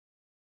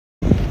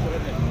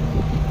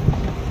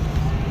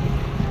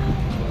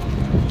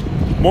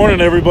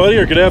Morning everybody,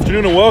 or good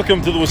afternoon, and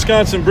welcome to the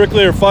Wisconsin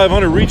Bricklayer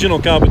 500 Regional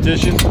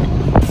Competition.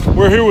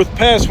 We're here with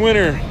past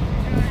winner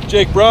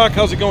Jake Brock.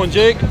 How's it going,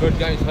 Jake? Good,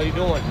 guys. How you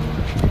doing?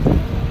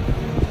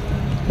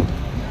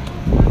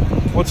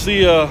 What's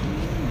the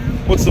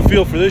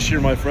feel for this year,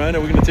 my friend? Are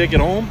we going to take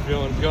it home?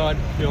 Feeling good.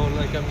 Feeling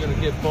like I'm going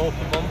to get both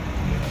of them.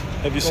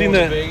 Have you seen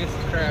that? Vegas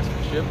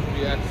craftsmanship would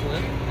be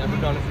excellent. Never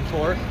done it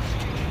before.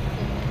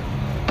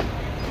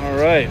 All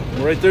right.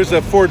 Right there's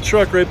that Ford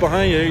truck right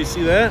behind you. You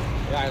see that?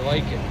 Yeah, I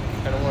like it.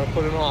 I don't want to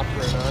put an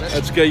offering on it.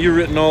 That's got you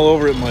written all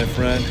over it, my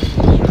friend.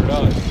 Sure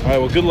does. All right.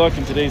 Well, good luck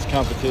in today's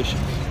competition.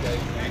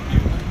 Thank you.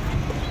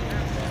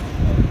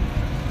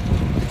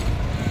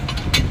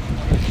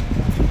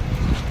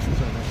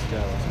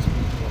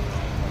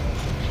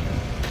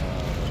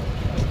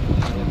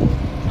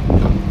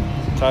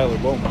 Tyler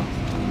Beaumont.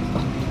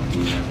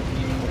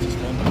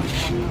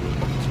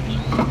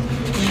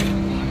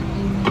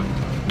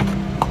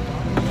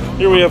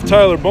 Here we have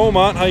Tyler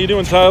Beaumont. How you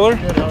doing, Tyler?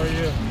 Good, how are you?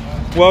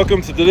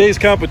 Welcome to today's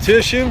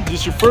competition. Is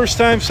this your first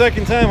time,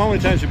 second time? How many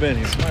times you been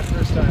here? It's my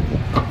first time.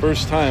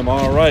 First time,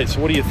 all right.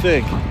 So what do you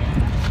think? See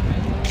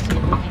if we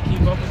can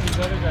keep up with these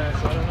other guys,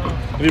 I don't know.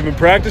 Have you been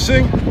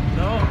practicing?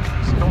 No,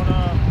 it's going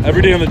on.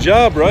 Every day on the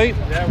job, right?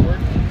 Yeah,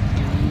 working.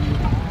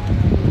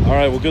 All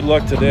right, well, good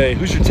luck today.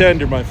 Who's your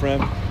tender, my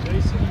friend?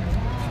 Jason.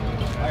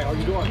 Hi, how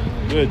you doing?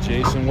 Good,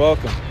 Jason,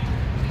 welcome.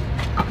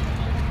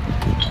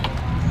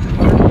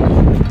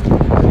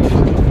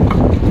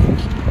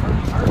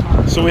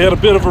 So we had a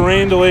bit of a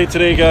rain delay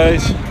today,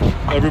 guys.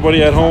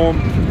 Everybody at home,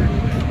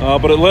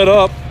 but it let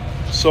up,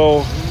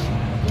 so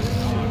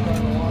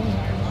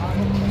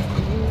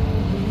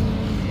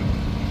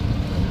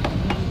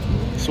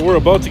we're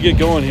about to get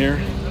going here.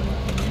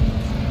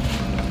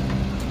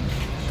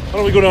 Why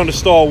don't we go down to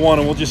stall 1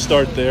 and we'll just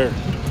start there.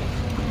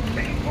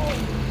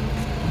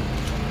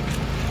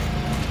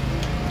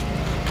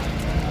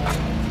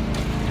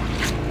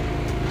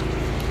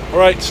 All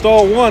right,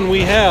 stall 1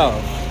 we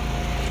have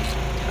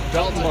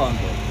Dalton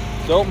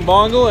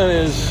Bongle and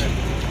his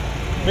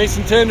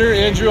mason tender,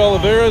 Andrew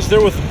Oliveras.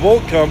 They're with the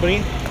Bolt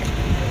Company.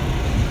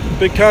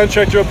 Big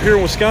contractor up here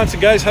in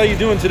Wisconsin. Guys, how you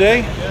doing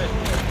today? Good.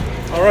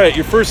 All right,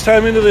 your first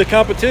time into the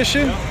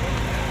competition? Yep.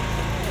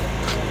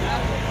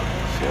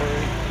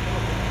 Sorry.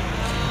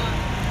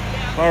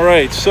 All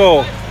right,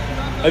 so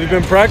have you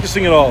been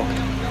practicing at all?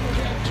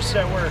 Just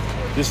at work.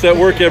 Just at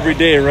work every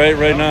day, right?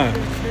 Right now.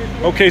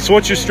 Okay, so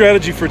what's your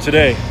strategy for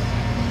today?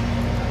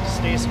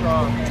 Stay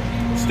strong.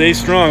 Stay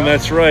strong,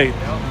 that's right.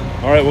 Yep.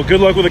 All right, well, good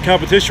luck with the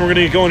competition. We're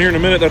going to get going here in a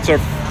minute. That's our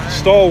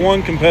stall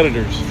 1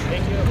 competitors.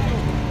 Thank you.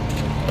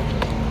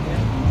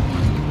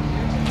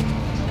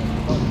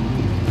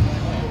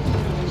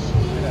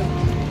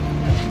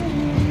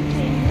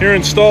 Here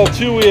in stall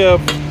 2, we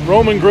have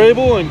Roman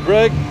Grable and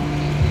Greg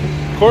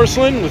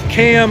Corsland with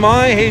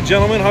KMI. Hey,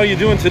 gentlemen, how you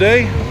doing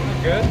today?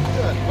 Good.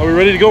 Good. Are we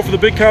ready to go for the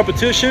big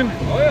competition?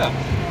 Oh, yeah.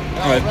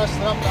 All right.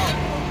 Resting up now.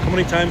 How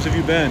many times have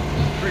you been?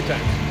 3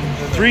 times.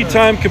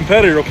 3-time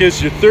competitor. Okay,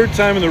 so your 3rd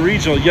time in the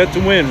regional, yet to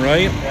win,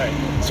 right? Right.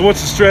 So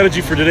what's the strategy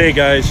for today,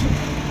 guys?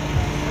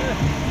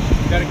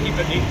 Got to keep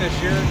it neat this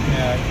year.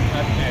 Yeah,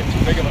 not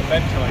too big of a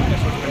bend joint.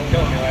 That's what's been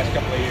killing me the last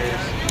couple of years.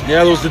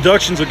 Yeah, those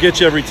deductions will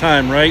get you every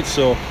time, right?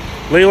 So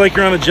lay like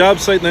you're on a job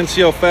site and then see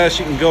how fast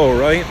you can go,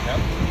 right? Yep.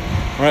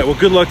 All right, well,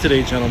 good luck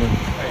today, gentlemen.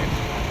 Hey.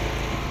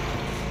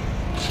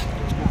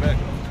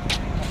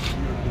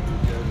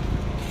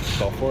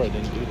 Stall 4, I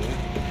didn't do that.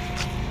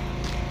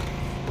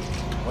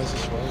 Why is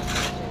this way?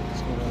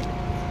 What's going on?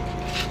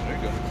 There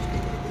you go.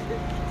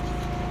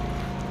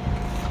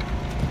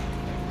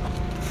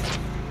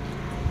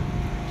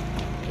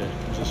 Okay,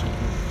 just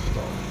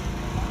stall.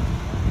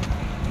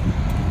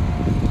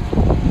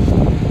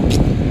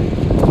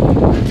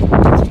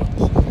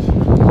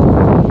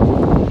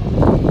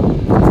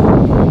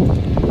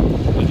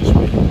 I just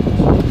wait.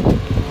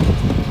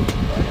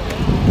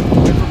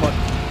 Wait for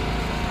money.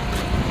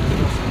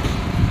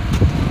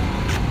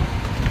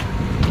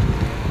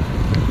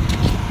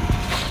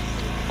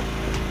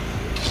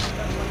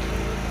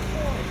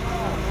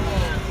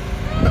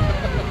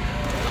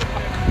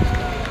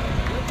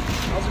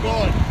 How's it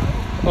going?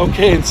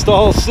 Okay, in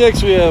stall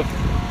 6 we have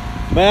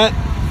Matt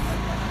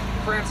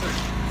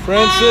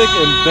Francic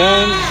and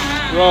Ben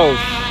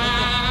Roush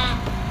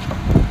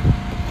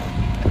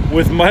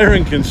with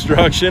Myron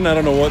Construction. I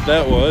don't know what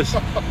that was.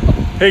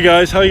 Hey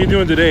guys, how you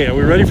doing today? Are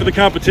we ready for the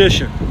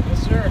competition?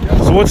 Yes, sir.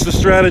 So what's the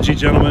strategy,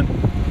 gentlemen?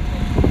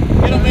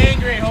 Get him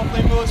angry,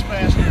 hopefully moves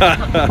faster.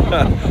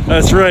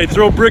 That's right.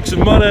 Throw bricks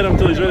and mud at him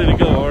until he's ready to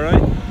go, all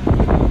right?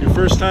 Your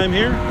first time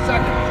here?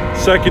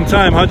 Second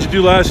time. How'd you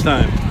do last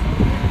time?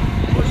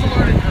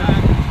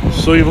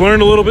 So you've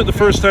learned a little bit the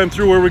first time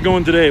through. Where are we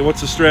going today? What's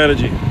the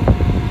strategy?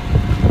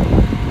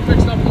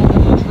 Fixed up a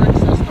little trick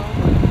system.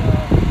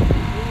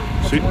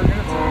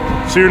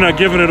 So you're not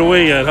giving it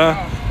away yet,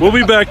 huh? We'll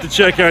be back to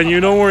check on you.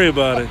 Don't worry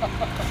about it.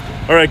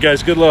 All right,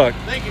 guys. Good luck.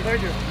 Thank you.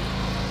 Thank you.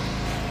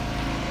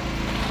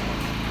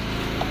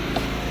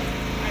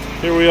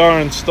 Here we are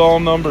in stall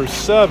number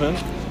 7.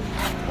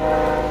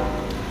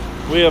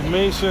 We have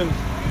Mason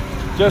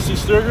Jesse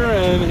Sturger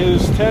and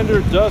his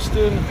tender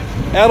Dustin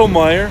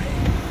Adelmeyer.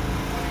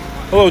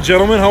 Hello,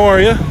 gentlemen. How are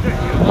you?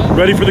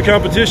 Ready for the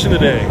competition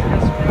today?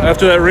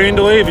 After that rain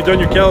delay, have you done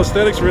your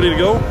calisthenics? Ready to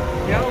go?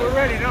 Yeah, we're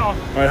ready now. All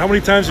right. How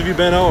many times have you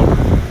been out?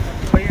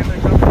 Playing the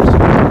competition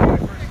my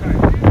first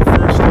time.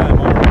 First time.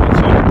 All right.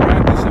 So you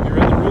practice. Have you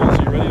read the rules?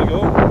 Are you ready to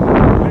go? Read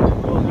the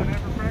rules, I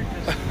never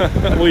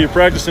practice. Well, you're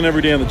practicing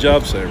every day on the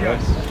job site, right?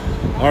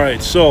 Yes. All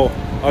right. So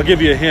I'll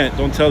give you a hint.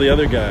 Don't tell the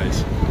other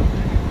guys.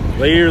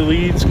 Lay your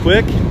leads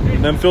quick,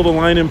 and then fill the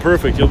line in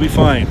perfect. You'll be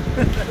fine.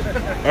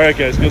 All right,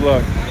 guys. Good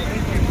luck.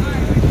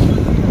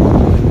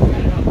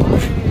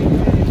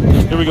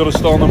 Here we go to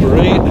stall number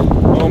 8.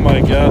 Oh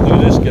my God, look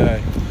at this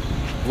guy.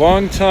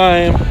 Long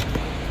time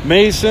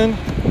mason,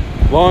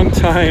 long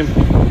time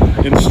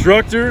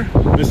instructor,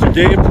 Mr.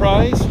 Dave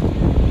Price.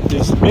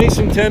 His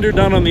mason tender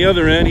down on the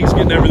other end. He's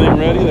getting everything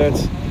ready.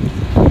 That's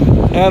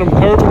Adam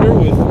Carpenter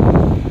with,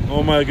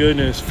 oh my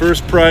goodness,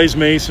 first prize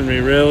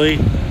masonry. Really?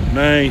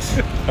 Nice.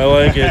 I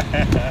like it.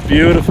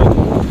 Beautiful.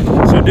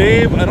 So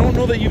Dave, I don't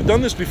know that you've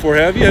done this before,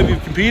 have you? Have you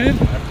competed?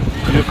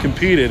 You've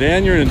competed,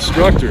 and you're an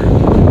instructor.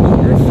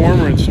 You're a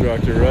former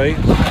instructor, right?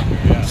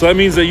 Yeah. So that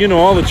means that you know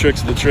all the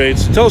tricks of the trade.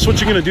 So tell us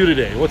what you're going to do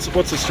today. What's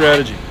the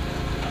strategy?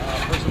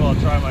 First of all,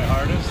 try my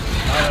hardest.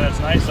 Now that it's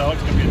nice out,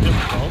 it's going to be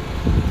difficult.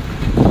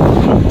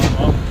 Warm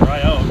up,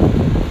 try out.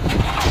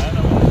 And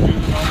I'm going to do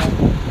the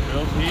normal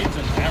build leads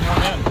and hammer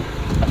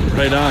them in.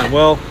 Right on.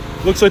 Well,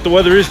 looks like the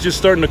weather is just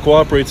starting to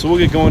cooperate, so we'll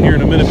get going here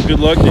in a minute. But good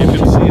luck, Dave. Good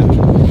to see you.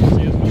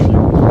 See you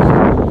soon.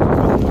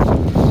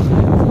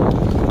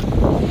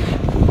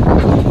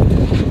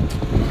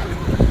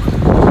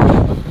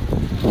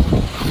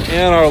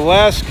 And our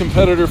last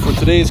competitor for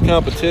today's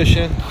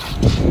competition,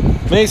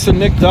 Mason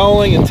Nick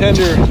Dowling and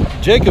tender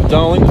Jacob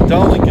Dowling with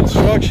Dowling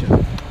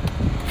Construction.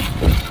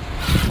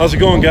 How's it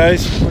going,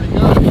 guys? Pretty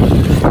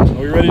good. Are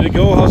we ready to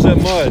go? How's that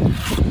mud?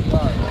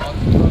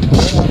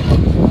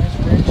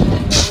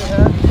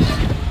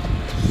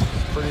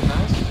 Pretty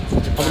nice.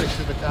 Ready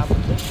to the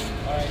competition.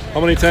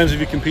 How many times have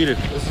you competed?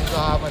 This is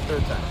my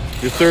third time.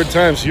 Your third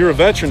time, so you're a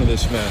veteran of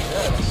this, man.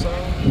 Yeah, so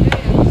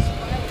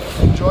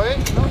enjoy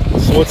it. You know?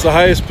 So what's the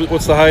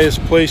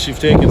highest place you've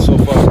taken so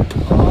far?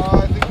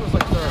 I think it was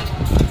like third.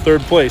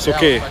 Third place, Yeah,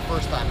 okay. it was my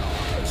first time now.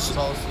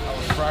 So I was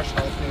fresh,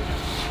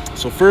 healthy.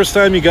 So first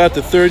time you got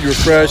the third, you were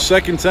fresh.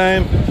 Second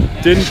time,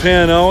 didn't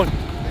pan out.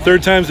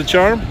 Third time's the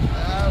charm? Could be.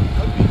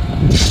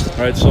 All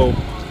right, so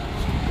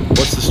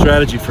what's the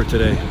strategy for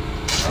today? I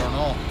don't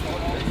know.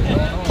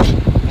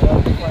 We'll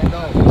have to find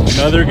out.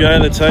 Another guy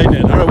that's hiding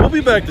in. All right, we'll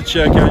be back to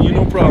check on you.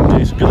 No problem,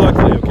 Jason. Good luck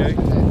today, okay?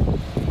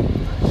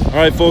 All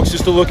right, folks,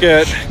 just to look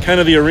at kind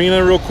of the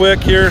arena real quick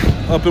here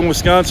up in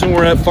Wisconsin.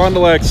 We're at Fond du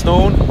Lac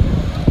Stone,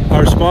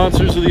 our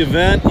sponsors of the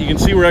event. You can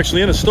see we're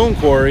actually in a stone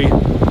quarry.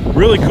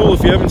 Really cool.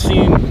 If you haven't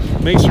seen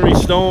masonry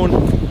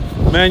stone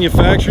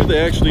manufactured, they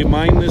actually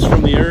mine this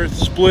from the earth,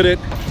 split it.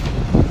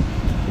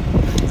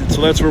 And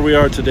so that's where we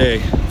are today.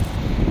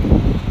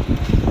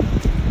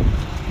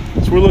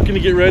 So we're looking to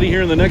get ready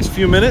here in the next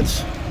few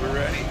minutes. We're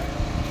ready.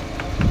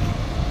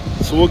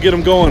 So we'll get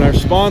them going. Our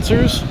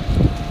sponsors.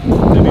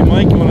 Maybe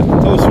Mike, you want to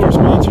tell us who our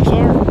sponsors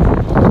are?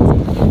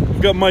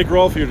 We've got Mike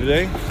Rolfe here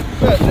today.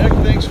 Good, Nick.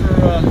 Thanks for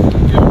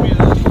giving me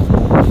the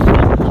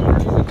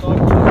opportunity to talk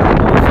to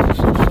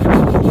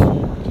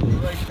the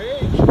right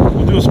page.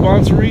 We'll do a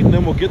sponsor read and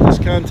then we'll get this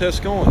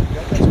contest going.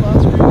 Got that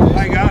sponsor read?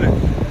 I got it.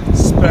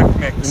 SPEC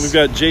MIX. And we've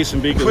got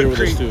Jason Beaker here with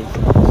us too.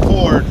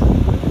 FORD,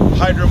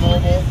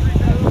 Hydromobile,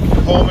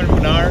 Coleman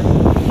Menard,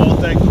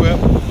 Multi-Equip,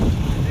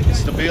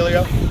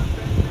 Stabilia,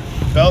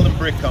 Belden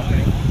Brick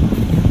Company,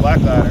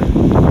 Black Ladder,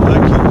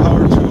 Black Key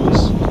Power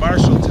Tools,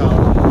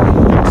 Marshalltown,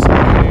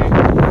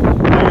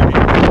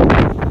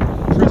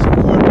 Prison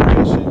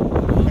Corporation,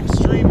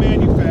 Extreme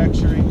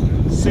Manufacturing,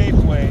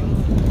 Safeway,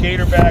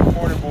 Gatorback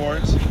Mortar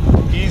Boards,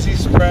 Easy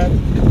Spread,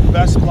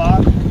 Best Block,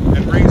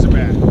 and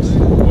Razorbacks.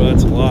 Well,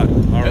 that's a lot. All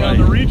And right. on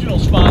the regional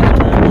sponsor,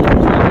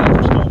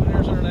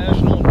 Stonemaners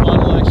International and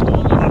Fond du Lac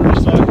Stone, and other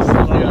sites,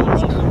 the other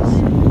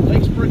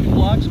Lakes Brick and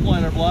Block,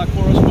 supplying our block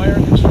for us, fire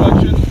and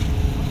construction,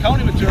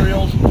 county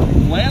materials,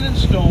 land and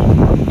stone,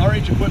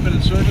 RH Equipment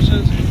and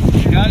Services,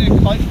 United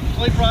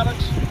Clay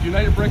Products,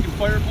 United Brick and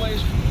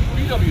Fireplace,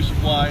 BW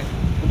Supply,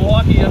 the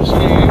Milwaukee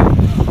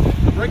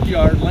MCAA, the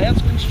Brickyard,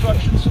 Lance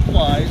Construction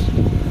Supplies,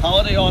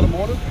 Holiday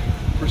Automotive,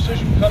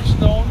 Precision Cut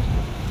Stone,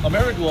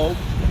 Ameriglobe,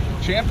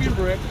 Champion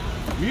Brick,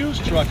 Muse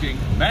Trucking,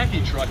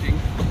 Mackey Trucking,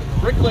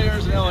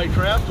 Bricklayers and Allied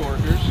Craft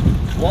Workers,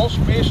 Walsh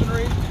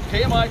Masonry,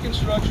 KMI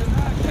Construction,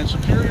 and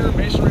Superior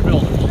Masonry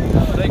Builders.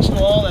 Thanks to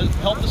all that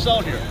helped us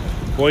out here.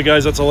 Boy,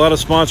 guys, that's a lot of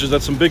sponsors.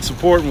 That's some big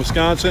support in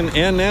Wisconsin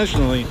and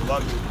nationally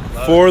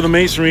for the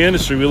masonry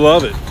industry. We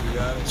love it.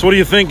 So what do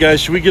you think, guys?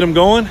 Should we get them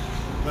going?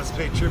 Let's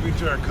pay tribute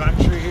to our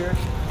country here.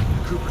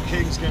 Cooper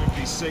King's going to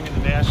be singing the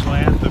national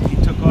anthem. He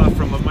took off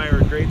from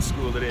Elmira grade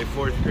school today,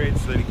 4th grade,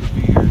 so that he could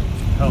be here,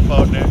 help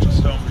out Natural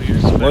Stone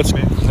Producers.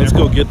 Let's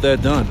go get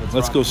that done.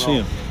 Let's go see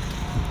him.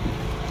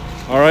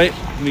 All right,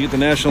 let me get the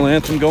national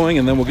anthem going,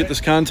 and then we'll get this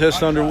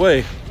contest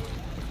underway.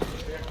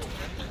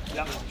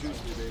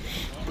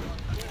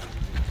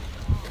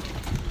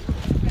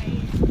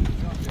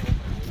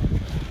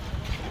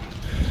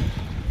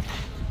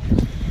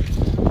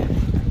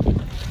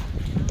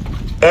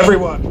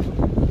 Everyone,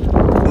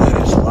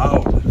 that is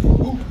loud.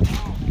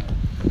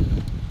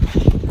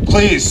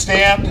 Please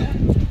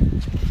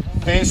stand,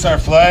 face our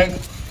flag.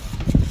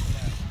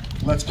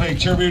 Let's pay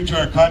tribute to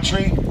our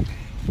country.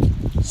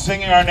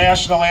 Singing our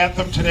national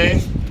anthem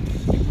today,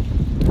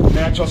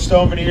 Natural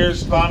Stone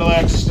Veneers, Fond du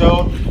Lac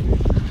Stone,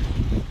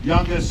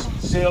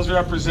 youngest sales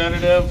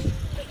representative,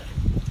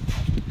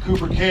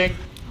 Cooper King,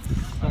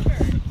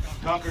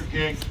 Tucker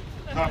King.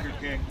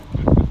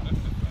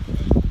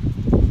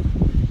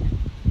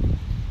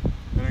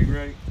 Are you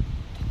ready?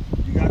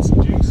 You got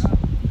some juice?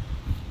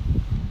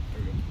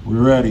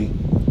 We're ready.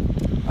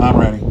 I'm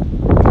ready.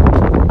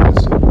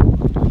 Let's see.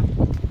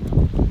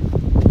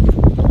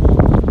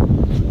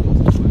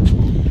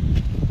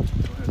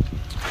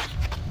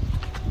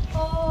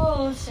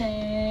 Oh,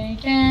 say,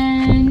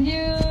 can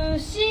you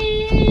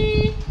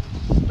see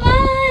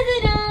by the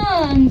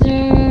dawn's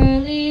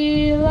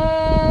early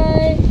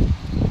light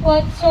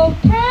what so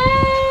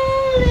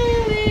proudly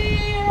we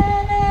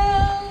hailed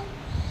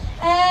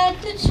at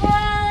the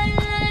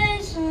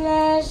twilight's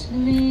last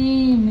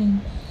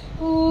gleaming,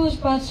 whose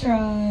broad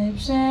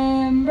stripes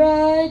and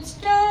bright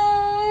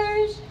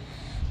stars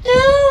do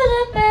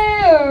the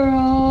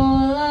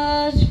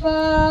perilous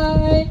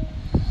fight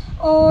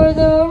o'er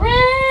the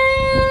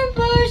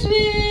ramparts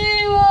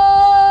we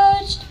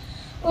watched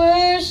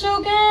were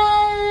so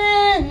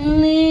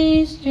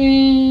gallantly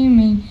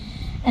streaming,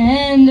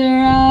 and the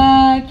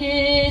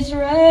rocket's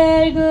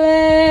red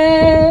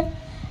glare,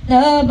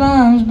 the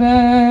bombs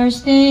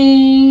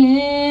bursting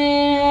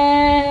in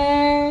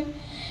air,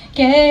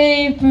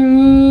 gave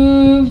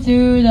proof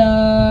through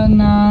the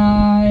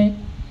night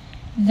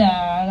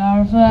that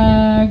our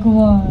flag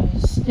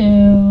was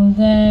still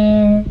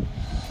there.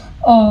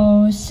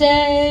 Oh,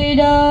 say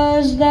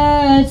does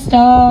that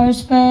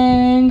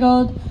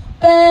star-spangled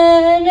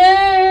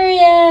banner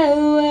yet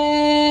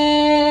wave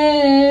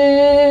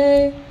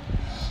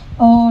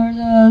o'er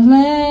the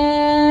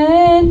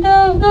land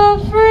of the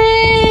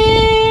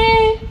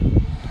free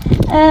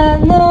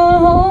and the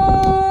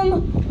home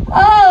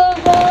of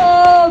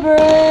the brave?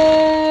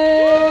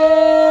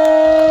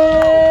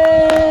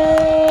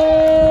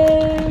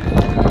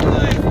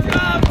 Nice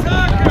job,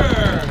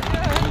 Tucker!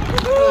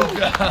 Good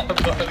job,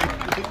 buddy.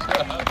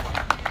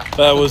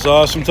 That was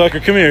awesome.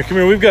 Tucker, come here.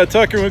 We've got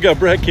Tucker and we've got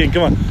Brett King.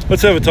 Come on,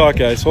 let's have a talk,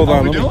 guys. Hold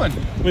on.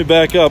 Let me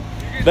back up.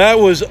 That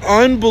was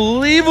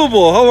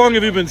unbelievable. How long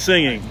have you been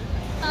singing?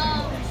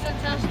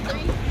 Since I was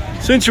 3.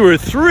 Since you were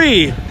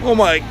 3. Oh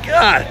my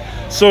God.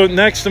 So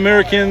next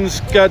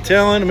Americans Got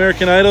Talent,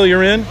 American Idol,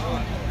 you're in?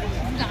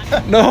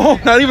 No,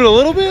 not even a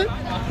little bit?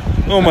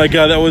 Oh my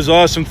God, that was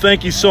awesome.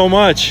 Thank you so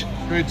much.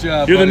 Great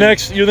job, You're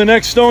buddy. the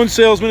next Stone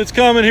salesman. It's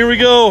coming. Here we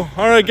go.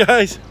 All right,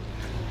 guys.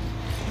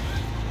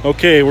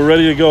 Okay, we're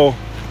ready to go.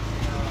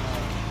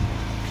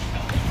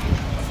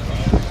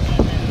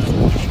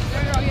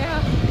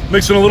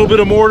 Mixing a little bit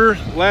of mortar,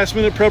 last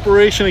minute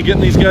preparation, and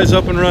getting these guys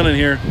up and running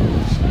here.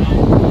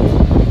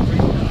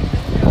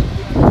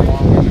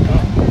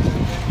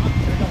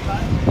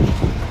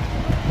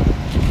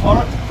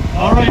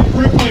 All right,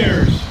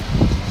 bricklayers.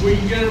 We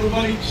can get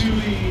everybody to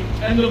the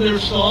end of their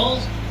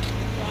stalls.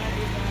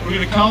 We're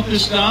going to count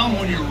this down.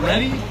 When you're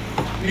ready,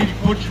 you need to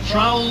put your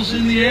trowels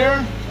in the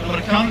air. I'm going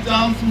to count it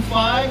down from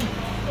 5,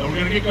 and we're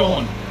going to get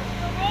going. 1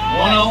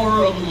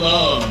 hour of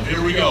love.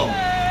 Here we go.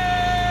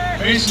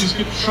 Masons,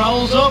 get the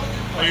trowels up.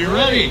 Are you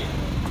ready?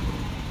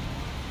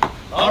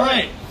 All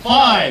right.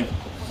 5,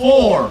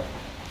 4,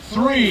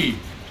 3,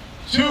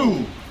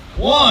 2,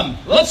 1.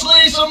 Let's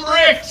lay some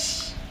bricks.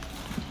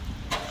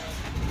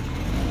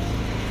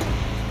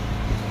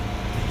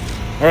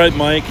 All right,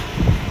 Mike.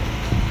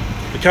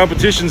 The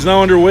competition's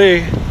now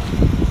underway.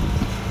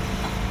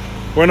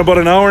 We're in about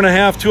an hour and a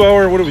half, 2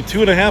 hour, what are we,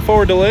 2.5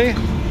 hour delay?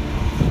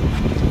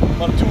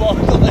 About a 2 hour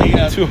delay,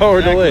 yeah. 2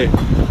 hour delay.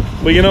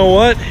 But you know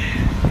what?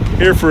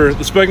 Here for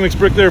the SPEC MIX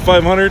Bricklayer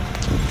 500,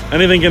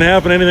 anything can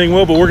happen, anything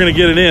will, but we're gonna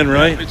get it in,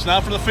 right? It's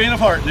not for the faint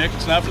of heart, Nick.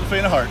 It's not for the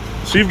faint of heart.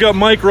 So you've got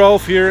Mike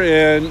Rolfe here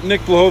and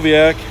Nick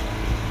Blahoviak.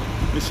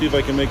 Let me see if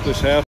I can make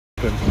this happen.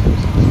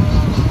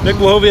 Nick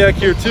Blahoviak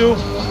here too.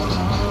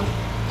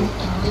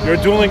 You're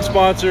a dueling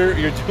sponsor.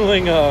 You're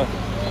dueling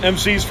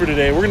MCs for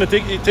today. We're going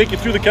to take you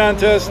through the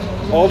contest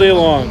all day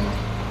long.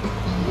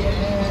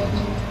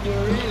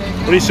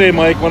 What do you say,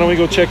 Mike? Why don't we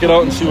go check it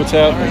out and see what's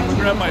happening?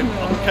 All right,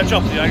 I'll catch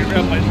up to you. I can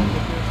grab my...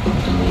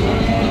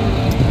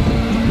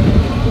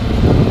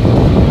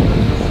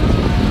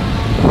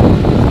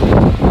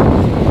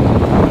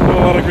 A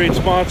lot of great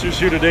sponsors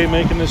here today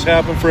making this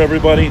happen for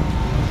everybody.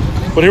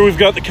 But here we've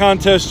got the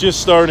contest just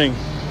starting.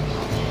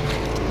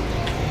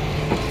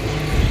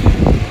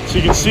 So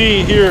you can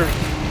see here,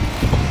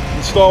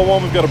 install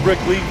 1, we've got a brick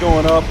lead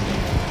going up.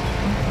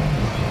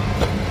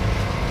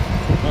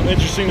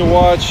 Interesting to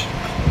watch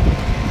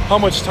how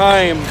much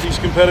time these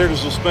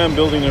competitors will spend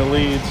building their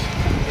leads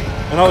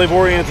and how they've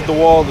oriented the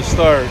wall to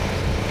start.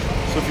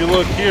 So if you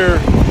look here,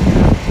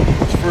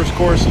 this first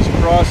course is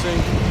crossing.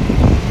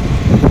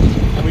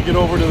 And we get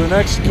over to the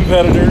next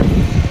competitor.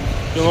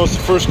 You'll notice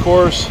the first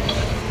course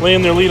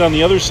laying their lead on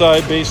the other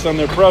side based on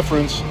their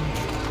preference.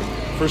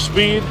 For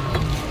speed,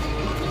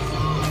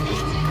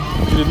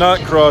 he did not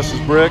cross his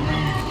brick.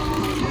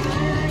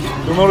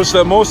 You'll notice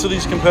that most of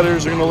these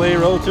competitors are going to lay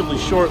relatively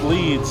short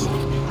leads.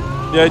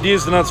 The idea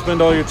is to not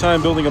spend all your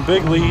time building a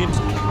big lead,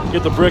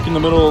 get the brick in the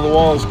middle of the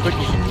wall as quick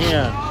as you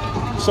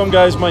can. Some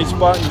guys might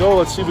spot and go.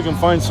 Let's see if we can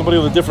find somebody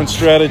with a different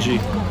strategy.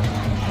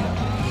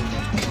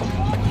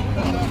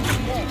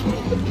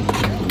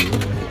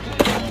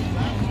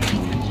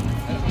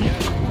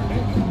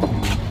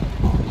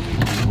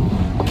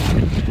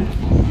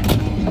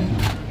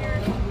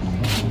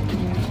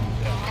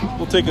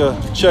 We'll take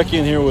a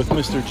check-in here with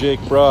Mr.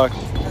 Jake Brock,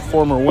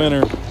 former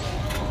winner,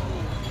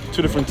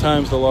 2 different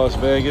times to Las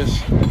Vegas.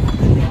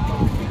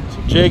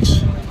 So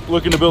Jake's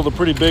looking to build a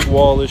pretty big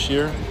wall this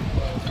year.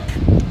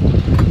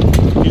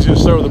 He's going to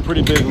start with a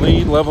pretty big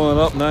lead, leveling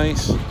it up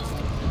nice.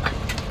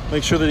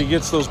 Make sure that he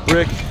gets those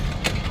brick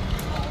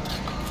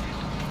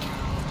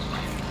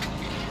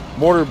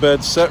mortar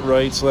beds set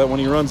right so that when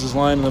he runs his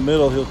line in the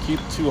middle, he'll keep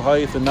to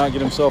height and not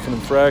get himself an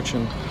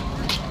infraction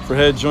for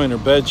head joint or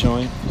bed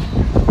joint.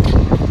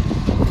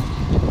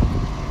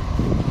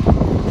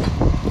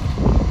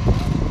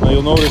 Now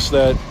you'll notice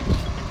that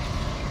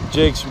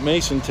Jake's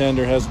mason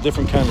tender has a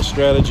different kind of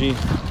strategy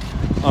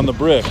on the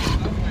brick.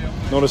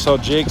 Notice how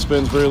Jake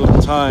spends very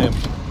little time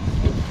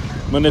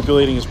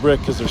manipulating his brick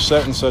because they're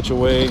set in such a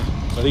way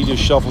that he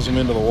just shuffles them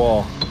into the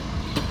wall.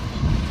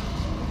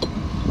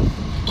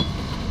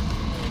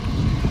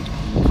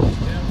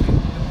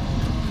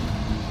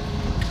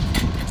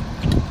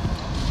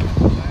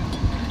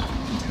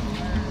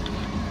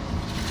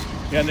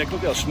 Yeah, Nick,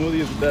 look how smooth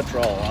he is with that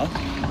trowel, huh?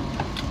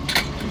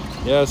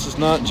 Yeah, this is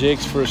not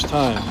Jake's first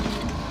time.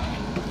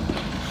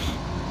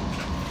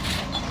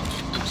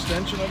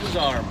 Extension of his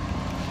arm.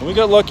 And we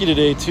got lucky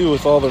today too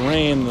with all the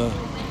rain. The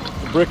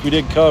brick we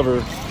did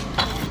cover,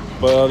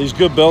 but these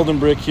good Belgian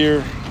brick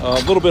here,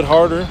 a little bit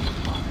harder.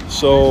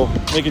 So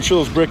making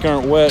sure those brick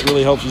aren't wet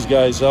really helps these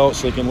guys out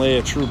so they can lay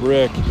a true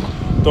brick.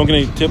 Don't get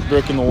any tip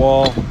brick in the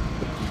wall.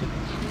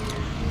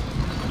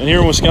 And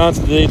here in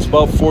Wisconsin today it's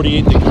about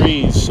 48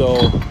 degrees, so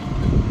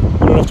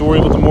we don't have to worry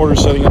about the mortar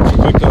setting up too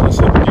quick down us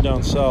like we do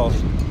down south.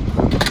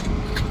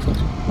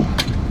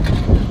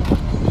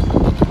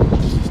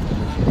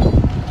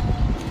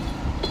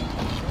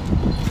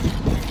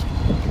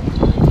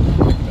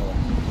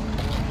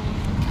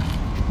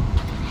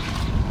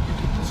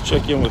 Let's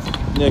check in with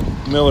Nick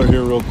Miller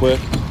here real quick.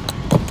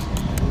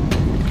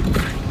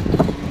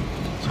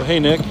 So hey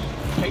Nick.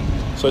 Hey.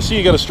 So I see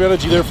you got a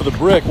strategy there for the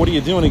brick. What are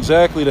you doing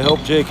exactly to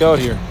help Jake out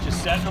here?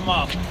 Just setting them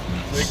up so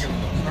they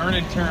can turn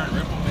and turn,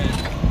 rip them in.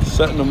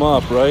 Setting them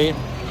up, right?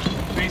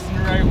 Facing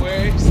the right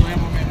way, slam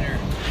them in there,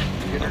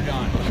 get her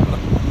done.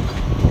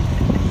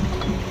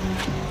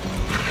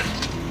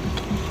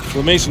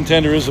 The mason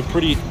tender is a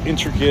pretty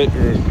intricate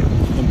or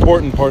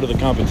important part of the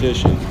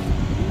competition.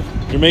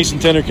 Your mason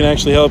tender can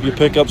actually help you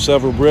pick up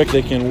several brick.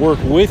 They can work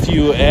with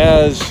you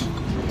as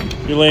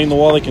you're laying the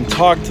wall. They can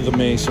talk to the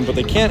mason, but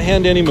they can't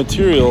hand any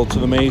material to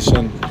the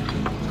mason.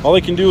 All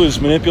they can do is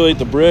manipulate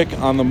the brick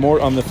on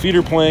the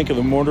feeder plank of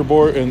the mortar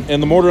board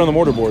and the mortar on the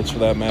mortar boards for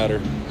that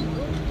matter.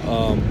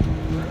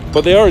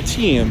 But they are a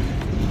team.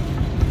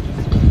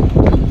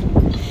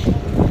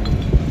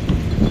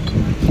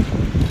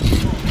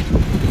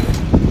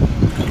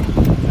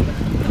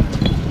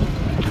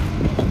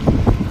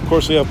 Of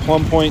course, we have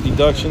plumb point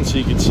deduction, so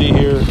you can see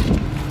here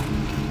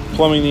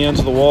plumbing the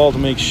ends of the wall to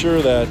make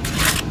sure that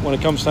when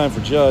it comes time for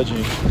judge,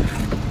 you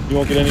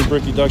won't get any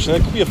brick deduction.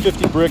 That could be a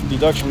 50 brick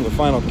deduction from the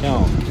final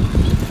count.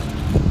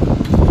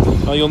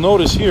 Now you'll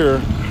notice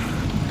here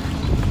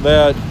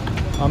that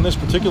on this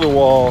particular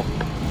wall,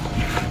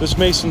 this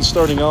mason's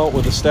starting out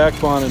with a stack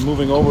bond and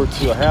moving over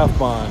to a half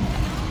bond.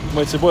 You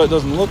might say, boy, it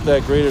doesn't look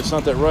that great, it's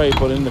not that right,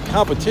 but in the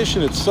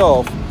competition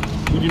itself,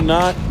 we do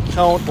not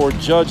count or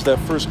judge that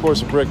first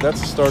course of brick.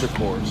 That's the starter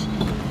course.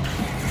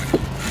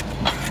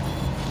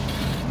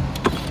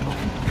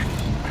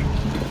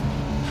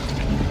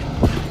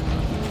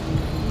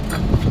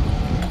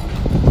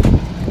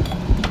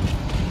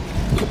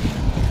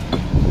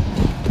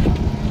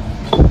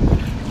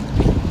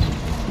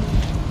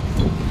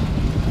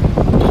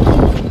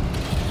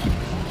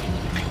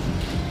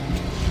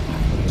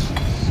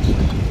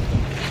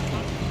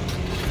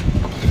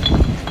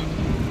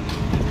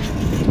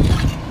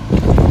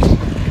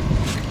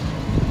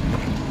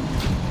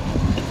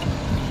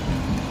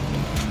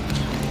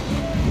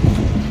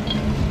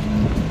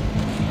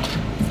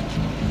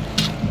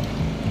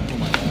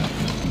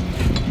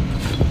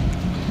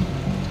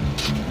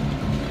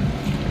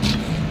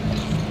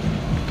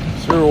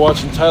 We're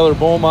watching Tyler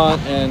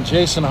Beaumont and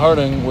Jason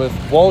Harding with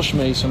Walsh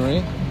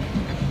Masonry.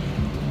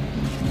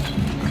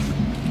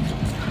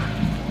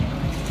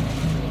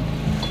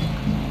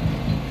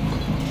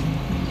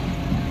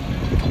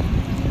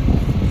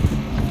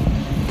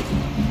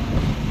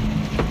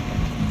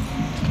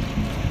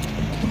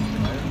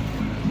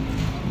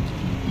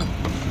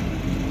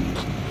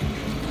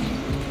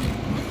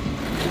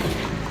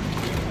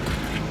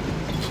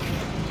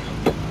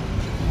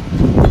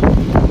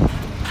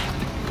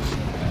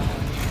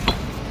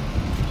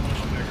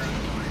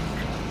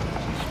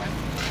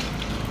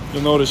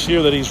 You'll notice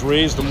here that he's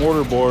raised the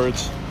mortar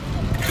boards.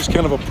 Just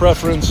kind of a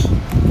preference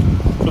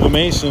for the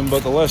mason,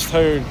 but the less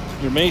tired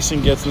your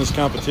mason gets in this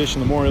competition,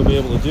 the more he'll be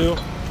able to do.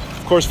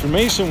 Of course, if your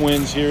mason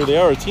wins here, they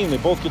are a team. They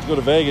both get to go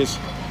to Vegas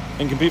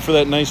and compete for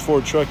that nice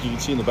Ford truck you can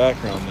see in the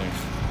background there.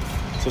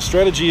 So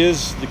strategy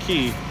is the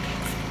key.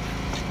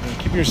 And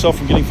keeping yourself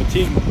from getting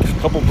fatigued. A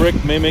couple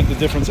brick may make the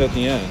difference at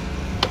the end.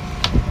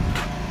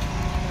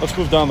 Let's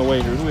move down the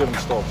way here. Who do we have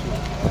installed too?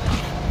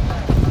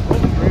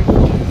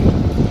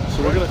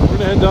 So we're gonna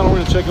head down. We're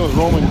gonna check in with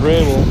Roman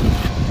Grable.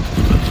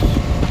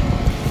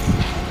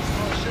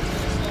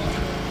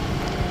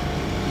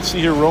 You can see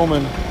here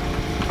Roman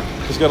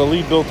has got a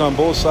lead built on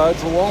both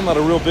sides of the wall. Not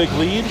a real big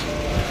lead.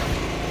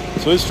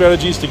 So his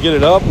strategy is to get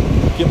it up,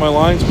 get my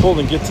lines pulled,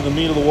 and get to the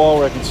meat of the wall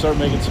where I can start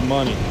making some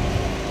money.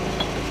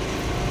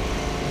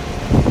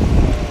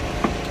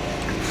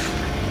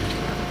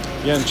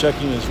 Again,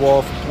 checking his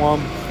wall for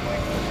plumb.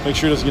 Make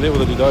sure he doesn't get hit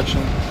with a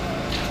deduction.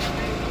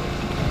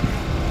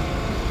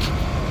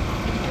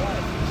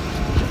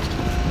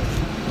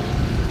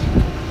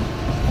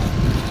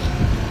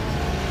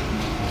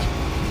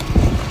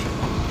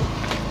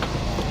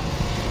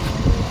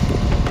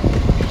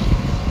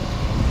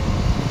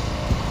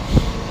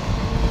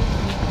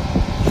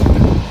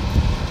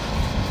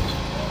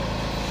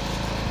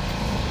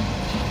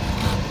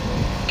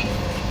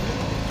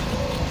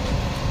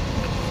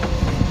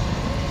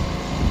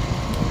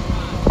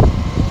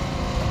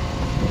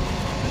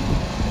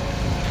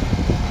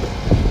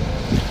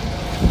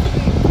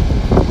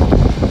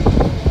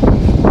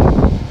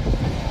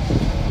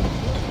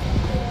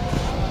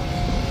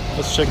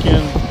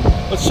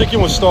 Let's check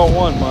in with stall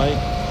 1, Mike.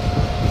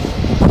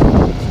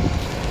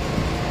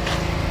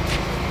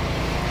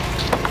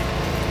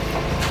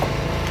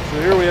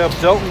 So here we have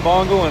Delton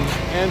Bongo and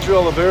Andrew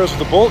Oliveros with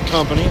the Bolt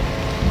Company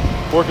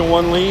working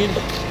one lead.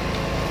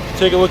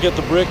 Take a look at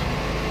the brick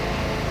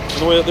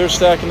and the way that they're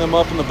stacking them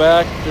up in the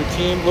back. Their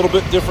team, a little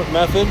bit different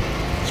method,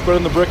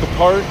 spreading the brick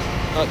apart,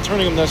 not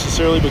turning them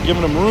necessarily, but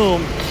giving them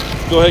room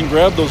to go ahead and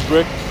grab those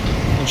brick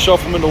and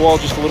shuffle them into the wall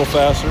just a little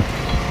faster.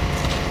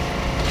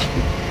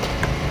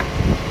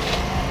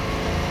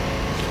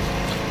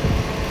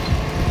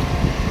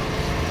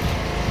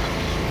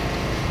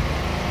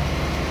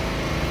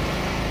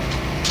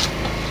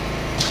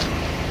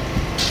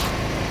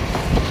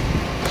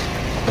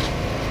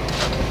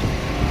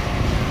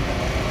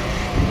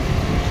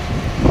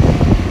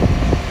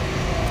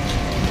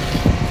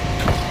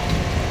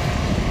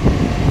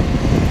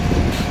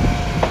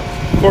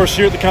 Of course,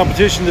 here at the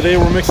competition today,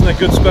 we're mixing that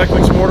good SPEC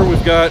MIX mortar.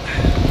 We've got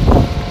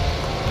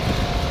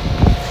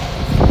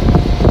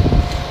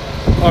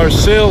our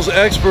sales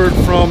expert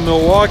from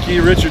Milwaukee,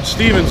 Richard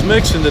Stevens,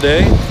 mixing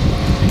today.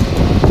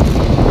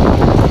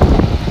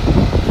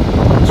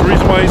 There's a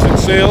reason why he's in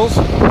sales.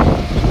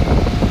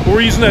 We're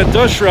using that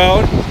dust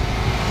shroud, so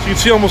you can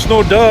see almost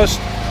no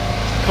dust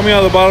coming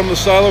out of the bottom of the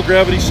silo,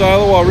 gravity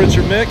silo, while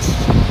Richard mixes.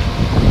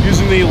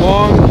 Using the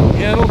long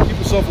handle, keep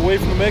yourself away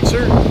from the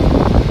mixer.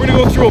 We're going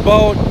to go through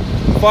about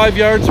 5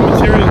 yards of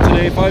material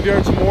today, 5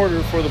 yards of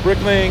mortar for the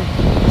bricklaying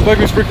SPEC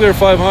MIX Bricklayer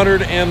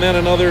 500, and then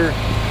another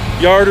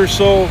yard or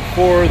so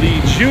for the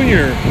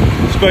junior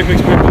SPEC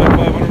MIX Bricklayer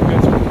 500. We've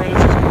got some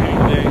apprentices competing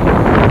today.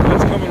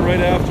 That's coming right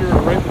after, or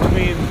right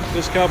between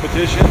this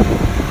competition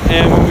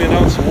and when we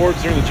announce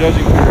awards during the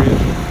judging period.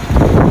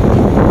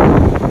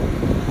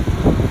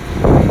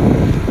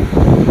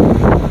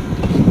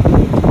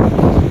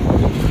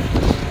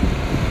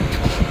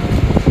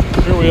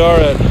 Here we are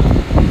at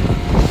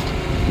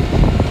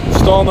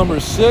stall number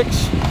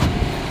 6.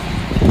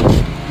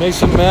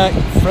 Mason Mac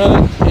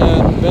Frennick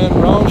and Ben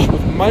Rausch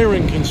with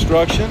Myron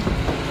Construction.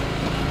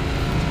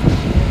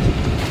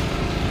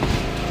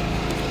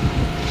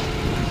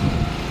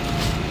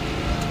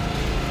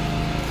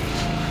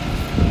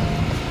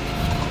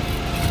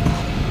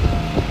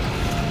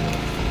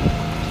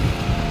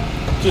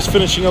 Just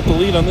finishing up the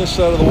lead on this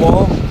side of the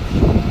wall.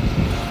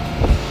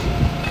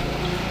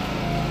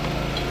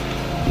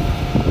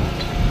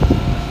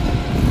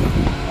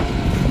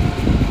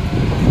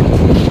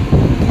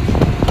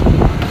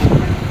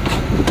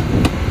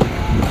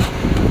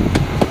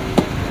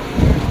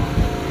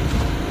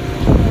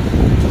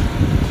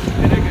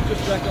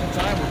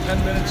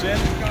 In.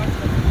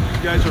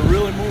 You guys are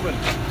really moving.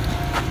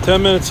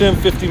 10 minutes in,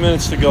 50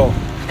 minutes to go.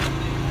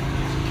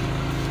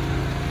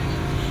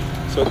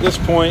 So at this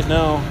point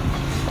now,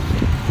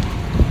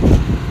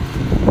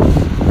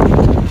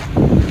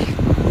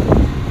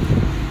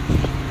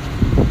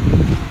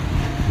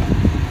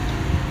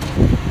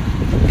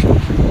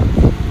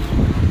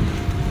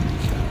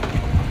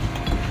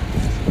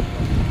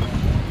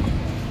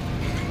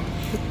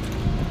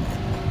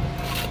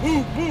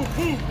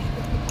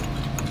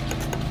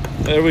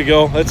 there we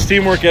go. That's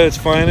teamwork at its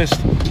finest.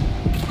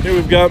 Here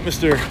we've got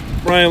Mr.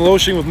 Brian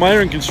Loshing with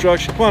Myron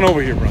Construction. Come on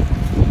over here, Brian.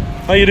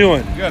 How you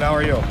doing? Good, how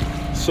are you?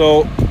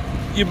 So,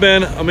 you've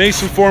been a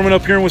mason foreman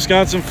up here in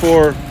Wisconsin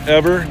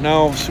forever.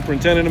 Now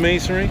superintendent of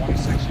masonry.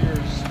 26 years.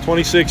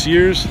 26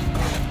 years.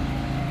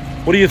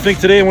 What do you think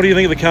today, and what do you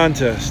think of the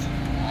contest?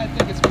 I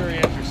think it's very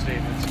interesting.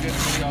 It's good to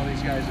see all these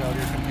these guys out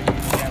here competing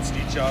against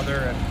each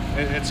other,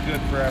 and it's good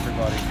for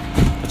everybody.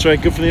 That's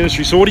right, good for the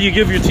industry. So what do you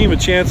give your team a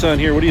chance on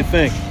here? What do you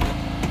think?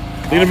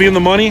 They gonna be in the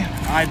money?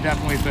 I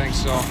definitely think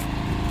so.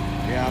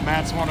 Yeah,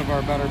 Matt's one of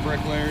our better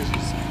bricklayers.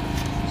 He's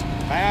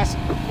fast,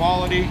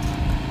 quality.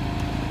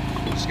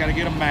 You just got to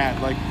get him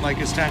mad. Like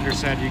his tender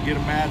said, you get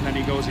him mad and then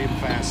he goes even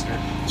faster.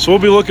 So we'll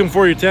be looking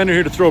for your tender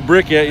here to throw a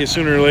brick at you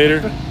sooner or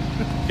later.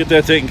 Get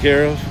that taken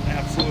care of.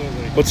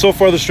 Absolutely. But so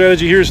far the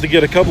strategy here is to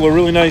get a couple of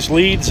really nice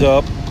leads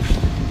up.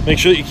 Make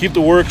sure that you keep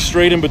the work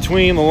straight in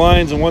between the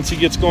lines, and once he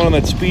gets going on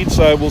that speed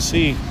side, we'll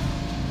see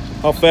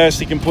how fast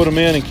he can put them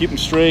in and keep them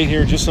straight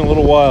here just in a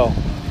little while.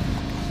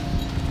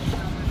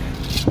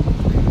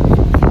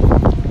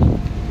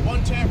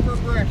 One tap per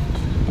brick.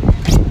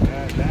 That's a good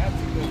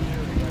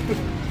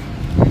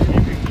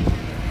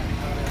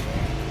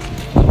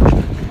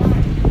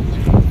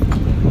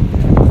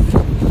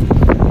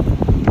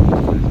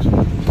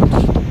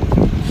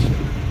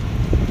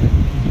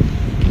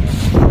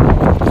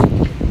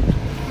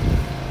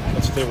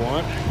That's what they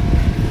want.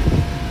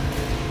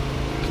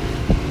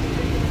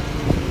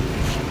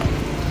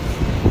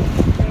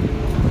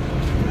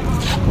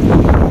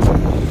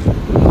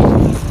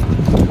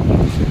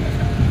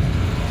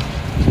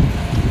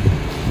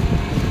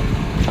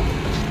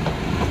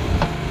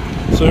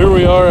 So here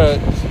we are at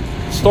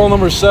stall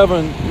number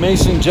 7,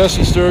 Mason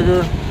Jesse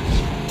Sturger,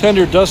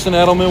 tender Dustin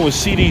Adelman with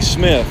CD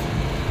Smith.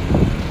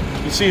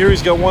 You see here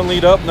he's got one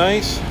lead up,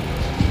 nice.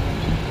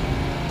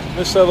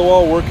 This side of the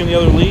wall working the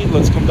other lead.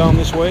 Let's come down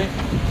this way.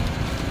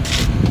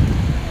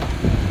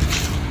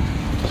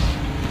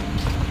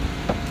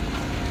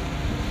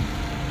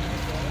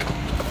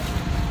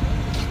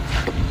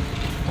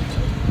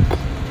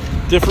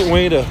 Different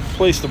way to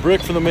place the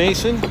brick for the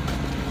Mason.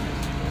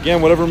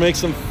 Again, whatever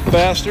makes them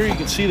faster. You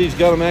can see that he's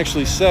got them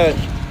actually set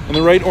in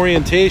the right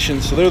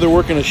orientation. So they're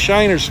working a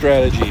shiner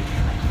strategy.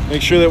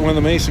 Make sure that when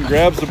the Mason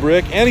grabs the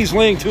brick, and he's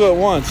laying two at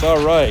once.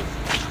 All right.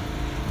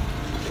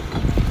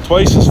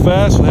 Twice as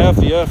fast with half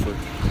the effort.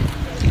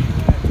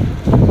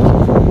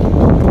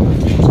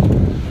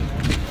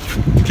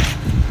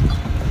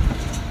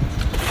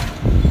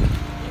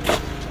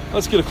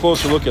 Let's get a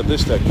closer look at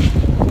this technique.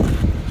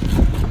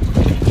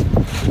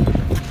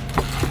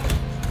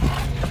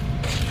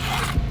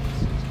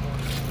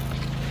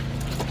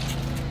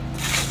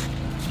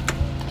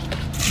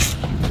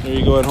 There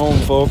you go at home,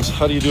 folks.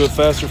 How do you do it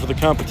faster for the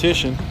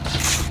competition?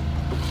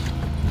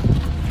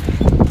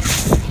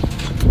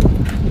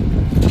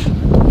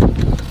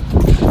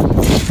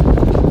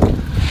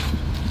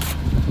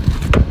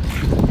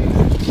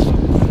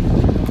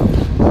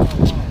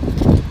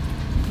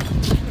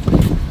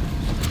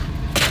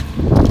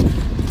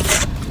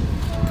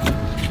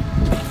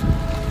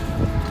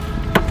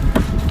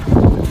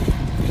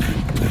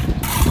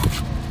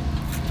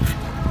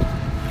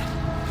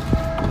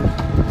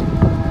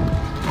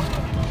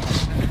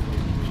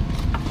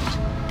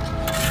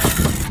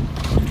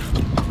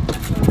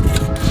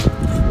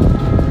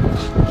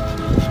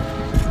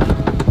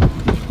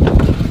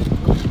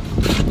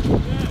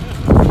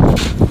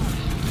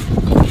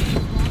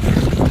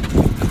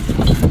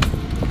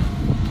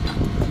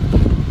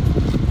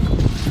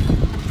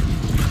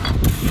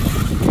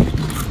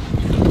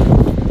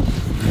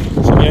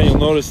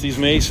 Notice these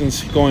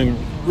Masons going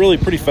really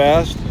pretty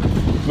fast.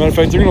 Matter of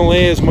fact, they're going to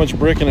lay as much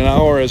brick in an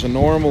hour as a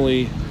normal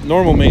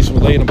Mason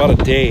would lay in about a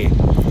day.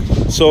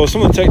 So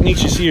some of the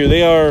techniques you see here,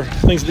 they are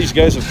things that these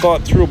guys have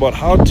thought through about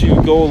how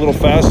to go a little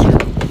faster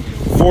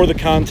for the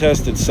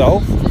contest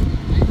itself.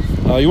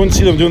 You wouldn't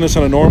see them doing this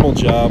on a normal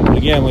job, but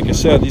again, like I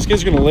said, these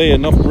guys are going to lay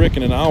enough brick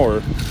in an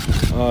hour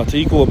to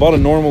equal about a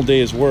normal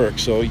day's work.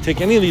 So you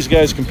take any of these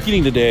guys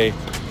competing today,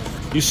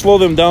 you slow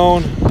them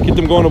down, get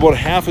them going about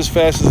half as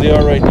fast as they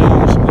are right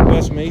now. They're some of the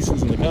best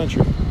Masons in the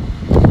country.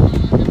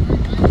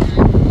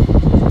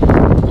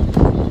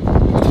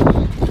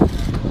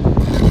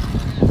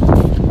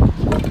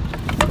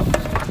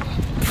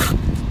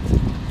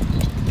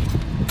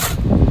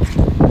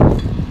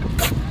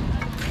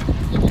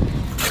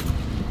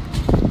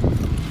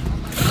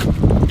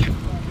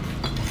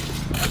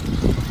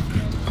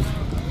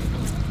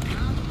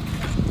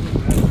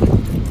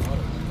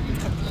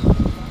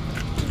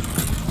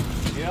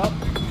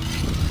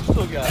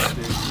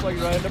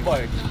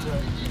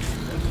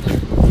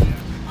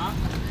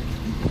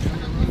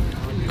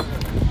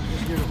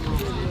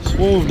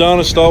 We'll move down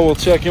a stall. We'll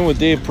check in with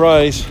Dave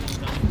Price.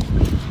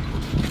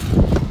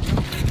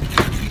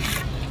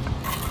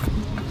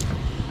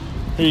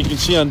 Here you can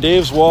see on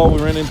Dave's wall, we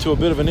ran into a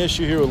bit of an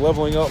issue here with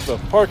leveling up the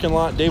parking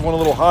lot. Dave went a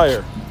little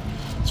higher.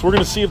 So we're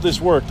going to see if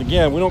this worked.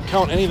 Again, we don't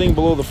count anything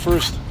below the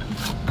first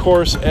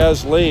course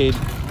as laid.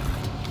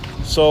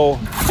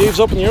 So Dave's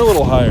up in the air a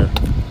little higher,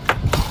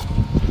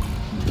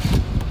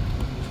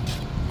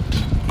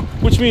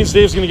 which means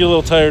Dave's going to get a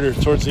little tired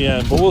towards the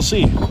end, but we'll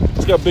see.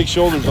 He's got big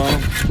shoulders on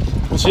him.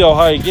 We'll see how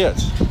high he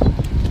gets.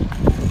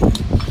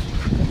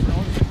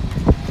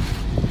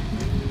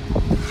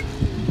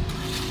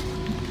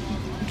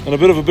 And a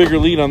bit of a bigger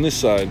lead on this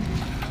side.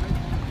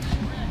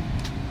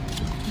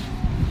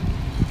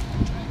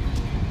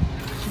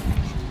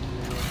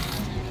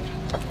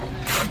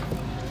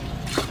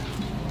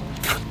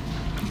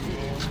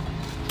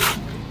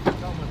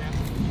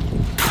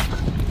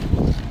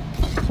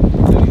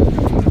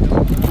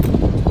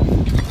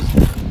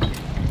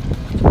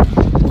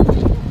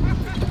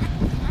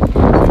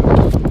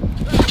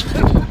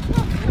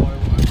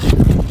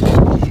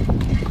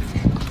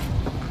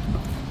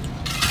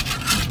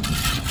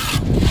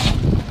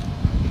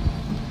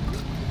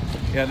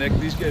 Yeah, Nick,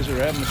 these guys are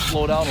having to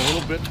slow down a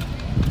little bit.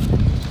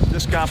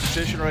 This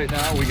competition right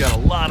now, we got a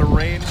lot of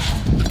rain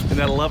in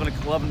that 11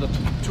 to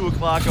 2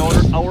 o'clock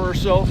hour or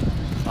so.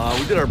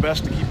 We did our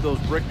best to keep those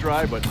brick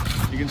dry, but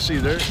you can see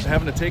they're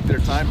having to take their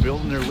time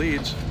building their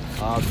leads.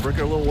 The brick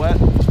are a little wet,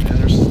 and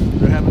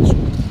they're having a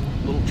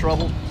little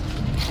trouble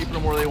keeping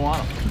them where they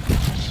want them.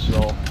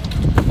 So,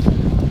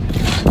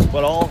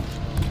 but all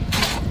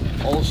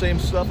the same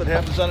stuff that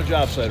happens on a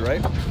job site,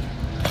 right?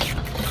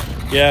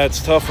 Yeah,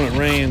 it's tough when it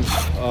rains.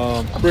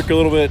 Brick a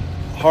little bit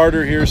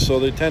harder here, so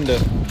they tend to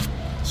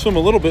swim a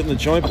little bit in the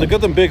joint, but they've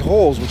got them big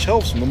holes, which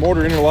helps them. The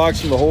mortar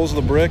interlocks in the holes of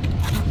the brick.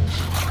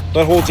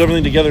 That holds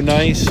everything together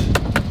nice.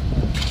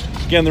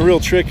 Again, the real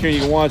trick here,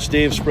 you can watch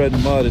Dave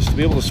spreading mud, is to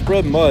be able to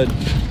spread mud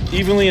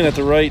evenly and at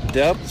the right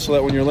depth, so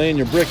that when you're laying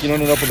your brick, you don't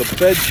end up with a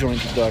bed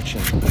joint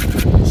production.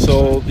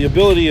 So the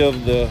ability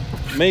of the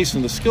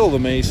mason, the skill of the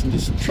mason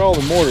to trowel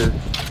the mortar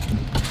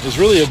is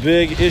really a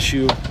big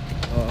issue,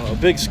 a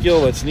big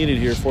skill that's needed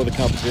here for the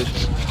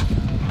competition.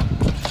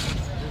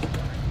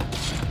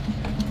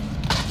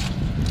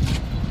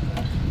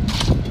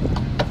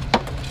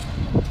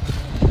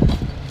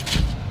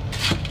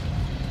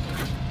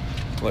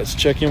 Let's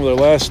check in with our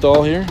last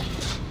stall here.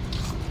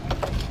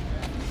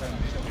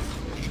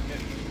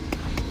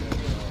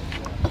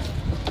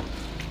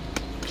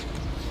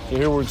 So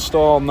here we're in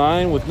stall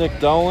 9 with Nick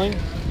Dowling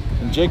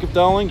and Jacob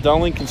Dowling,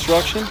 Dowling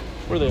Construction.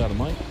 Where are they out of,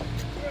 Mike?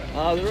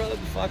 They're out of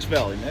the Fox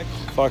Valley, Nick.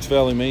 Fox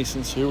Valley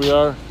Masons. Here we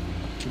are.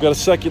 We've got a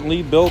second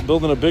lead built,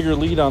 building a bigger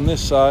lead on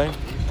this side.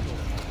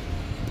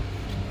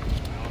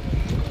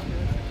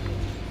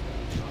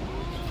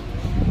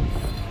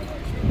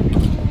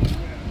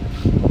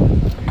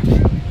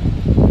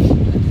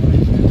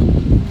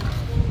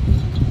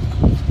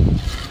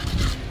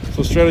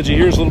 So strategy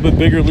here is a little bit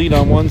bigger lead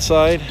on one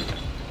side.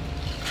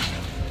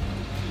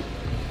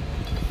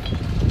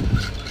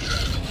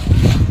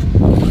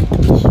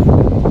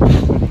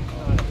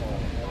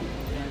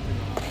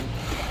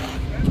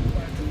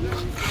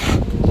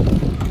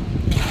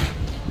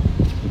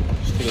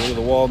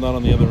 Wall down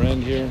on the other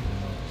end here.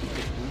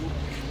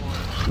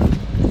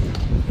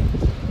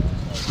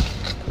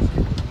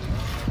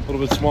 A little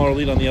bit smaller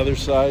lead on the other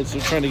side, so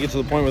they're trying to get to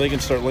the point where they can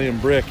start laying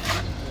brick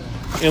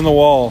in the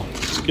wall,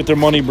 get their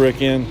money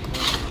brick in,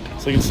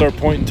 so they can start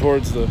pointing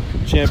towards the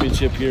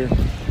championship here.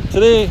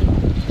 Today,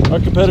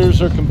 our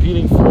competitors are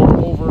competing for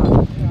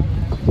over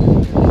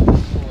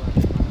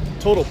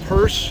Total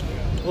purse,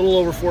 a little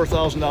over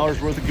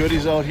 $4,000 worth of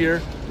goodies out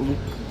here.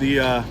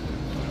 The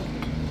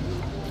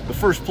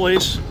first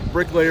place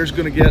bricklayer is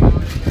going to get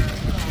about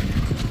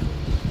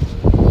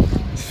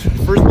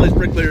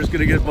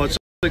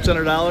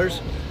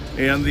 $600,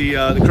 and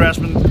the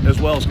craftsman as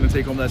well is going to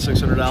take home that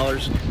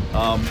 $600.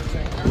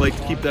 We like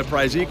to keep that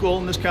prize equal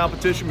in this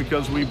competition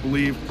because we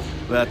believe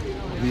that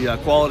the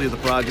quality of the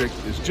project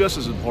is just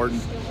as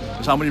important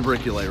as how many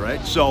brick you lay,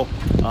 right? So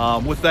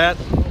with that,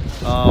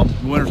 the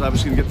winner's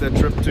obviously going to get that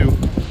trip to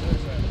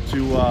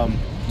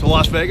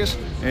Las Vegas,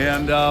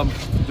 and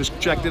just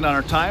checked in on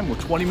our time. We're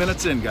 20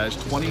 minutes in, guys.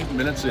 20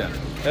 minutes in.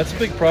 That's a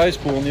big prize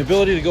pool, and the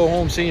ability to go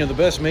home saying you're the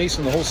best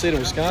mason in the whole state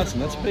of Wisconsin.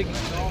 That's a big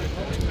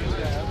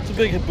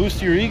boost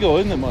to your ego,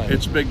 isn't it, Mike?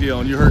 It's a big deal.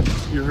 And you heard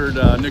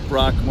Nick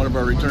Brock, one of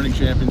our returning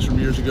champions from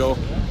years ago,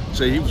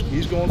 say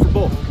he's going for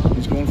both.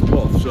 He's going for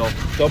both. So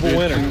double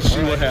winner. We'll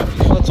see what happens.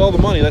 Well, that's all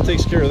the money. That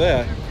takes care of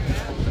that.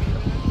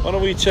 Why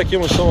don't we check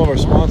in with some of our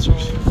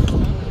sponsors?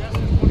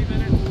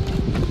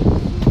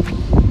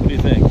 What do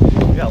you think?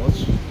 Yeah,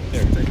 let's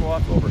take a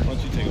walk over. Why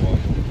don't you take a walk?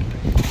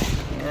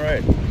 All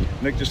right.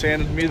 Nick just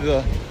handed me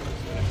the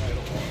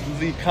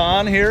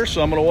con here,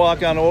 so I'm going to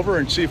walk on over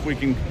and see if we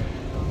can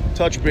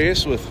touch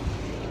base with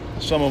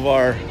some of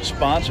our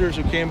sponsors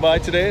who came by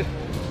today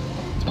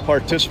to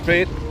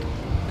participate.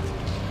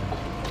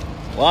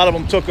 A lot of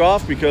them took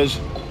off because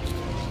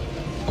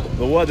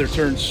the weather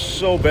turned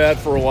so bad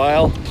for a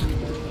while.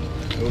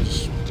 It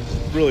was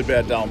really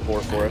bad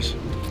downpour for us.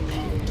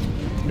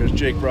 Here's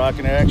Jake Brock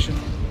in action.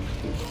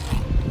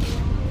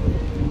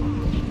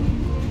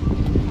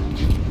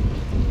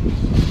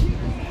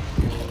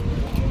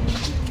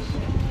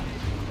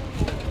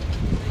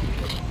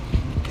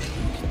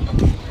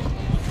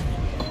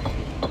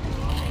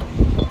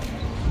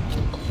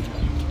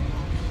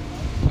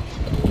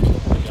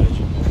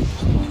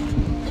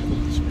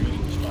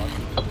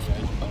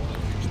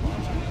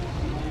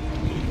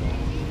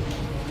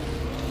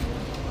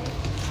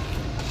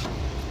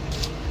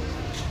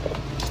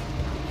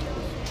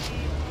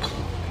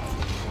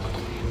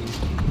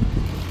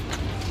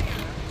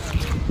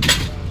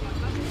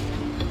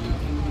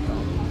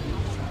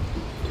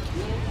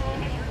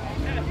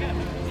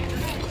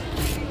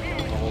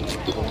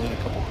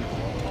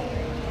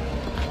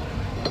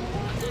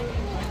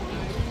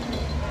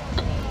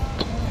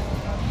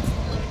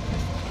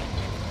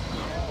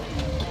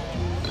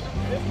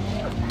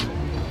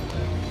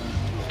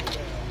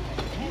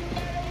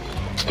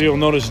 You'll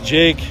notice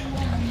Jake,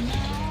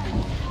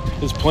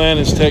 his plan,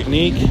 his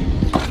technique.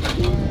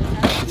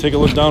 Take a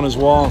look down his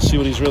wall and see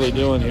what he's really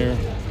doing here.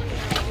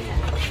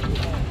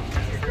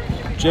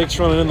 Jake's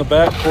running in the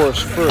back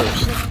course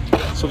first.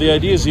 So the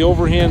idea is the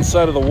overhand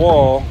side of the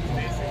wall,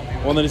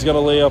 one that he's got to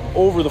lay up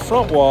over the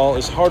front wall,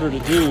 is harder to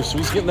do. So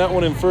he's getting that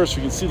one in first.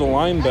 We can see the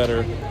line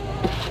better.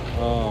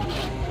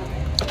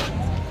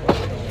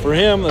 For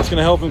him, that's going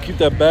to help him keep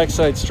that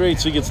backside straight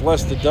so he gets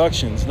less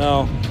deductions.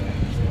 Now,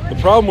 the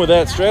problem with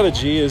that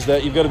strategy is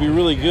that you've got to be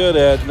really good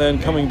at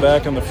then coming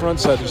back on the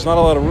front side. There's not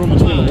a lot of room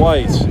between the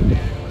whites.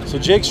 So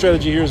Jake's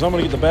strategy here is I'm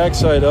going to get the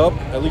backside up,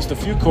 at least a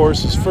few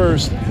courses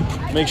first,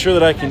 make sure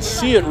that I can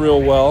see it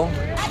real well,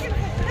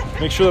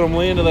 make sure that I'm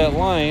laying to that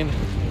line,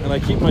 and I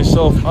keep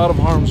myself out of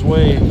harm's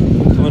way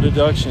from the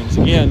deductions.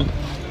 Again,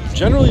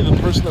 generally the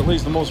person that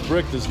lays the most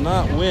brick does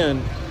not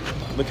win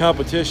the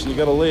competition. You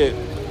got to lay it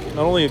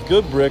not only a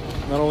good brick,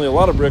 not only a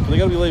lot of brick, but they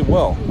got to be laid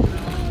well.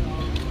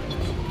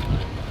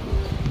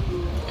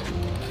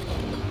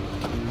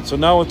 So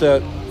now with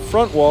that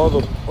front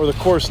wall, or the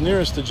course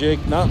nearest to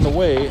Jake, not in the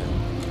way,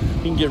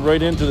 he can get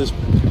right into this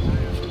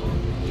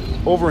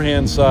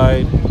overhand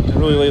side and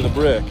really lay the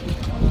brick.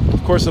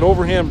 Of course, that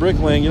overhand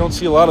bricklaying, you don't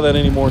see a lot of that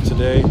anymore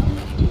today.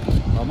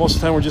 Most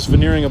of the time we're just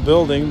veneering a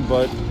building,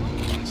 but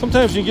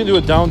sometimes you get into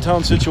a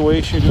downtown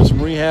situation, you're doing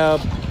some rehab,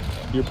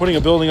 you're putting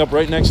a building up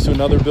right next to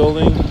another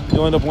building,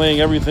 you'll end up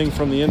laying everything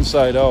from the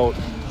inside out.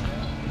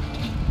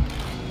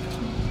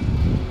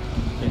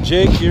 And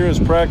Jake here has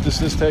practiced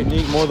this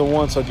technique more than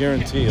once, I'll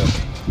guarantee you.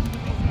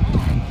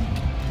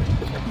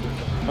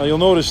 Now you'll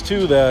notice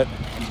too that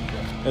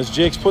as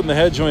Jake's putting the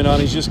head joint on,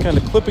 he's just kind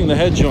of clipping the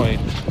head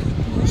joint.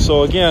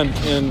 So again,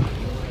 in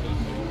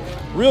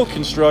real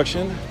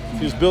construction, if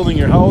he was building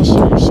your house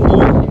or your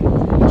school,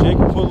 Jake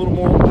will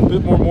put a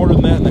bit more mortar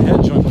than that in the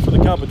head joint. But for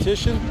the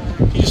competition,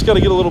 you just got to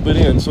get a little bit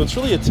in. So it's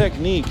really a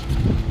technique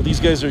that these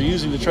guys are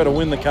using to try to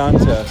win the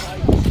contest,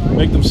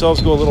 make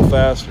themselves go a little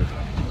faster.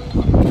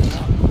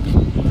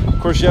 Of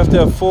course, you have to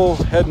have full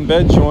head and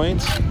bed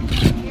joints.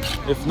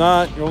 If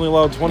not, you're only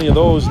allowed 20 of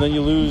those, and then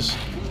you lose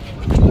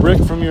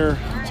brick from your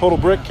total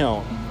brick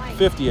count,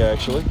 50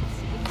 actually.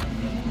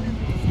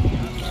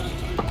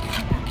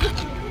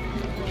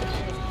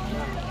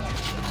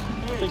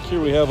 I think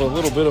here we have a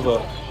little bit of a...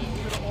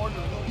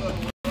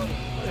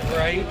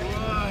 Right?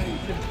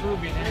 It's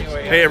improving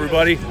anyway. Hey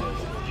everybody.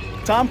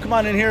 Tom, come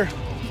on in here.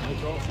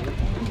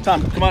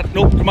 Tom, come on.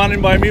 Nope, come on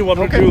in by me. What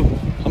I'm gonna do,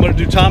 I'm gonna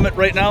do Tom it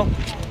right now.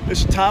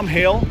 This is Tom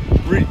Hale,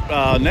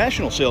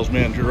 National Sales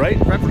Manager, right?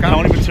 For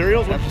County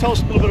Materials. Why don't you tell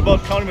us a little bit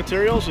about County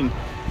Materials and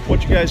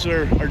what you guys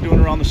are doing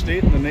around the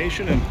state and the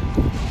nation, and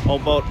all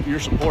about your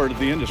support of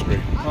the industry.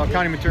 Well,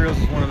 County Materials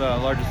is one of the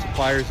largest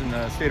suppliers in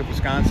the state of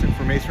Wisconsin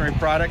for masonry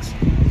products.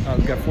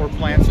 We've got 4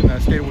 plants in the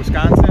state of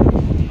Wisconsin.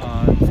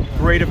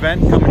 Great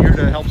event coming here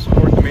to help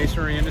support the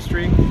masonry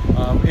industry.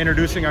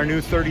 Introducing our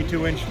new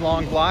 32-inch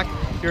long block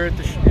here at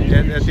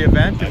the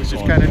event. It was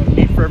just kind of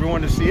neat for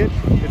everyone to see it.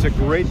 It's a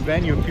great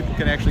venue and people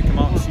can actually come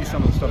out and see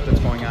some of the stuff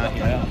that's going on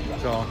here. Yeah.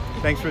 So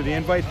thanks for the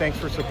invite. Thanks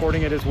for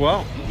supporting it as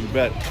well. You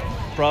bet.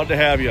 Proud to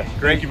have you.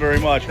 Thank you very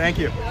much. Thank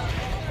you.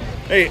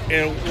 Hey,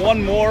 and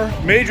one more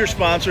major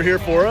sponsor here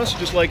for us,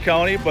 just like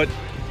County, but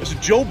this is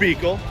Joe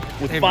Beekle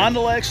with Fond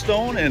du Lac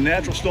Stone and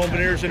Natural Stone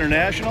Veneers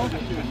International.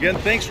 Again,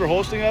 thanks for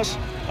hosting us.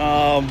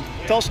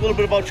 Tell us a little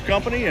bit about your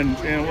company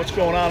and what's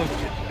going on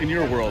in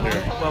your world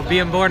here. Well,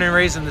 being born and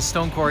raised in the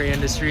stone quarry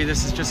industry,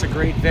 this is just a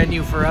great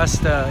venue for us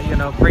to, you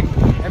know, bring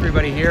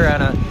everybody here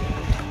on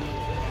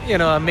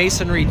a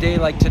masonry day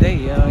like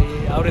today,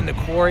 out in the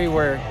quarry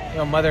where, you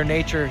know, Mother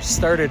Nature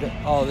started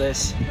all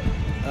this.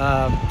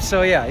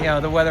 So yeah, you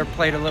know, the weather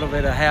played a little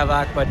bit of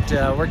havoc,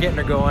 but we're getting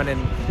her going,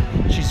 and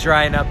she's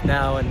drying up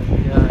now, and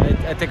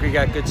I think we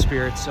got good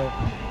spirits. So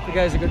the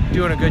guys are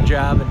doing a good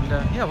job, and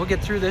yeah, we'll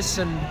get through this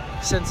and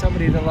send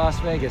somebody to Las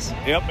Vegas.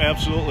 Yep,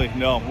 absolutely.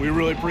 No, we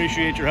really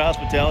appreciate your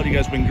hospitality. You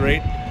guys have been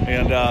great,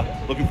 and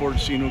looking forward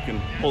to seeing who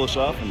can pull this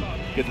off and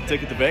get the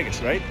ticket to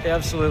Vegas, right?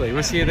 Absolutely.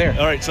 We'll see you there.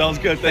 All right, sounds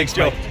good. Thanks,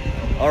 Joe.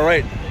 Mike. All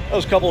right, that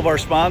was a couple of our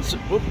sponsors.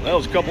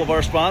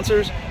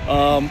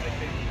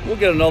 We'll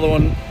get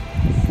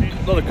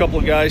another couple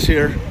of guys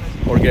here,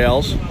 or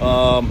gals,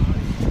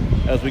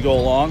 as we go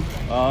along.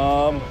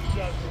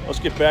 Let's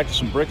get back to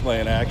some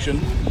bricklaying action.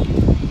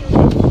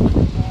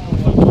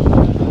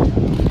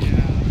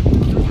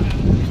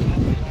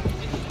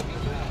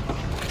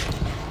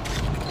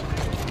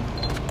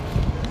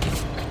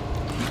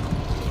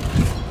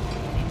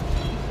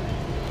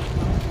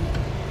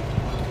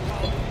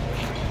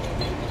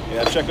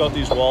 Yeah, check out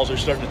these walls. They're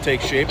starting to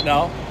take shape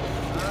now.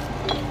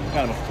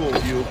 Kind of a cool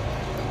view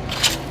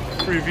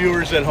for your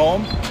viewers at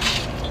home.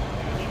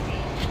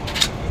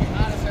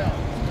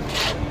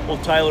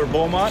 Old Tyler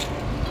Beaumont,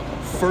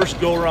 first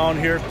go around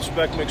here at the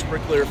SPEC MIX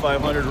BRICKLAYER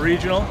 500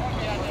 Regional.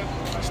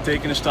 He's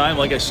taking his time.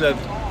 Like I said,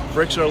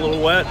 bricks are a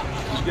little wet.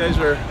 These guys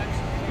are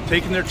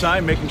taking their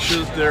time, making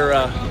sure that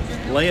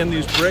they're laying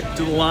these brick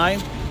to the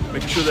line,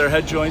 making sure their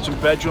head joints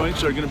and bed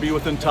joints are going to be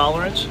within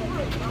tolerance.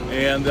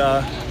 And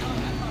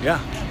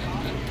yeah,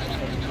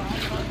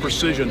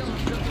 precision.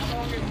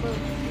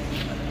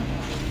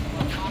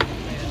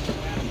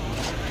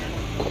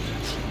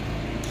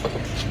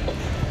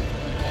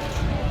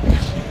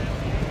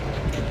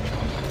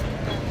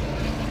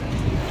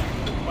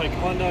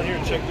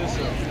 check this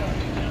out.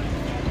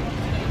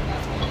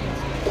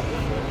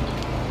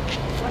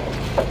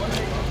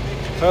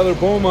 Tyler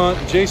Beaumont,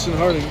 Jason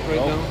Harding right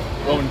now.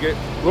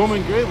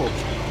 Roman Grable.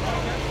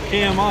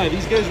 KMI.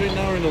 These guys right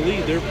now are in the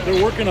lead.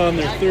 They're working on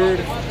their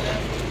third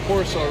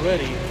course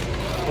already,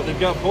 but they've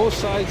got both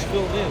sides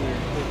filled in.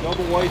 They're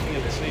double wiping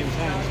at the same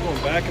time. It's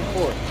going back and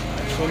forth.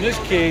 So in this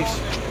case,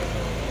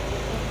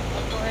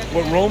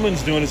 what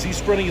Roman's doing is he's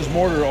spreading his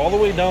mortar all the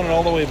way down and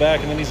all the way back,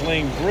 and then he's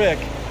laying brick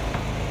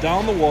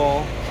down the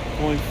wall,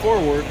 going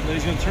forward, and then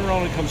he's going to turn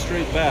around and come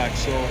straight back.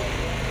 So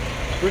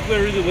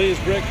bricklayer either lays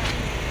brick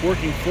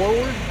working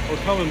forward or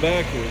coming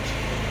backwards.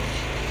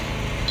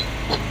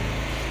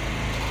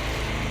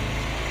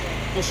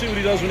 We'll see what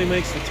he does when he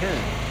makes the turn.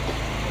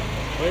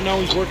 Right now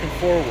he's working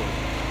forward.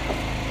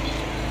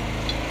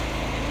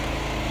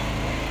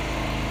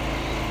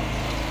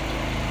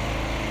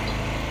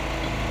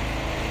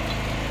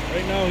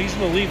 Right now he's in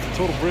the lead for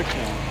total brick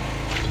count.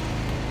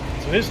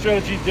 So his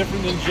strategy is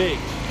different than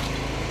Jake's.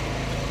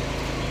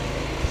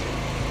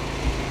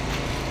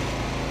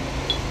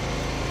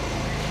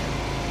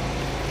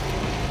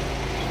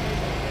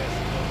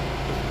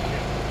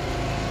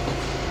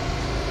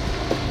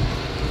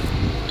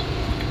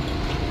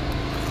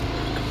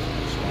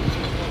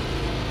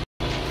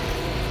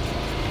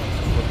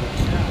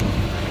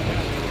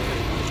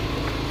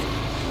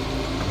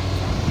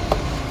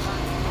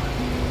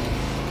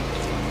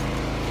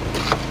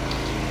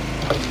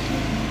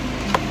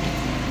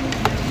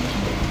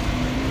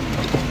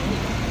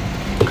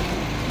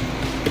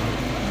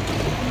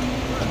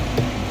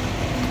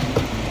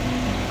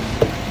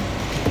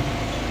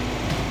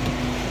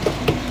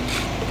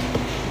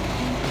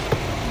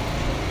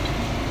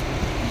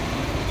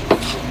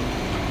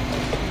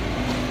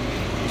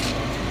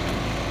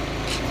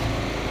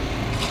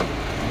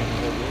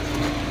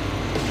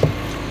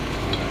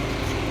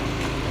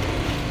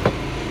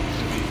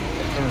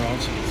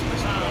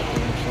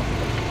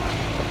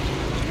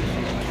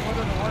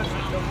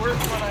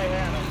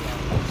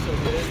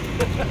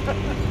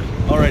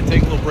 All right,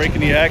 take a little break in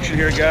the action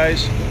here,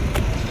 guys.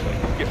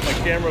 Get my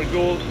camera to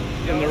go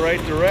in the right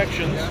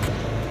directions.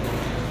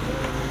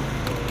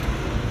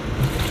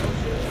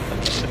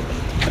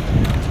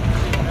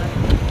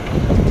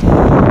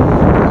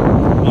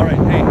 All right,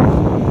 hey,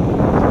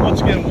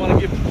 once again, I want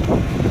to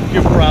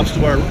give props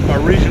to our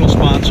regional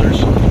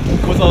sponsors.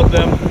 Without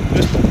them,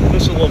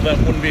 this little event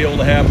wouldn't be able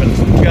to happen.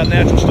 We've got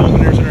Natural Stone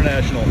Veneers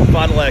International,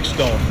 Fond du Lac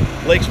Stone,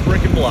 Lakes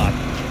Brick and Block,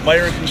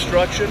 Meyer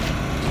Construction,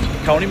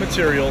 County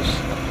Materials,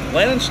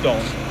 Land and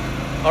Stone,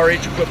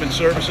 RH Equipment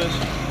Services,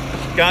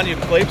 Gagne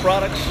Clay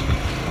Products,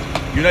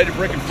 United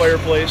Brick and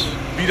Fireplace,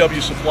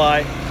 BW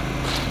Supply,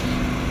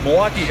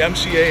 Milwaukee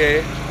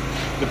MCAA,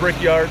 The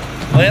Brickyard,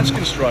 Lance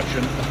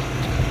Construction,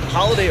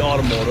 Holiday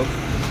Automotive,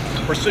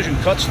 Precision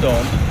Cut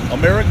Stone,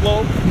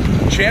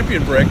 AmeriGlobe,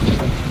 Champion Brick,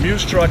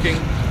 Muse Trucking,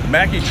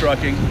 Mackey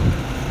Trucking,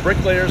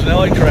 Bricklayers and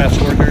Allied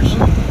Craftsworkers,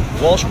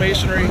 Walsh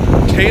Masonry,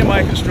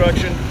 KMI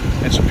Construction,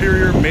 and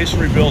Superior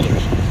Masonry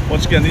Builders.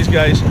 Once again, these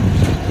guys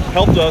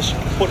helped us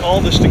put all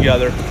this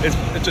together.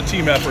 It's a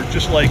team effort,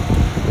 just like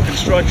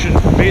construction,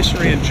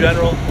 masonry in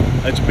general.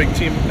 It's a big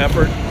team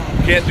effort.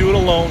 Can't do it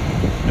alone,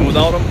 and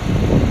without them,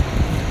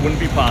 it wouldn't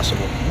be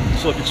possible.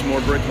 Let's look at some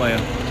more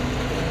bricklaying.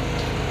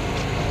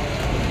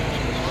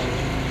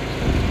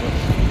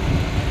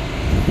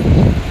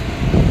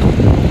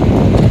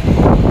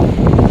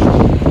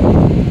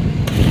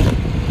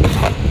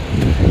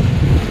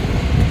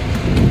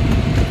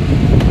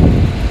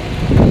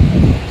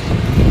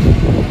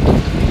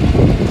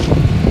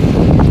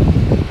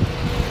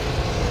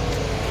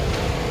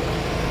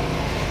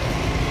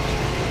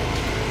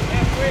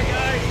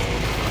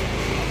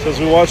 So as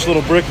we watch a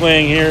little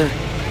bricklaying here,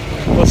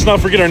 let's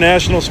not forget our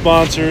national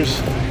sponsors: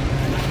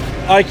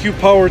 IQ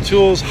Power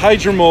Tools,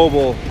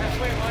 Hydromobile,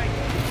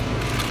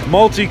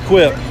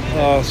 Multi-Quip,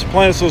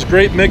 supplying us those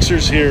great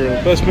mixers here,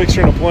 the best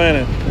mixer on the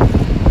planet.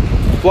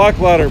 Block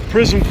Ladder,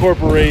 Prism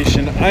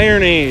Corporation,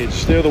 Iron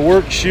Age, they're the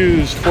work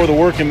shoes for the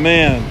working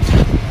man.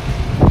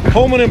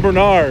 Coleman and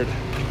Bernard,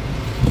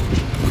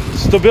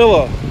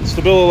 Stabila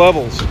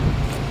Levels,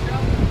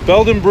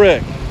 Belden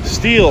Brick,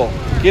 Steel,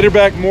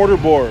 Gatorback Mortar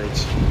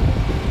Boards.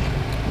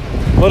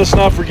 Let us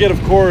not forget,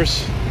 of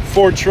course,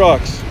 Ford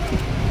Trucks.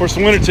 Of course,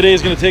 the winner today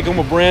is going to take home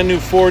a brand new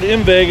Ford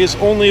in Vegas,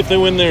 only if they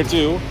win there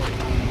too.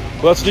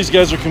 Well, that's what these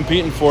guys are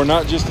competing for,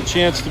 not just a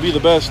chance to be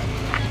the best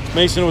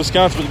mason in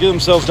Wisconsin, but to get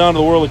themselves down to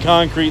the world of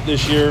concrete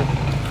this year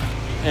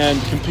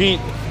and compete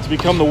to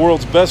become the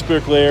world's best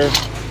bricklayer,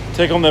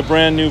 take home that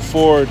brand new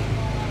Ford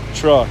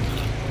truck.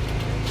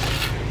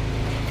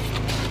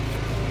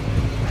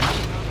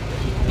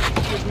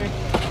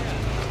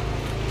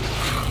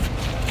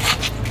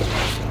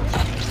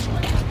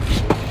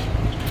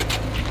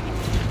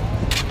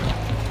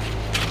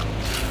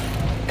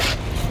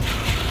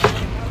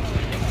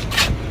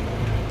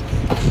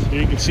 Here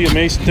you can see a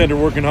mason tender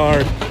working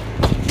hard.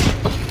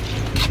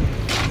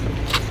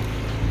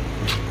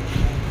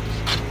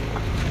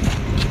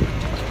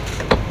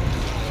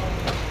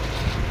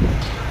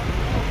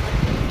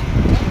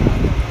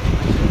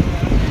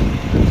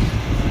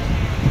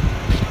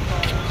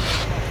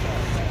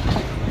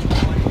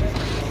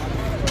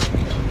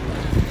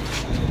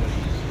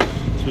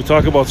 We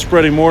talk about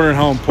spreading mortar and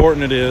how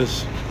important it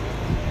is.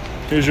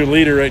 Here's your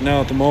leader right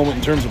now at the moment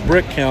in terms of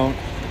brick count.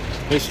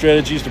 His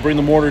strategy is to bring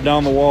the mortar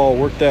down the wall,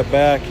 work that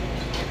back,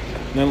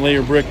 and then lay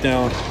your brick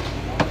down.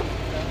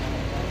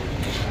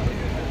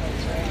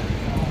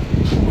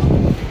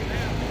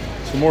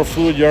 So the more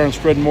fluid you are in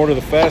spreading mortar,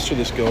 the faster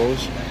this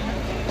goes.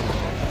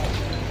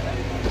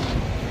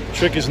 The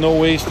trick is no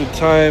wasted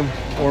time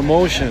or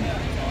motion.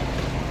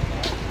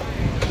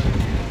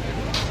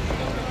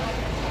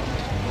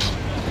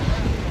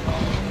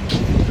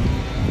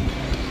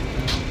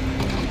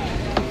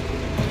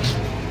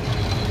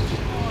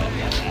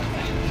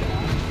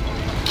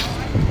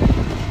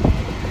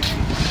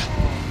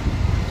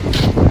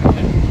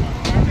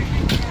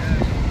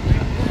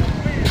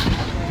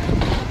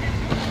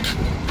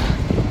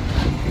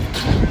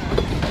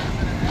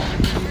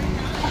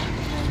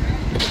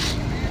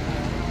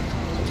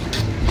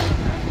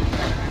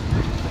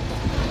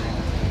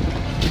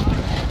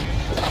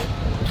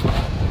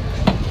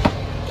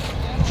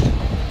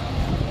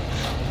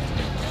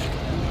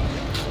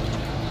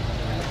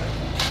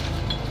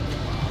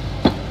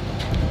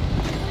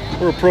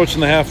 We're approaching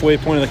the halfway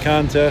point of the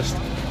contest.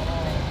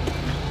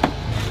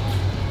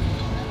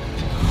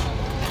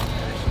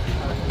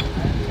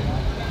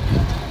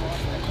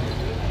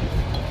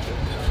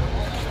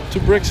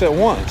 Two bricks at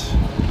once.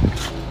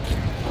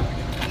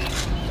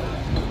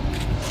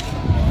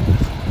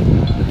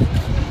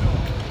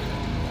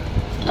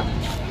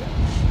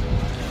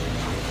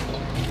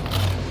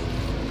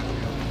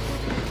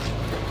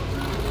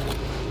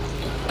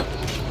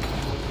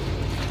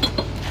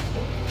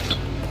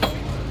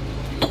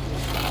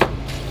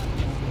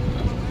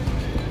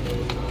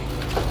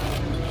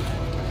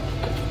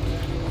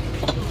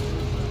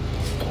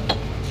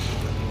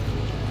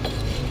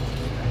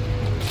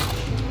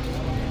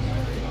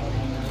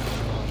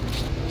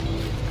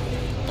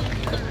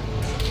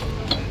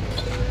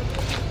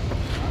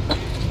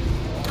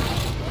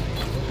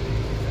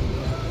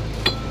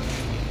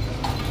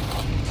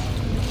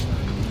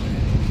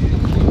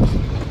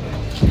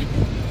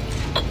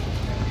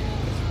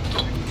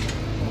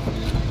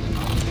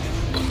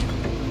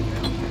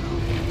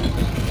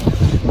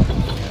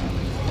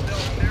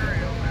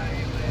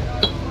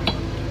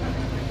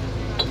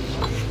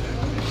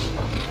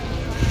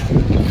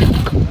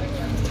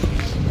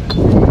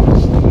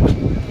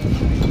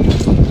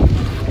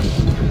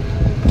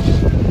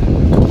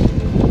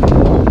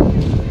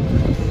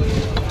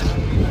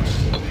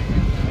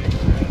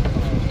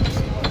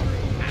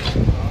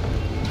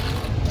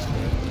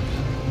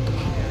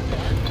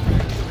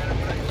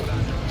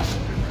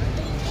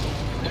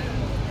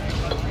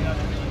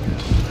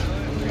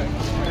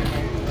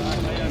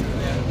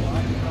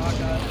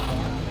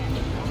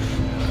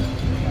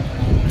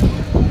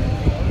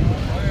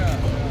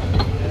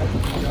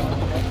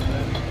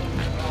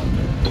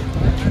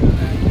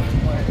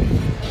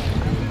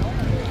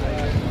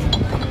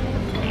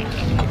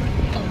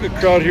 Good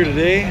crowd here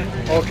today,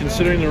 all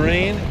considering the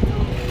rain.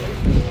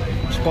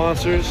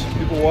 Sponsors,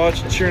 people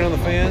watching, cheering on the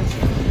fans.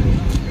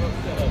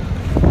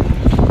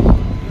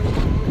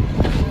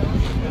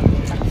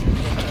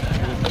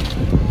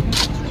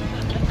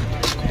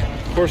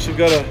 Of course, we've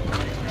got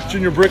a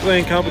junior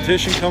bricklaying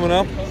competition coming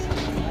up.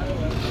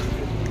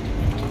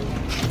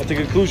 At the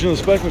conclusion of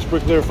the SPEC MIX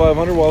Bricklayer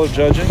 500 while they're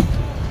judging.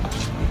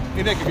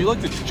 Hey Nick, if you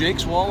looked at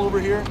Jake's wall over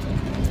here,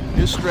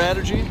 his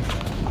strategy,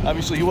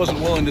 obviously he wasn't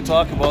willing to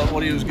talk about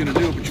what he was going to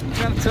do, but you can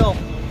kind of tell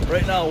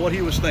right now what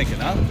he was thinking,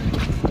 huh?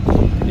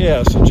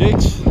 Yeah, so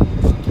Jake's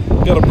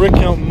got a brick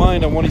count in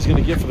mind on what he's going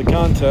to get for the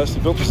contest. He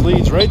built his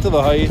leads right to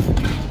the height,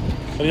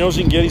 and he knows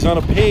he can get. He's on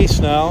a pace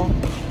now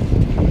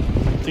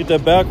to get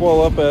that back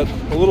wall up at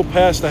a little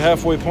past the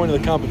halfway point of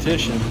the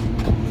competition.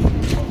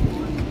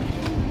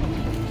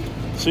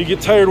 So you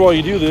get tired while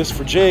you do this.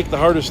 For Jake, the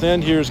hardest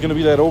end here is going to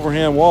be that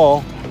overhand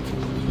wall.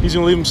 He's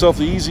going to leave himself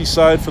the easy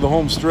side for the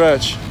home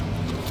stretch.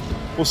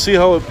 We'll see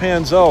how it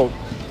pans out.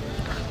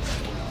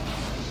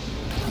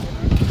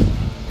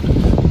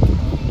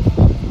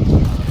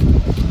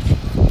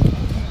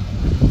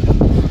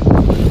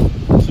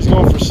 So he's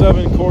going for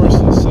 7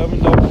 courses, 7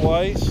 double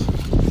ice.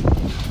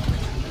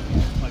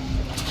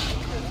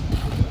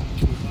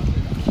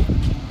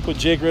 Put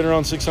Jake right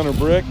around 600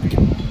 brick.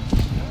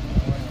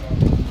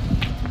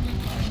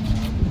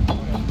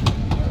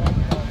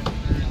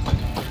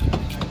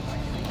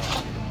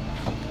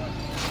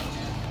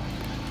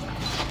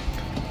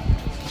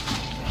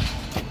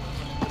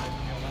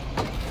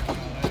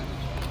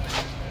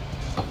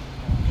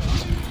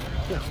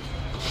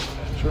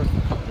 Sure.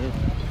 Here.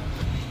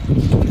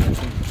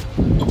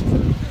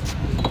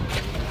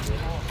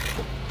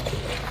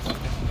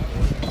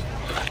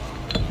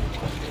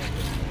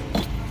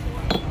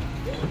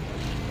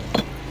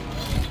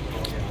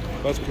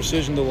 That's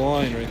precision to the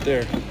line right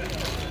there.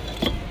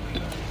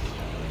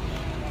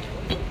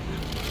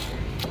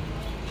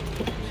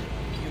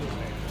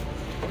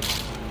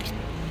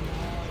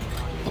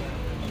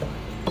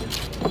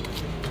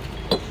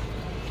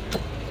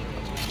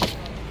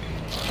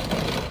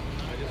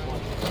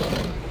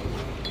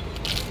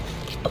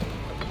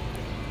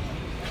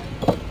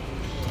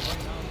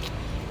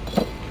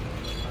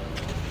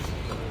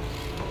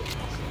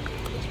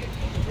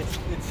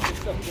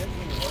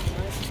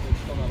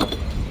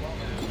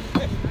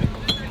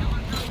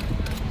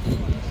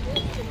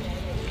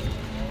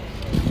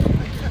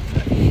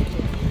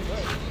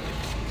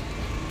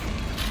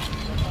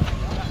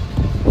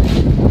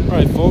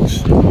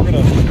 folks. We're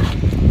gonna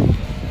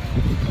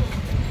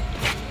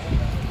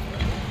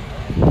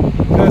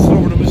pass it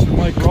over to Mr.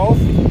 Mike Rolfe.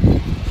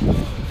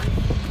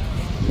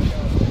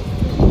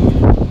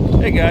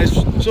 Hey guys,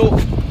 so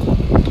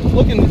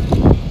looking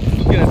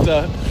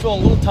at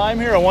filling a little time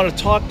here, I want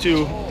to talk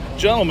to a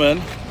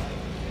gentleman.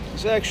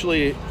 He's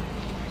actually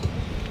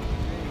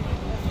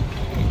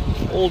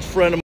an old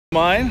friend of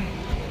mine,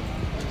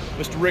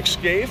 Mr. Rick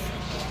Scaife.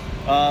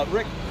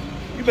 Rick,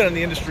 you've been in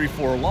the industry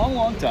for a long,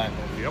 long time.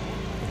 Yep.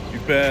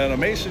 You've been a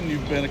mason,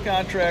 you've been a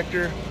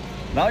contractor,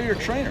 now you're a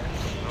trainer.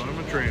 Now I'm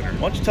a trainer.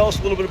 Why don't you tell us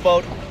a little bit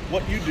about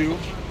what you do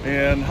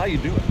and how you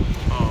do it?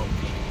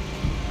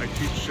 I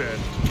teach at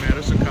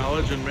Madison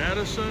College in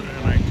Madison,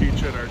 and I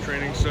teach at our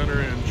training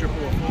center in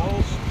Chippewa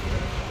Falls,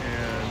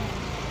 and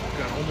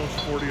got almost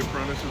 40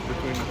 apprentices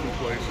between the two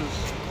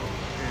places,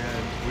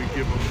 and we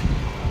give them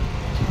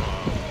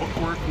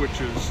bookwork,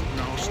 which is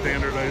now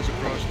standardized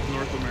across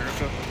North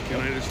America,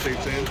 United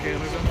States and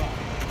Canada.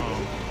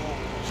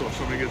 So if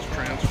somebody gets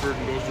transferred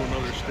and goes to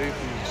another state,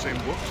 they use the same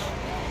books.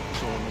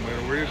 So no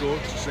matter where you go,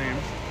 it's the same.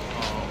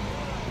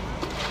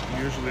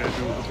 Usually I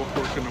do the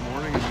bookwork in the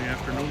morning, in the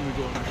afternoon we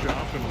go in the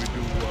shop and we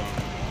do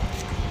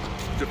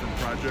different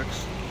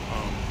projects.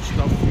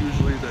 Stuff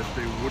usually that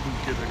they wouldn't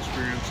get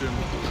experience in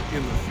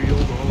the field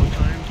all the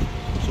time.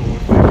 So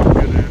if they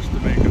get asked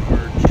to make an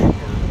arch or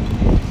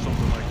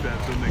something like that,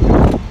 then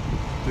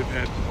they've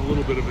had a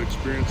little bit of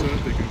experience in it,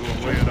 they can go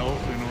and lay it out,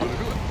 they know how to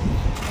do it.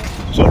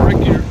 So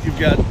Rick, you've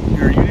got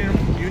your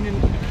union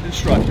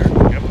instructor.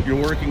 Yep.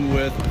 You're working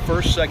with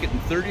first, second, and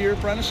third year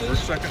apprentices?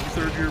 First, second, and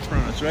third year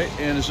apprentices. That's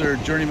right. And is there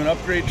journeyman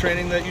upgrade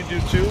training that you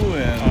do too,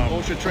 and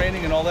OSHA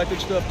training and all that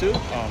good stuff too?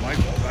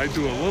 I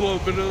do a little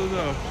bit of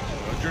the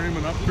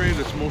journeyman upgrade.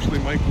 It's mostly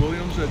Mike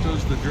Williams that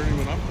does the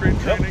journeyman upgrade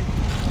training,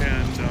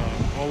 and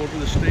all over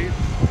the state.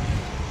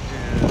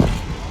 And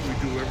we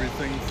do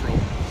everything from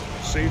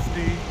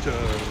safety to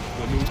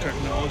the new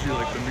technology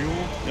like the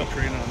mule. We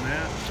train on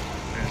that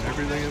and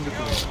everything in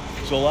between.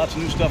 So lots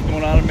of new stuff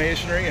going on in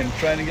masonry and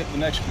trying to get the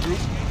next group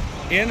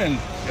in and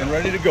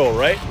ready to go,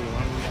 right? We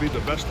want to be the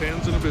best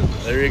hands in the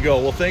business. There you go.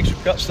 Well, thanks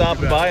for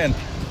stopping by and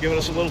giving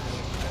us a little.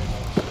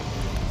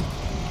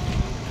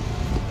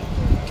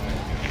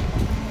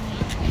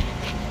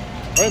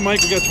 All right,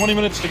 Mike, we got 20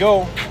 minutes to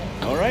go.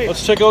 All right.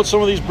 Let's check out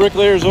some of these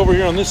bricklayers over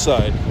here on this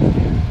side.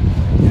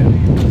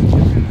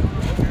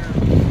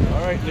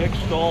 All right, Nick,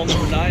 stall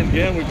number 9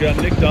 again. We've got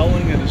Nick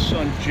Dowling and his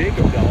son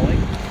Jacob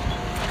Dowling.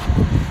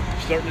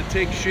 Starting to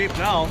take shape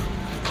now.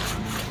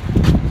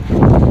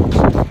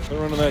 They're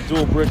running that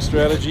dual brick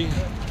strategy.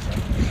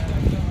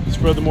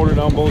 Spread the mortar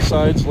down both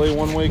sides, lay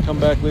one way, come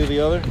back, lay the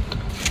other.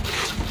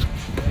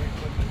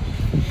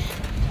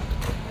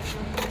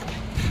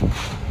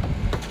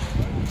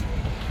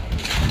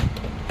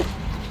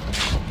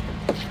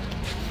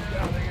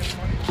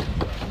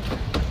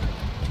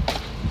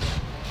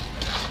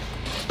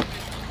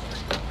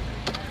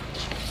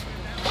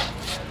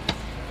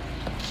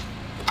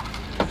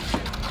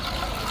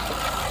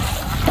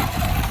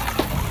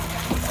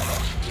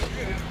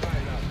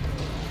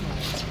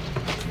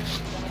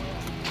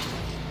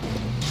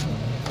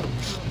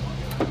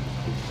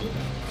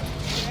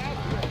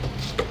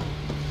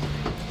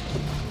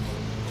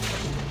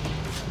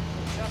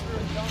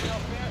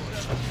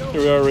 Here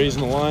we are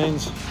raising the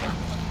lines.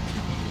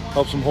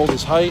 Helps him hold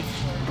his height.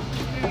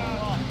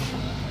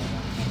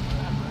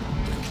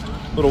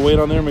 Little weight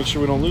on there, make sure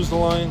we don't lose the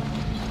line.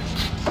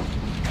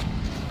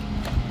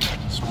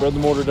 Spread the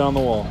mortar down the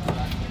wall.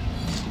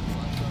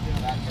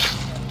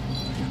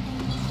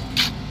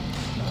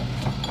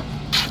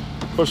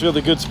 Of course, we got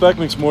the good SPEC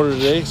MIX mortar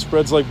today.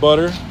 Spreads like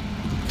butter.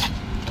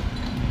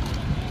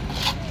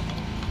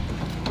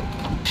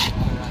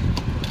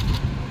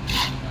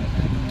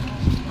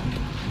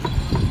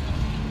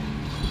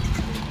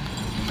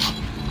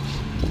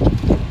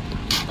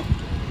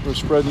 We're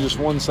spreading just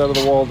one side of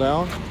the wall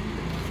down.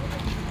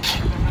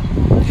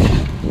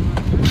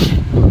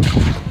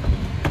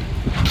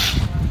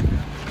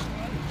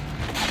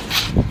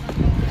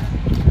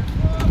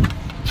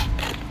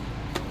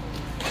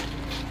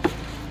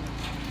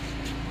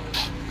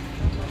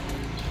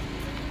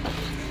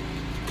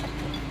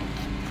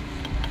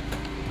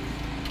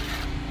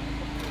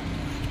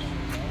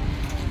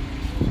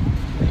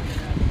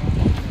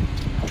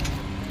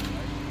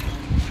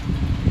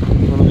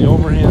 Run on the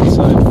overhand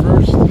side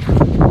first.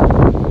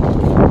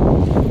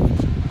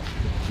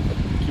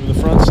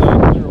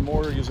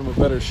 Gives them a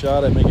better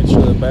shot at making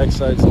sure the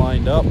backside's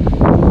lined up.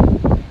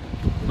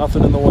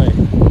 Nothing in the way.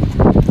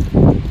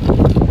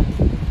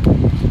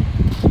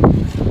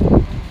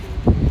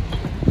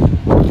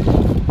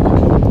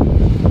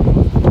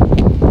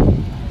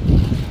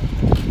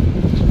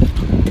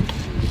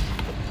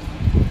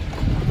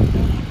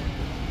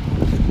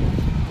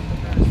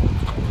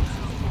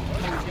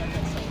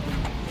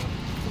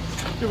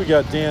 Here we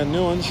got Dan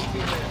Newens.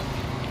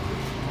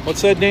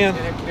 What's that, Dan?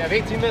 We have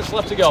 18 minutes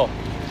left to go.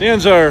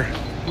 Dan's our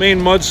main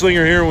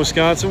mudslinger here in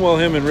Wisconsin. Well,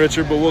 him and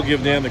Richard, but we'll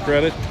give Dan the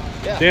credit.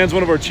 Yeah. Dan's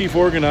one of our chief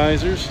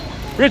organizers.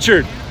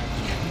 Richard.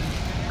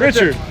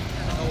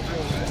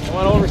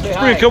 Come on over, say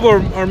hi. Bring a couple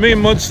of our main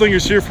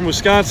mudslingers here from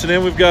Wisconsin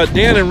in. We've got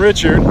Dan and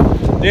Richard.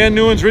 Dan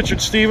Newens,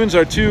 Richard Stevens,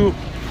 our two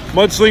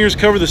mudslingers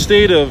cover the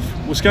state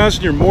of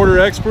Wisconsin, your mortar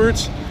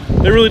experts.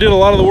 They really did a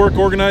lot of the work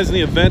organizing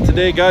the event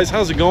today. Guys,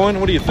 how's it going?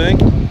 What do you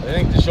think? I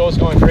think the show's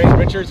going great.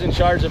 Richard's in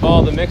charge of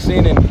all the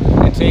mixing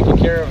and taking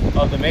care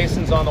of the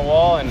masons on the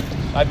wall, and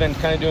I've been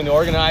kind of doing the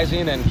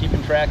organizing and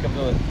keeping track of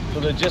the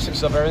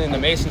logistics of everything. The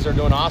masons are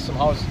doing awesome.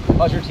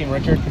 How's your team,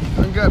 Richard?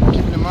 Doing good. We're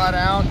keeping the mud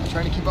out,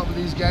 trying to keep up with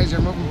these guys. They're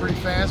moving pretty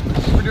fast, but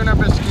we're doing our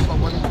best to keep up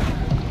with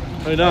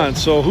them. Right on.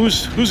 So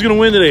who's going to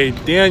win today?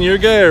 Dan, your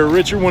guy, or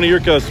Richard, one of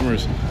your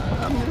customers?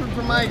 I'm rooting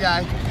for my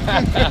guy.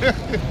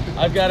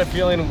 I've got a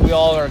feeling we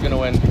all are going to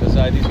win because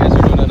these guys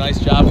are doing a nice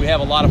job. We have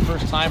a lot of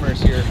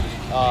first-timers here,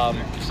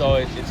 so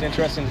it's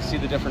interesting to see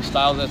the different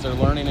styles that they're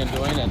learning and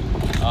doing, and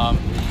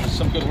there's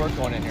some good work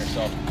going in here.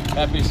 So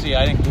happy to see.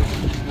 I think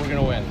we're going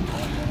to win.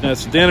 Yeah,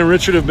 so Dan and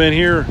Richard have been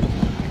here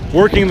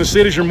working in the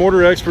state as your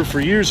mortar expert for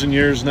years and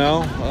years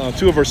now.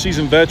 Two of our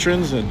seasoned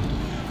veterans, and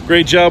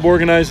great job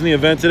organizing the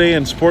event today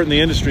and supporting the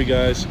industry,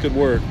 guys. Good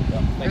work.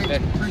 Yeah, thanks,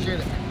 Nick. Appreciate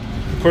it.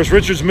 Of course,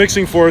 Richard's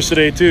mixing for us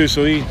today too,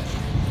 so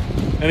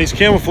he's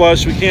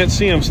camouflaged, so we can't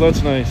see him, so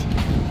that's nice.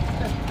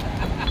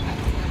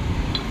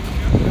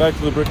 Back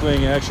to the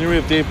bricklaying action. Here we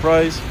have Dave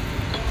Price.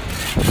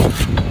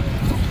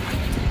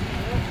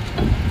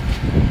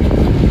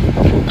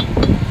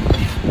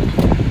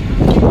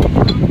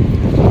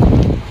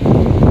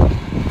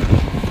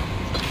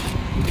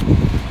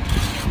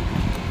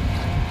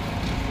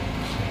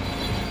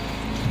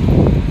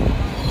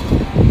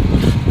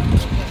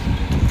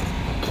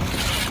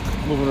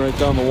 Moving right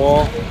down the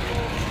wall.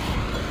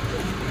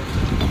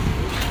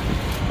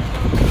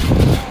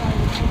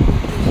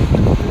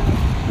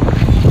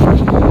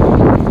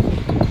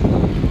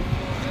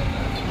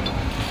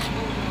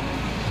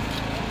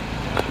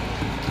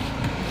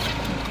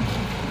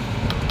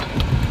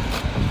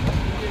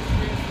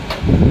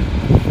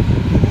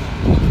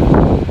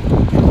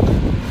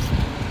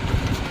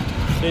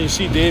 And you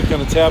see Dave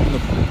kind of tapping the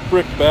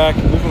brick back,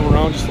 moving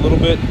around just a little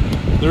bit.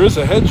 There is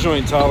a head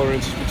joint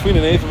tolerance between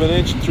 1/8 of an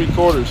inch and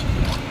 3/4.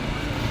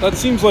 That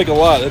seems like a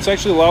lot. That's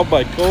actually allowed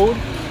by code.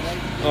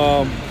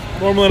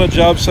 Normally on a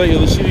job site,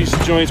 you'll see these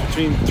joints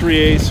between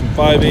 3/8 and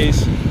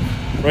 5/8,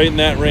 right in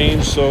that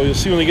range. So you'll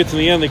see when they get to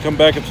the end, they come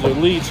back up to their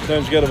lead.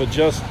 Sometimes you got to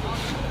adjust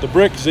the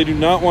brick because they do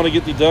not want to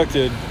get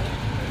deducted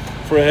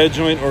for a head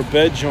joint or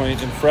bed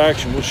joint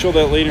infraction. We'll show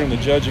that later in the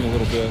judging a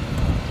little bit.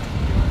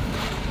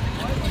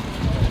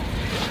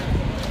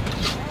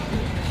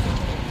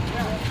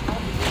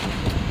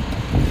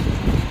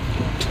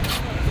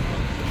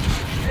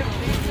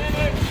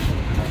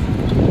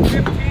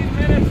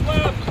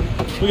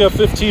 We got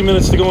 15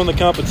 minutes to go in the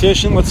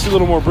competition. Let's see a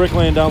little more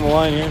bricklaying down the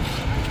line here.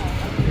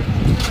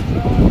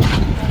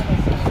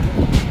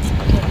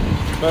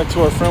 Back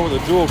to our friend with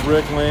the dual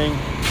bricklaying.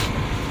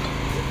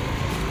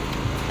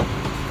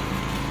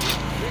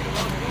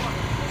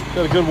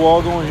 Got a good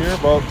wall going here,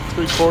 about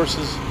 3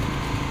 courses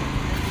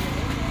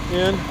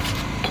in.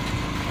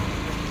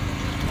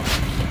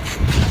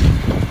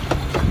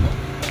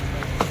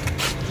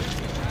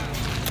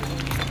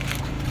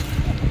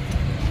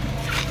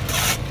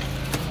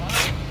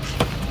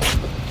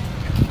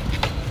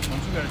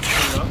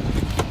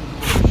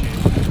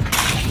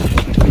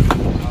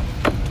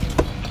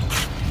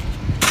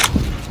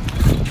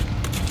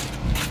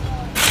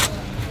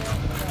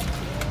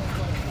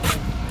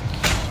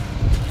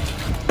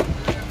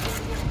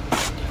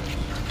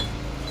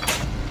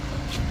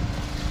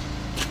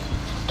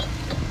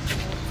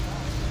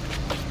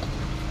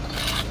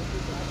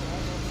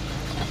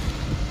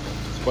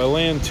 By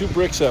laying 2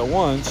 bricks at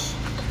once,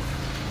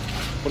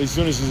 what he's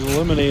doing is he's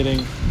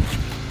eliminating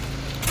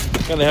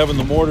kind of having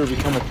the mortar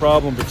become a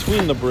problem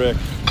between the brick.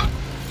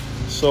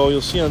 So you'll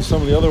see on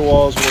some of the other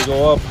walls where they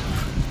go up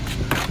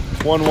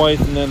one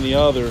width and then the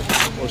other,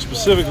 or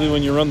specifically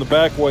when you run the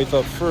back width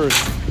up first,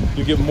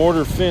 you get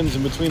mortar fins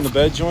in between the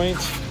bed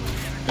joints.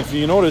 If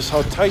you notice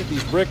how tight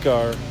these brick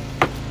are,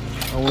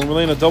 when we're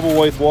laying a double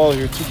width wall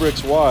here, 2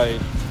 bricks wide,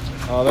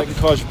 that can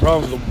cause you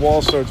problems. The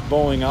wall starts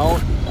bowing out.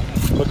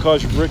 It'll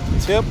cause your brick to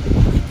tip,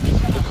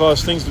 it'll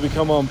cause things to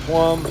become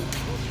unplumbed,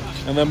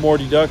 and then more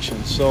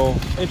deductions. So,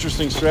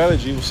 interesting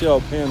strategy. We'll see how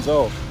it pans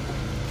out.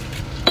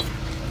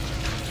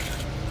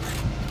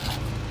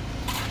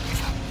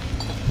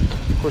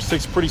 Of course, it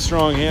takes a pretty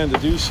strong hand to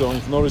do so, and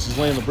you can notice he's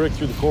laying the brick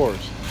through the cores.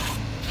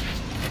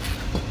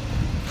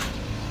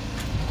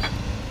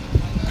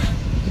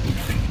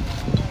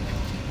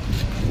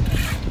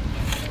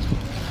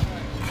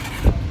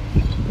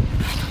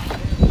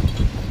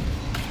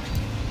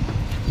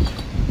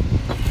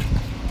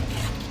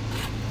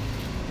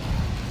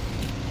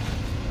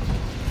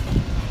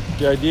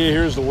 The idea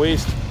here is to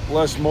waste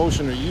less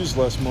motion or use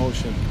less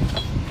motion.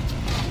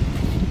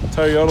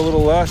 Tire you out a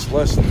little less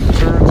turns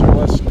or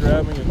less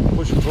grabbing and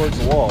pushing towards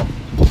the wall.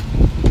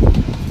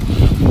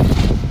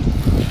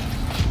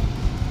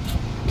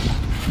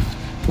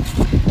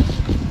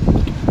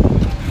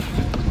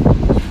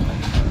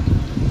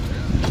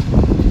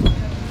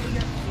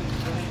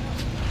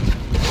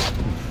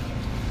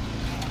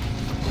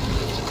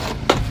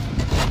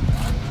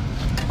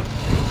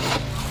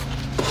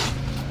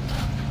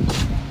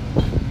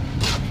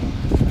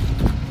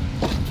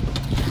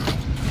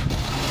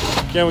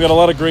 Again, we got a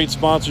lot of great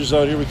sponsors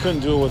out here. We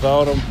couldn't do it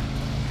without them.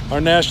 Our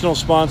national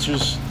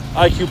sponsors,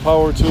 IQ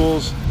Power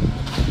Tools,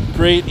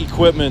 great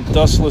equipment,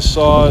 dustless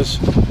saws.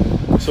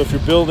 So if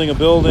you're building a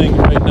building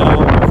right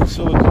now, with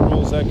silica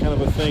rules, that kind of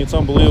a thing, it's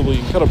unbelievable.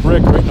 You can cut a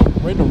brick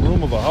right in a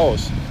room of a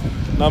house,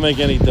 not make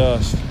any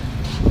dust.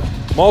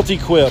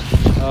 Multi-Quip,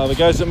 the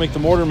guys that make the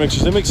mortar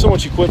mixers, they make so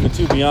much equipment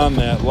too beyond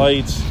that.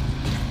 Lights,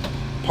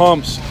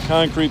 pumps,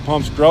 concrete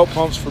pumps, grout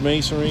pumps for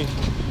masonry.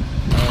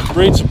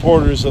 Great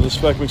supporters of the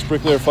SPEC MIX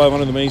Bricklayer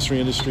 500 in the masonry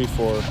industry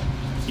for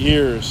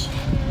years.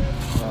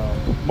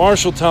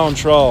 Marshalltown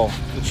trowel,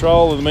 the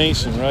trowel of the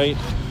mason, right?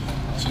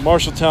 So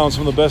Marshalltown,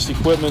 some of the best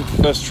equipment,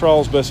 best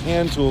trowels, best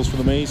hand tools for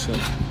the mason.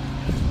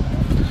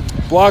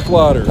 Block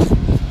ladder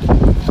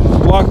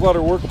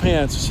work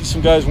pants. You see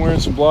some guys wearing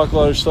some block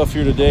ladder stuff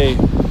here today.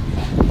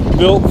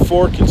 Built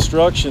for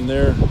construction,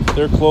 their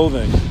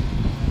clothing.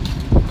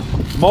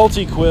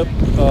 Multi-Quip,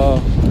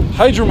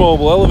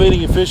 Hydromobile,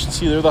 elevating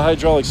efficiency. They're the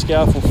hydraulic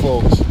scaffold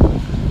folks.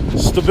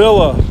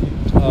 Stabila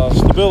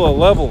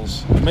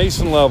levels,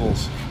 mason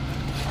levels.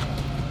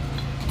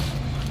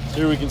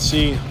 Here we can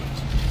see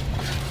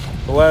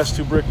the last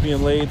two brick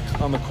being laid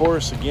on the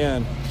course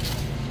again.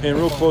 Paying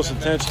real close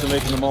attention to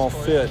making them all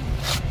fit.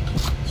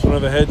 So we don't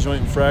have a head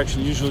joint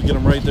infraction. Usually get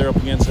them right there up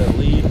against that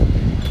lead.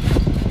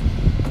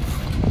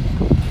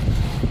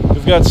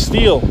 We've got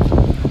steel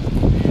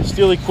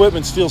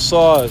equipment, steel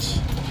saws.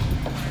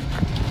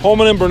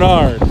 Holman &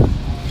 Bernard.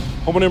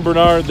 Holman &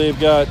 Bernard, they've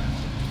got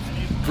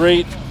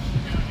great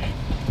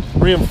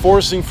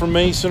reinforcing for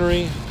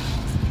masonry,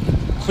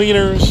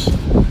 cleaners,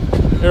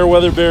 air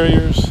weather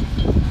barriers.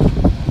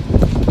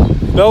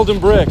 Belden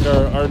Brick,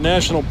 our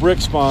national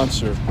brick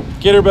sponsor.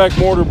 Gatorback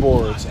mortar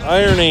boards.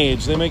 Iron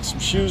Age, they make some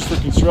shoes for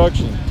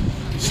construction.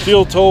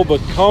 Steel toe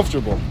but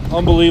comfortable,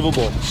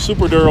 unbelievable,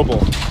 super durable.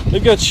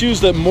 They've got shoes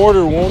that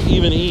mortar won't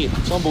even eat.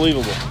 It's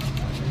unbelievable.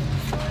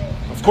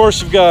 Of course,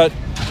 you've got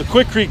the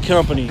Quikrete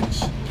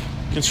companies,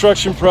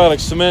 construction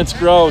products, cements,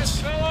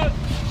 grouts,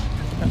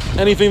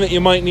 anything that you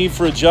might need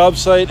for a job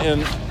site,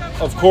 and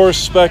of course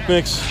SPEC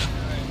MIX,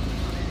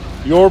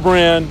 your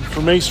brand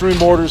for masonry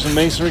mortars and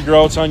masonry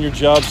grouts on your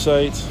job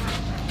sites.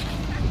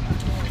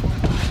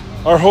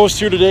 Our host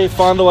here today,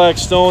 Fond du Lac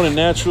Stone and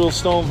Natural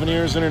Stone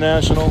Veneers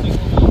International.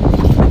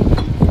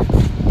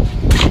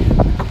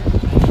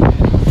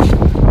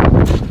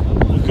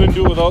 We couldn't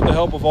do it without the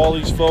help of all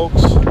these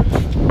folks.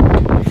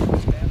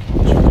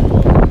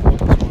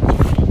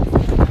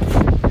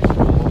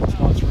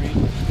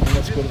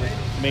 Go to the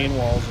main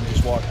walls and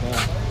just walk home.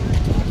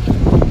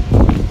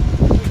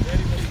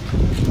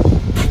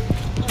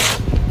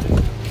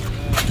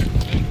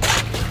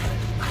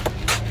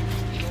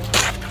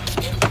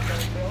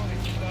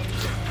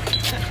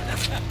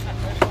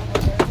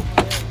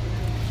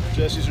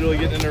 Jesse's really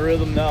getting in the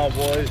rhythm now,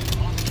 boys.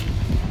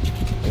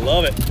 I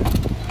love it.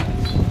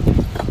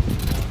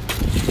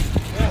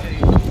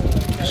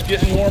 Just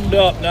getting warmed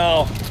up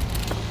now.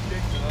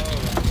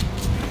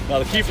 Now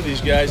the key for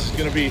these guys is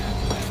going to be,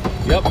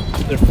 yep,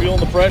 they're feeling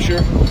the pressure,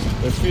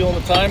 they're feeling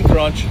the time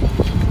crunch.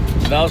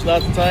 Now's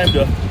not the time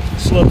to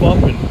slip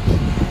up and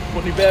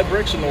put any bad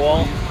bricks in the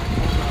wall.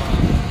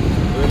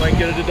 They might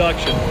get a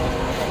deduction. So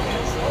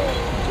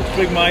it's a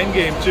big mind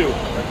game too.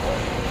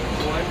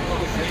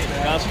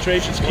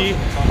 Concentration's key.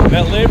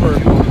 That labor,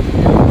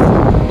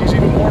 he's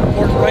even more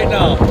important right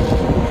now.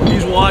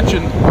 He's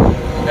watching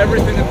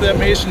everything that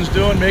mason's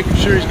doing, making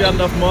sure he's got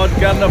enough mud,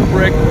 got enough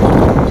brick.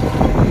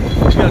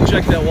 He's got to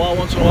check that wall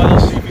once in a while,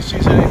 see if he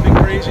sees anything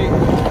crazy.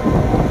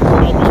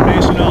 Help his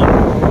mason out.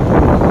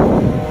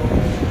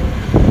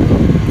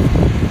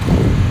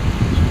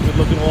 Good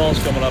looking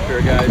walls coming up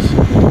here, guys.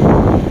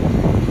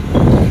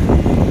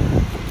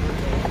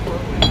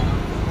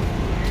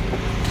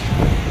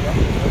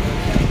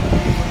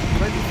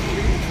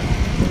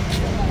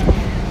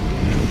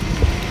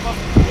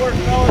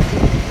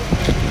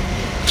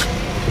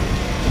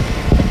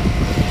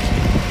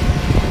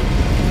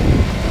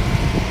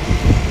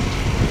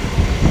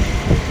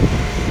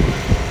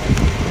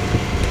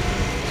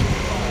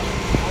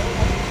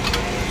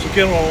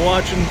 Again, while we're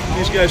watching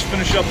these guys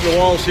finish up their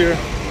walls here,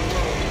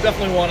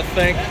 definitely want to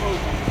thank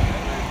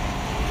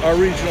our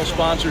regional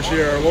sponsors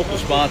here, our local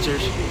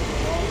sponsors,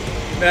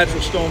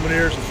 Natural Stone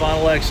Veneers and Fond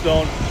du Lac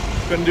Stone.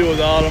 Couldn't do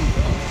without them.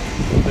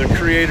 They're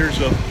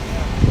creators of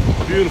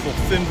beautiful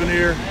thin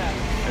veneer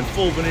and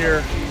full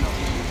veneer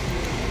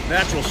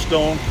natural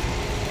stone.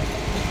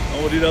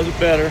 Nobody does it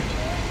better.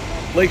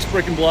 Lakes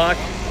Brick and Block,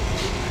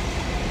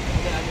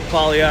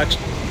 Polyox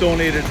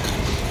donated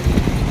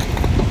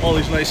all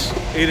these nice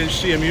 8-inch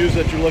CMUs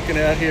that you're looking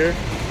at here.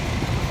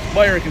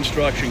 Myron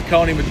Construction,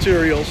 County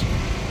Materials,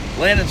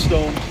 Land and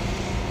Stone,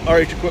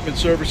 RH Equipment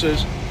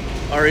Services.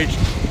 RH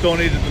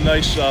donated the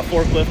nice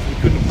forklift. We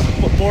couldn't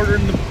put mortar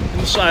in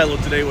the silo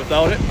today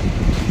without it.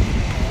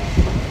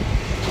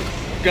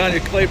 Gagne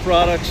Clay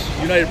Products,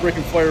 United Brick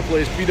and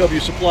Fireplace, BW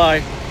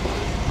Supply,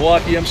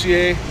 Milwaukee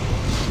MCA,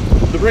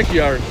 The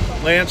Brickyard,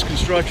 Lance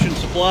Construction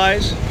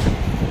Supplies,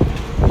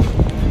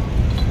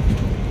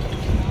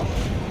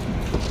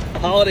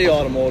 Holiday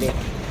Automotive,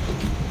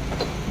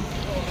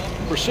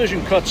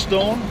 precision cut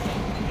stone,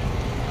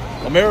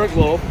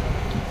 Ameriglobe,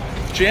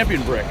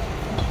 Champion Brick,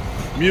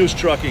 Muse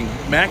Trucking,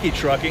 Mackey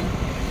Trucking,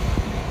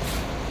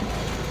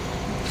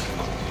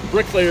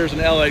 Bricklayers and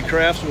Allied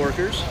Crafts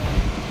Workers,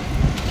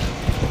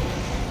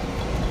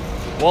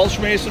 Walsh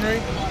Masonry,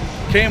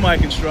 KMI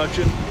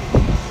Construction,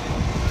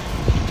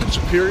 and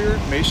Superior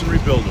Masonry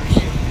Builders.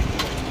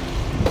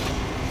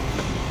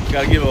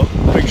 Got to give a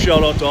big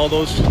shout out to all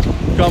those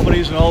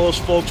companies and all those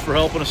folks for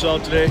helping us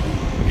out today.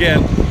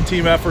 Again,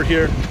 team effort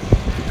here.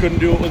 Couldn't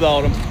do it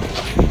without them.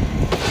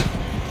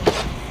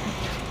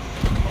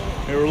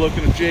 Here we're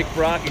looking at Jake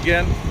Brock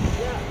again,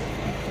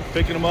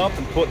 picking them up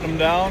and putting them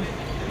down.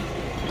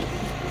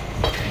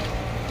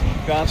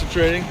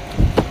 Concentrating.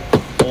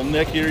 Old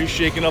Nick here, he's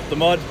shaking up the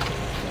mud.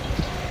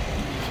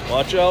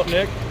 Watch out,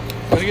 Nick.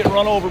 Gonna get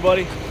run over,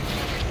 buddy.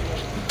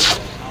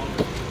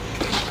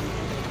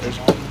 There's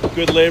a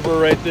good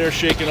laborer right there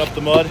shaking up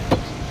the mud.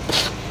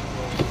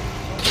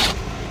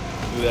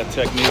 Do that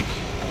technique.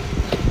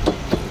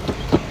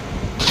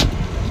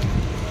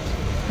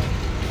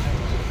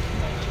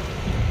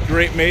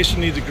 Great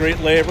mason needs a great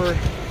laborer.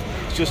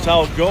 It's just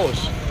how it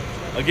goes.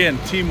 Again,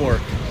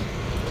 teamwork.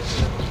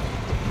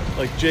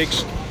 Like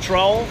Jake's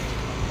trowel,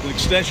 an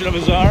extension of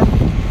his arm.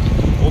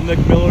 Old Nick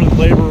Miller, the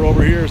laborer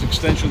over here, is an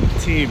extension of the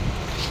team.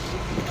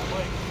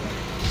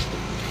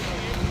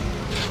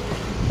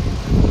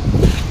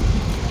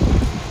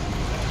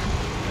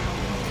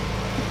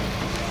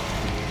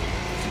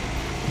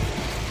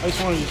 I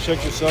just wanted to check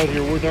this out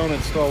here. We're down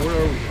at stall.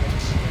 Where are we?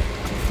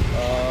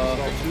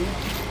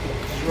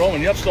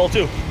 Roman, yep, stall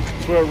 2.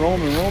 That's where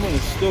Roman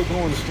is still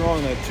going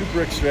strong. That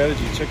 2-brick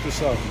strategy. Check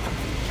this out.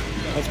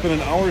 That's been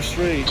an hour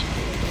straight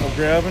of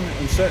grabbing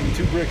and setting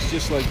 2 bricks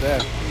just like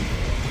that.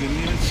 Didn't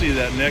even see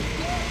that, Nick.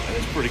 That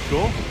is pretty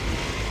cool.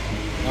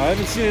 Now, I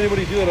haven't seen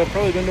anybody do that. I've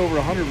probably been to over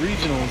 100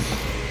 regionals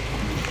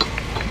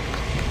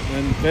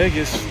in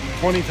Vegas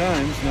 20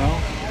 times now.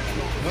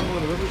 I don't know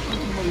if I've ever seen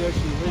somebody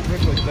actually lay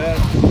brick like that.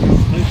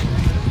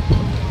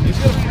 He's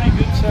got a pretty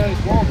good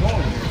sized wall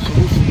going here, so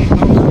we'll see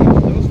how he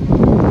does.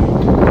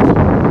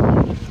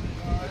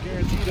 I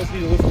guarantee he doesn't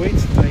need to lift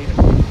weights tonight.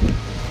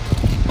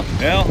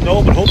 Yeah,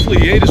 no, but hopefully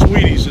he ate his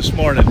Wheaties this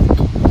morning.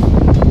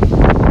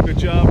 Good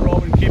job,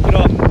 Roman. Keep it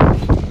up.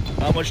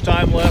 Not much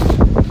time left.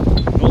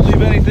 Don't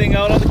leave anything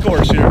out on the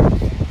course here.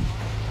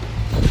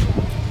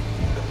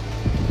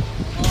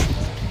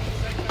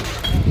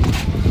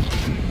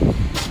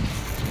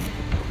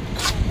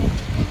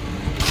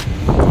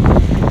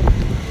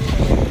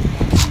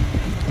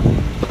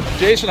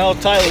 Jason, how's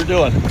Tyler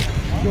doing?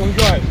 Doing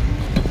good.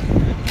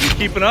 You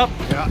keeping up?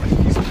 Yeah.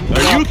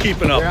 Are you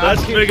keeping up? Yeah,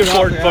 That's the big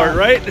important part,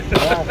 right?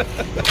 Yeah.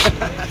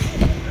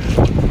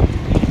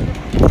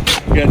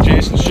 Again,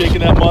 Jason shaking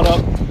that mud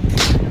up.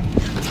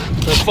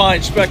 That's fine.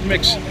 SPEC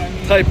MIX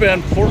Type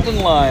N Portland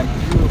Lime.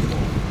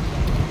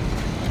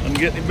 Doesn't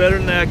get any better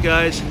than that,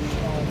 guys.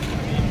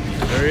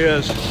 There he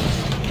is.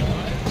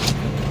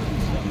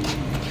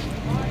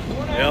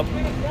 Yep.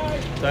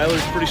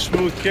 Tyler's a pretty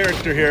smooth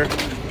character here.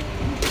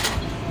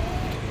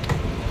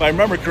 If I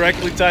remember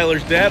correctly,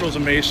 Tyler's dad was a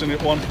mason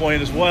at one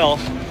point as well.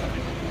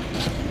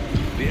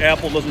 The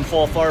apple doesn't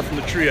fall far from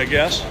the tree, I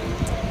guess.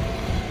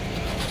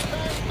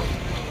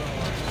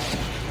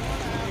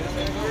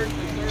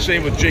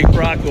 Same with Jake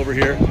Brock over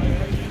here.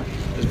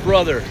 His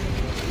brother,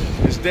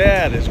 his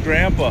dad, his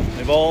grandpa,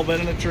 they've all been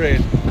in the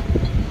trade.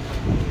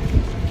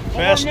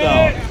 Fast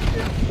down.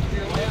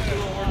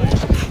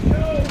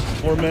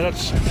 4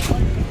 minutes.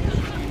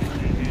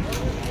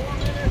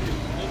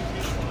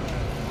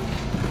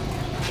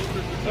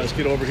 Let's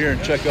get over here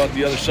and check out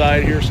the other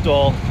side here.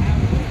 Stall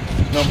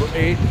number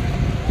 8.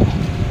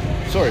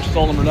 Sorry,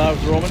 stall number 9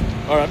 with Roman.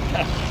 All right,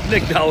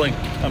 Nick Dowling.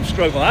 I'm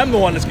struggling. I'm the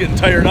one that's getting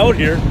tired out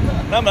here.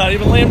 And I'm not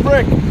even laying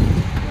brick.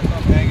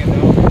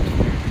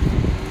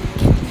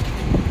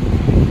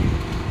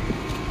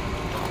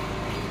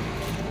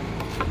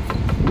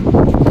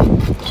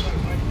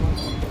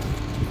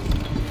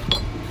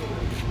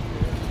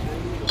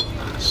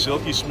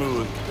 Silky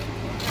smooth.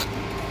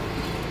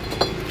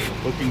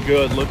 Looking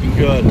good, looking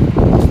good.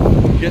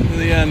 Getting to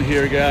the end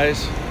here,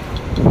 guys.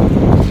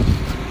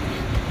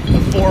 The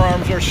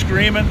forearms are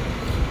screaming.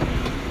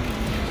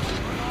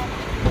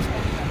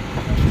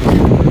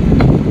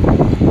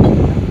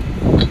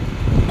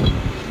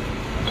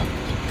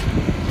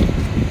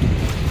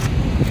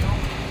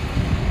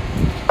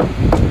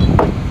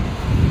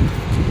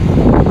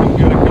 Looking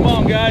good. Come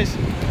on, guys.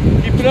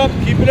 Keep it up,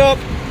 keep it up.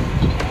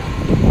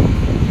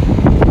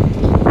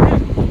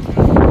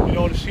 You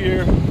notice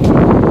here,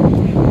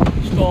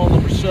 stall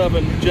number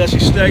 7, Jesse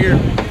Steger.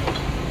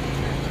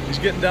 He's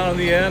getting down in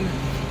the end.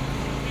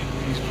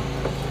 He's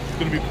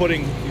going to be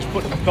putting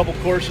a couple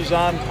courses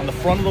on the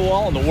front of the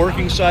wall, on the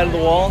working side of the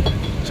wall.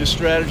 It's his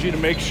strategy to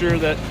make sure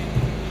that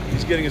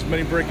he's getting as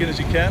many brick in as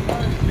he can.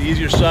 The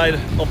easier side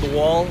of the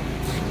wall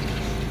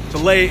to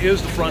lay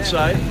is the front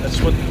side. That's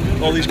what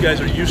all these guys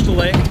are used to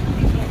laying.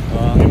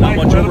 Not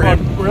much overhead.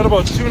 We're at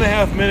about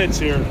 2.5 minutes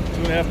here.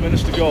 2.5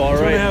 minutes to go. All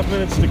right. 2.5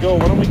 minutes to go.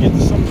 Why don't we get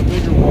to some of the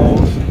bigger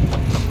walls?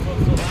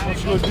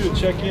 you want to do?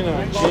 Check in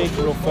on Jake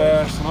real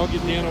fast, and I'll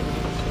get Dan over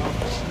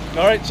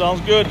there. All right,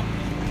 sounds good.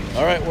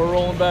 All right, we're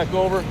rolling back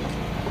over.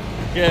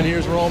 Again,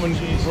 here's Roman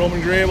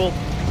Grable.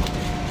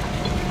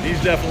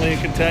 He's definitely in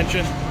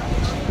contention.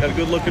 Got a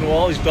good looking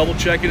wall. He's double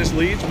checking his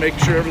leads, making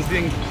sure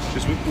everything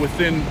is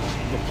within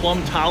the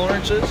plumb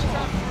tolerances.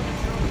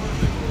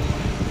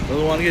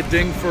 Doesn't want to get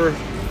dinged for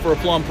a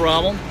plumb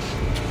problem.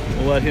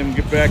 We'll let him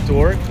get back to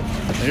work.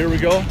 And here we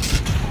go.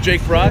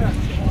 Jake Brock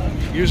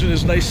using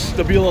his nice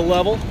Stabila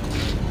level,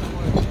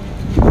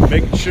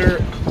 making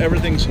sure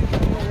everything's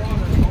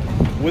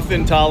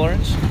within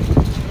tolerance.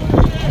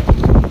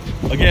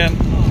 Again,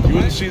 you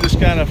wouldn't see this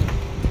kind of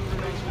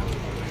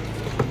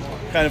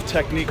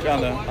technique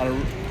on a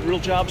real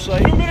job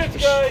site. 2 minutes,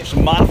 guys.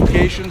 Some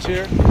modifications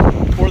here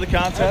for the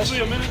contest.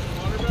 Actually, a minute.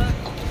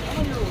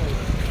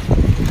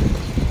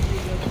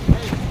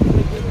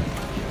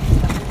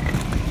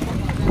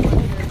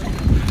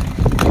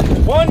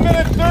 1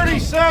 minute 30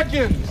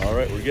 seconds. All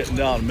right, we're getting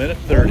down.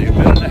 1:30, a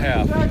minute and a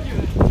half. All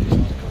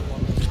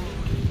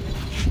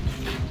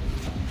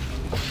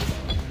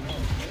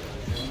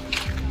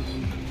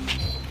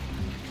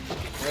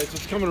right, so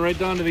it's coming right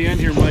down to the end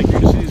here, Mike.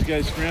 You're gonna see these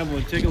guys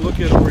scrambling. Take a look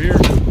at it over here.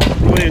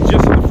 We're laying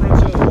just at the front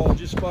side of the wall,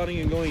 just spotting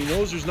and going. He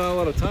knows there's not a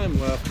lot of time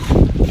left,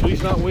 so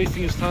he's not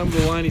wasting his time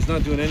with the line. He's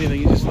not doing anything.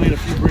 He's just laying a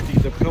few bricks,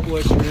 a couple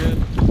extra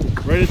in,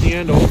 right at the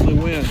end to hopefully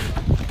win.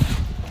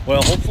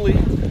 Well, hopefully,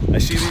 I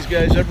see these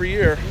guys every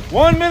year.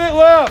 1 minute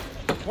left.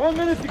 1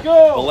 minute to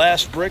go. The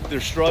last brick, they're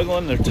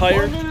struggling, they're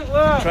tired, 1 minute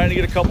left. trying to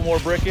get a couple more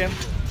brick in,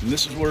 and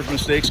this is where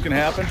mistakes can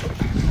happen.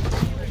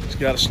 Just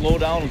got to slow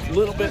down a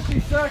little bit,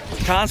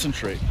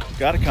 concentrate,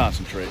 got to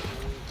concentrate.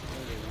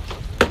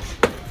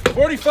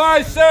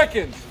 45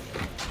 seconds.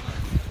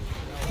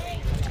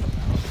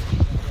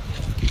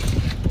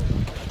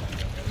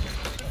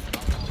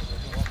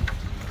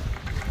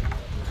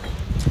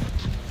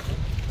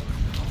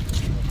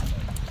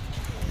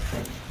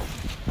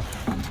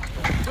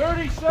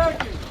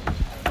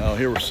 Now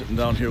here we're sitting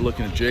down here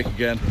looking at Jake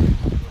again.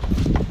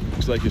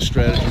 Looks like his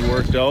strategy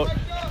worked out.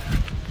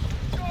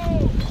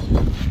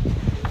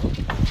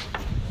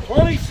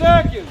 20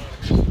 seconds.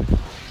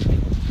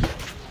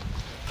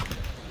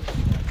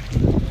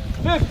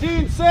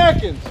 15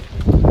 seconds.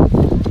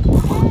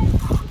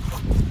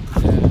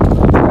 10,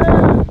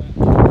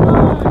 9,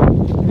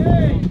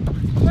 8,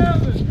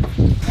 7,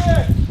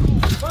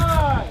 6,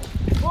 5,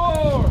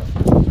 4,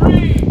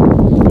 3, 2,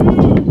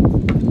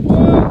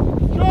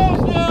 1.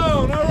 Trowels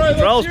down. All right.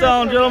 Trowels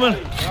down, gentlemen.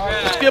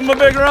 Let's give him a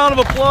big round of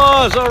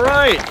applause. All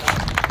right.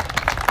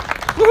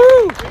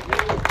 Woohoo!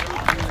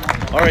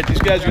 All right,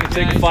 these guys are going to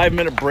take a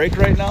 5-minute break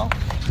right now,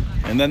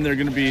 and then they're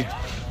going to be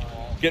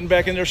getting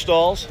back in their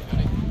stalls,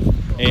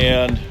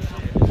 and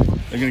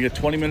they're going to get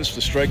 20 minutes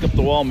to strike up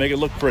the wall and make it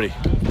look pretty.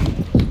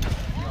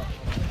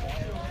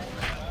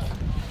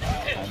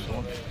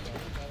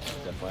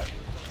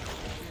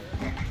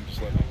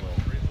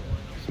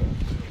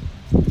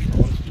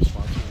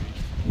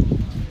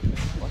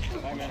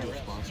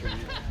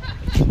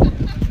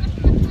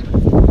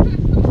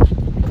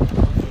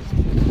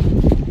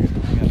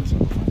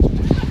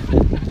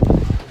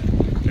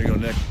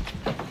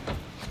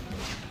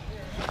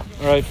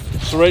 All right,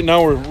 so right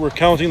now we're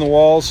counting the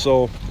walls.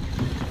 So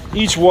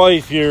each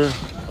wife here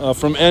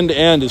from end to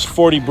end is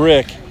 40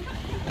 brick.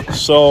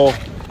 So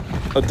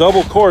a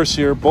double course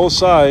here, both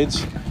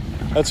sides,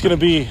 that's going to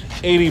be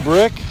 80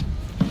 brick.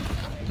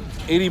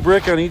 80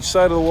 brick on each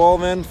side of the wall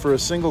then for a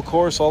single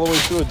course all the way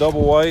through a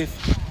double wife.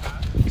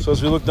 So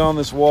as we look down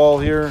this wall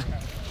here,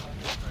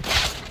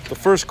 the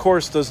first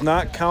course does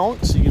not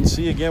count. So you can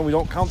see again, we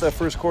don't count that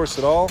first course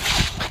at all.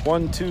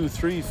 1, 2,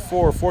 3,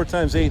 4, 4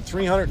 times 8,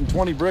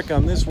 320 brick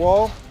on this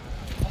wall,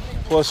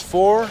 plus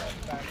 4,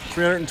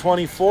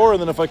 324,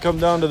 and then if I come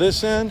down to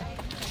this end,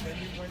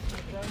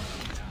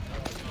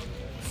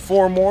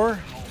 4 more.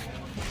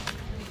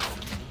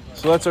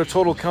 So that's our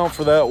total count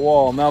for that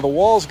wall. Now the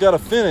wall's got to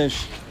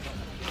finish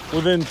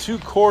within 2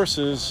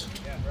 courses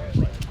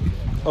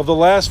of the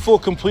last full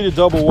completed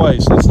double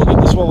white. So let's look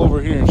at this wall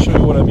over here and show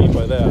you what I mean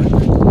by that.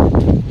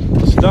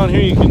 So down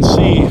here you can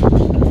see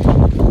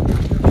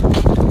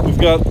we've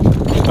got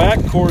the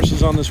back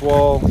courses on this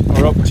wall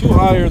are up 2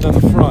 higher than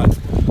the front.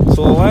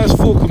 So the last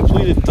full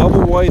completed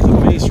double white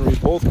of masonry,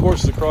 both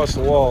courses across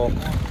the wall,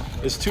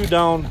 is 2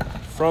 down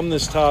from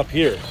this top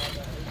here.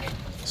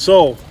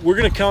 So we're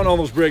going to count all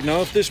those brick.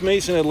 Now if this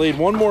mason had laid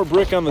 1 more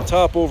brick on the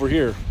top over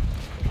here,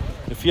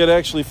 if he had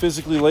actually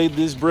physically laid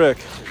this brick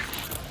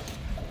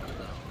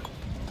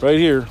right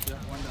here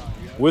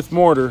with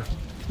mortar,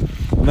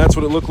 and that's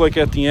what it looked like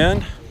at the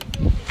end,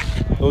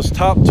 those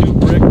top 2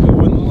 brick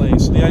go in the lay.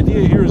 So the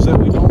idea here is that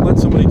we don't let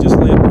somebody just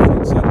lay up the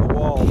front side of the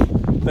wall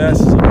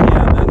fast as he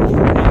can. That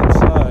overhand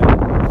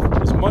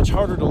side is much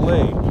harder to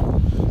lay.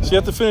 So you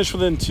have to finish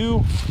within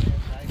 2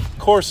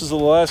 courses of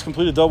the last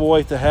completed double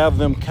white to have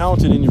them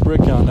counted in your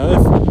brick count. Now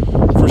if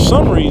for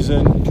some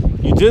reason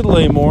you did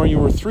lay more, you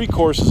were 3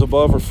 courses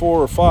above or 4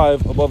 or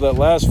 5 above that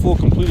last full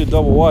completed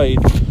double white,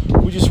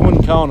 we just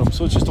wouldn't count them.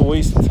 So it's just a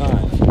waste of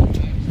time.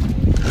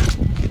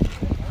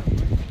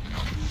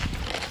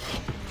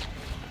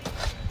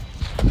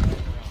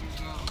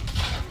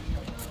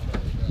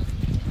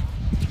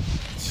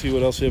 see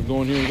what else we have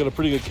going here. We got a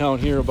pretty good count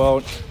here,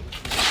 about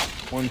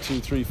 1, 2,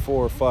 3,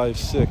 4, 5,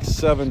 6,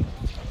 7.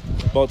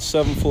 About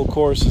 7 full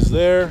courses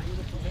there.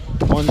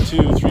 1,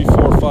 2, 3,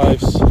 4, 5,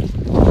 6. 2, 3,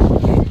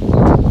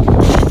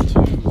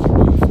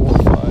 4,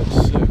 5,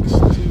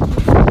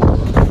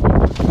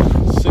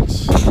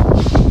 6.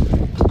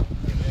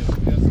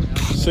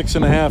 2, 6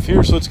 and a half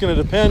here. So it's going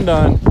to depend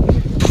on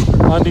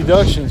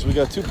deductions. We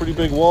got 2 pretty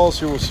big walls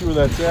here. We'll see where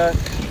that's at.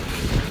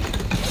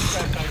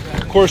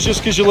 Of course,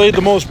 just because you laid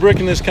the most brick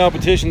in this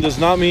competition does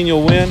not mean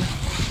you'll win.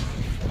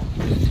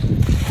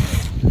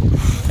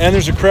 And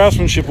there's a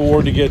craftsmanship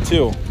award to get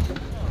too.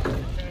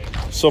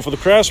 So for the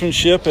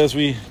craftsmanship, as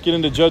we get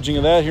into judging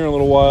of that here in a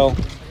little while,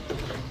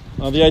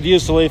 the idea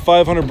is to lay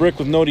 500 brick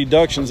with no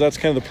deductions. That's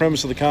kind of the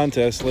premise of the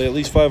contest. Lay at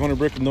least 500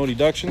 brick with no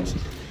deductions.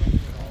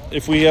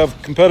 If we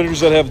have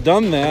competitors that have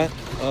done that,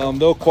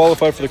 they'll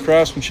qualify for the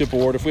craftsmanship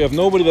award. If we have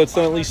nobody that's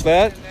done at least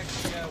that,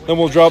 then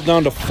we'll drop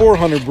down to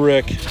 400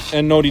 brick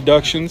and no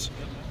deductions,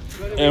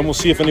 and we'll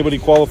see if anybody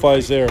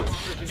qualifies there.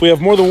 If we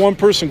have more than one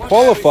person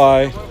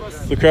qualify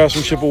the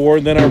craftsmanship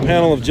award, then our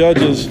panel of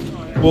judges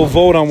will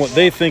vote on what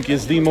they think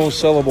is the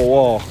most sellable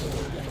wall.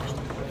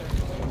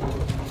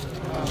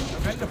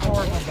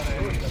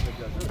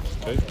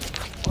 Okay.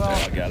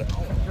 I got it.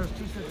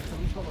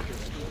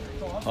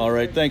 All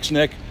right, thanks,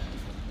 Nick.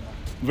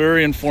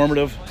 Very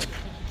informative.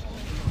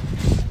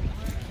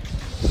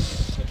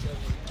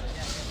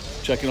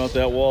 Checking out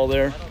that wall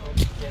there.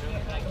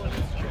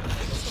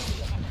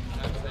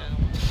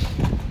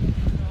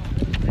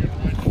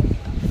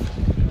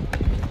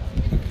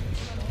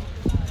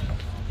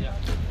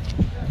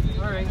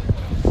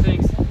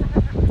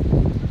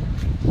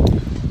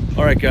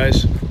 All right,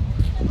 guys.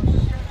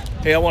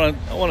 Hey, I want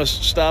to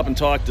stop and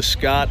talk to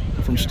Scott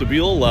from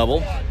Stabila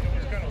Level.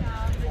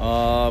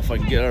 If I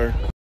can get our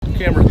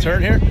camera to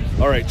turn here.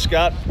 All right,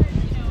 Scott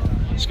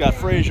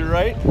Frazier,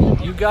 right?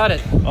 You got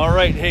it. All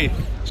right. Hey,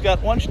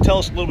 Scott, why don't you tell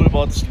us a little bit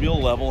about the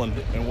Stabila Level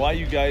and why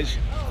you guys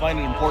find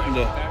it important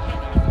to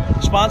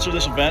sponsor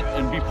this event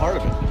and be part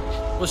of it?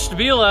 Well,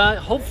 Stabila,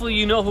 hopefully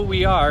you know who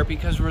we are,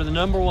 because we're the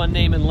 #1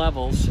 name in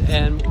levels,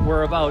 and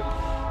we're about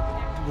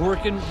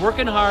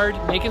working hard,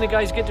 making the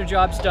guys get their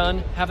jobs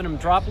done, having them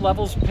drop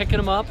levels, picking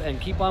them up,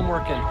 and keep on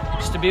working.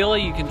 Stabila,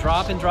 you can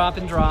drop and drop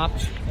and drop,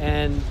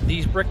 and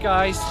these brick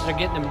guys, they're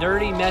getting them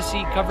dirty,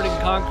 messy, covered in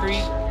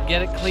concrete,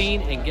 get it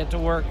clean, and get to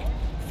work.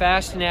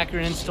 Fast and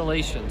accurate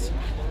installations.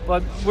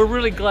 But we're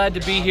really glad to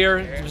be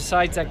here,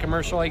 besides that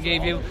commercial I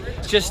gave you,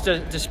 just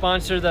to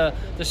sponsor the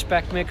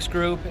SPEC MIX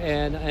group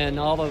and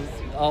all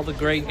the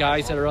great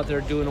guys that are out there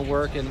doing the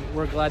work, and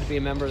we're glad to be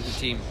a member of the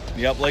team.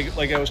 Yep,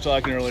 like I was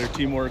talking earlier,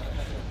 teamwork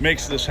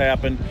makes this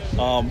happen.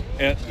 And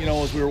you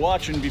know, as we were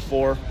watching these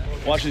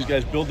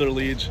guys build their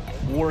leads,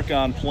 work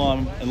on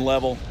plumb and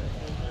level,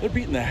 they're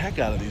beating the heck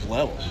out of these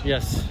levels.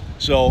 Yes.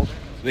 So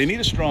they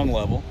need a strong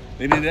level,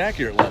 they need an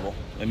accurate level,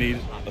 they need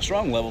a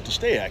strong level to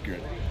stay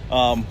accurate.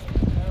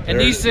 And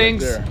these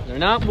things, they're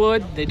not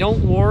wood, they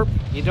don't warp,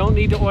 you don't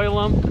need to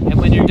oil them, and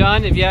when you're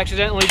done, if you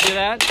accidentally do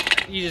that,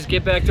 you just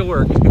get back to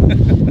work.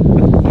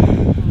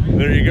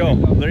 There you go.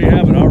 There you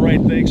have it. All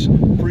right, thanks.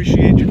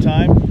 Appreciate your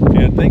time,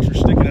 and thanks for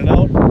sticking it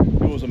out.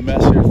 It was a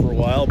mess here for a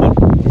while, but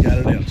we got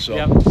it in. So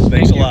yep.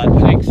 Thanks a lot.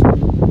 Thanks.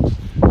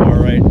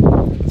 All right,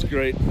 that's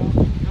great.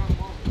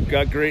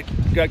 Got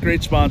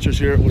great sponsors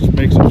here, which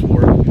makes us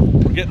work.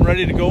 We're getting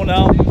ready to go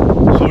now,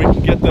 so we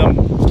can get the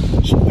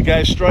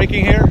guys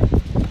striking here.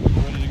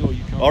 Ready to go.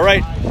 All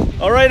right,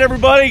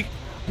 everybody.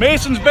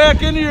 Mason's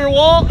back into your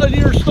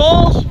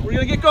stalls. We're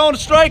gonna get going to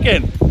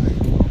striking.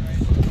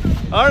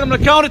 All right, I'm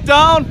gonna count it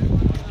down.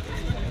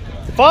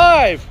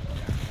 5,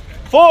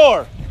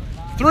 4,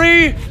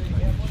 3,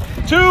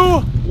 2,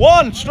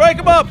 1. Strike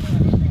them up.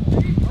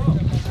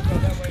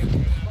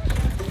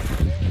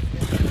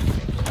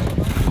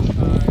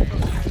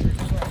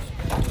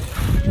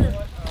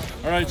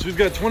 All right, so we've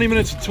got 20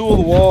 minutes to tool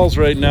the walls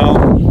right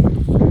now.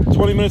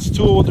 20 minutes to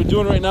tool. What they're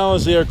doing right now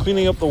is they are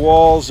cleaning up the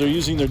walls. They're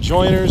using their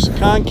joiners,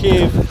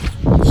 concave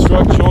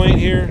struck joint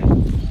here.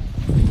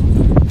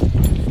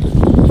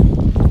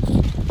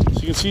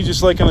 So you can see,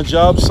 just like on a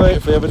job site,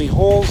 if they have any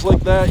holes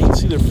like that, you can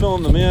see they're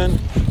filling them in.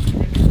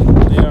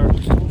 They are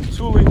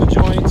tooling the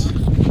joints.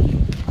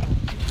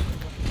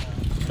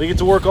 They get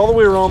to work all the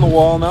way around the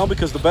wall now,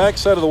 because the back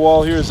side of the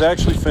wall here is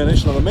actually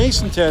finished. Now the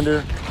mason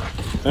tender,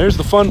 now here's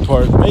the fun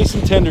part, the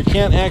mason tender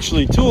can't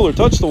actually tool or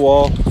touch the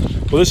wall.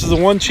 Well, this is the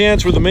one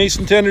chance where the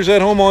mason tender's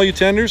at home, all you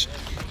tenders,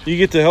 you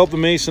get to help the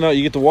mason out.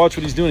 You get to watch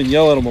what he's doing and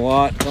yell at him a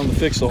lot, tell him to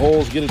fix the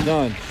holes, get it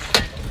done.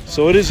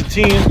 So it is a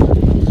team.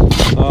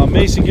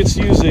 Mason gets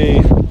to use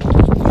a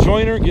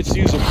joiner, gets to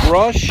use a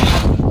brush.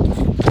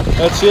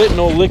 That's it,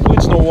 no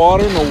liquids, no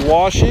water, no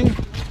washing.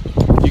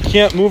 You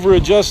can't move or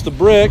adjust the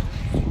brick.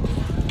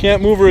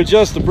 Can't move or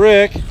adjust the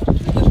brick.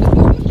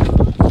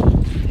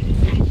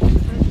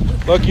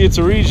 Lucky it's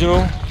a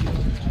regional.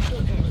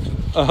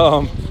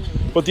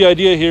 But the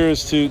idea here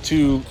is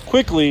to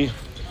quickly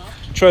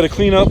try to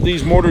clean up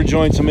these mortar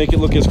joints and make it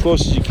look as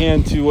close as you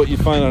can to what you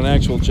find on an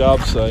actual job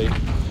site.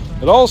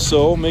 It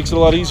also makes it a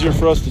lot easier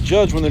for us to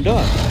judge when they're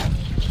done.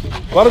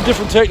 A lot of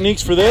different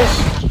techniques for this.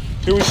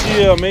 Here we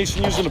see a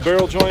mason using a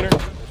barrel joiner.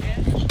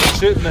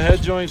 Hitting the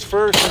head joints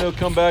first, and he'll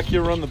come back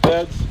here, run the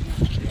beds.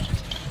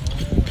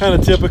 Kind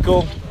of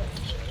typical.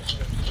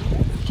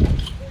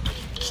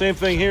 Same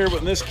thing here, but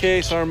in this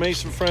case, our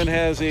mason friend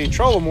has a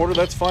trowel mortar.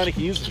 That's fine. He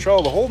can use the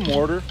trowel to hold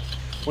mortar.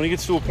 When he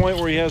gets to a point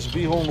where he has a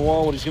B-hole in the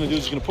wall, what he's going to do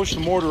is he's going to push the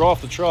mortar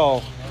off the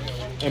trowel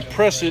and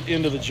press it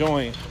into the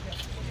joint.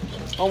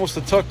 Almost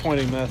a tuck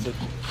pointing method.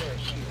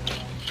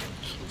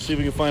 See if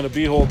we can find a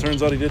B-hole.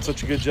 Turns out he did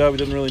such a good job, he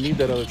didn't really need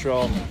that other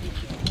trowel.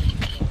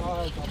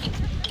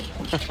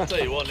 I'll tell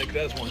you what, Nick,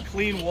 that's one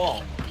clean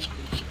wall.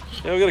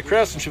 Yeah, we got a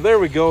craftsmanship. There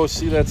we go.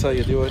 See, that's how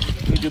you do it.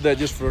 You did that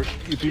just for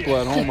you people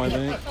at home, I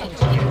think.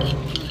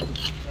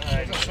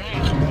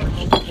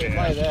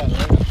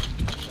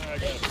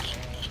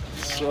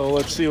 So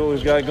let's see what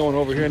we've got going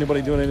over here.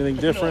 Anybody doing anything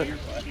different?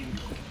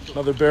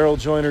 Another barrel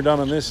joiner down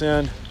on this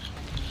end.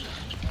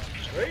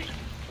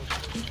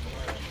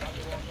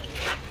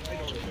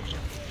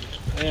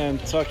 And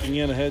tucking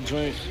in a head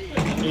joint.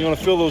 And you want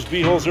to fill those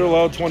B-holes. They're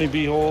allowed 20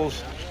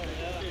 B-holes.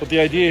 But the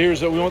idea here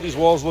is that we want these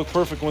walls to look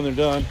perfect when they're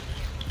done.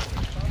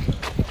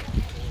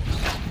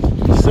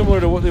 Similar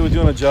to what they would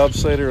do on a job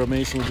site or a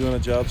mason would do on a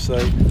job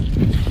site.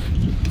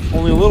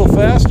 Only a little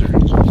faster.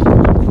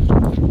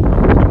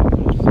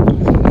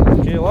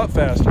 Okay, a lot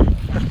faster.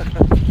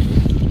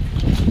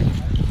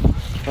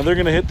 Now they're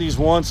going to hit these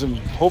once and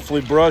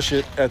hopefully brush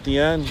it at the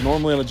end.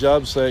 Normally on a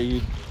job site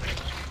you'd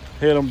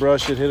hit them,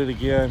 brush it, hit it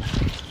again.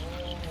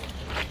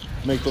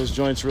 Make those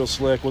joints real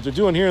slick. What they're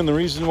doing here, and the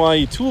reason why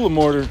you tool a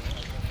mortar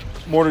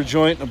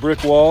joint in a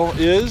brick wall,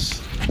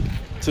 is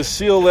to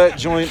seal that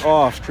joint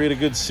off, create a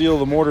good seal of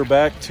the mortar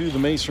back to the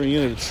masonry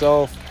unit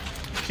itself,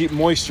 keep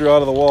moisture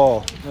out of the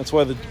wall. That's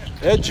why the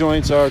head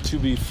joints are to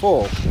be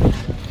full.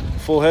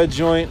 Full head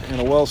joint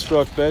and a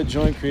well-struck bed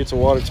joint creates a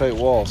watertight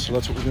wall. So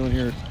that's what we're doing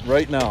here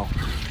right now.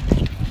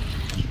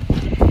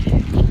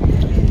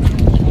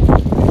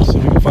 So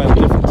we can find a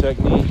different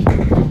technique.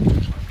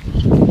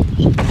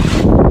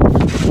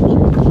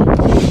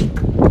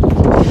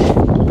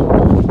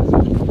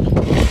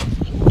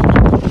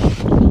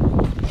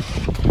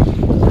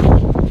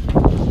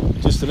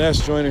 Just an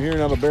S joiner here,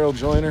 not a barrel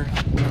joiner.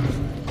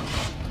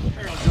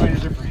 Barrel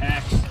joiners are for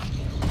hacks.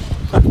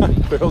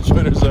 Barrel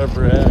joiners are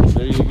for hacks.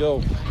 There you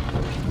go.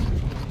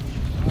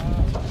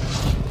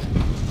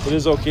 It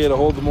is okay to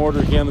hold the mortar.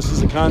 Again, this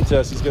is a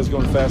contest. These guys are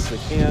going as fast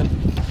as they can.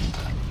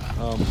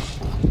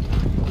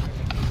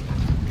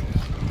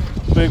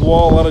 Big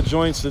wall, a lot of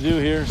joints to do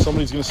here.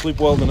 Somebody's going to sleep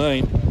well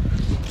tonight.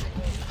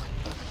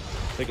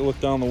 Take a look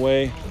down the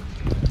way.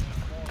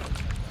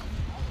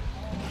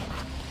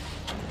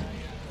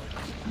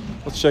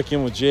 Let's check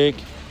in with Jake.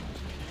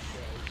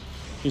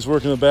 He's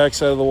working the back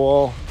side of the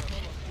wall.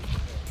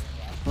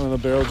 On the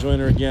barrel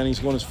joiner again, he's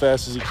going as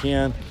fast as he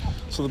can.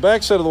 So the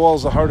back side of the wall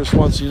is the hardest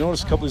one. So you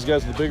notice a couple of these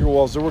guys with the bigger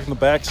walls, they're working the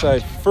back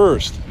side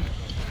first.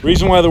 The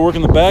reason why they're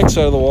working the back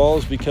side of the wall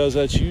is because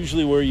that's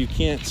usually where you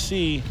can't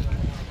see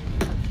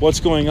what's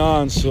going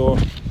on. So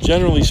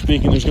generally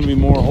speaking, there's going to be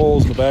more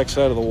holes in the back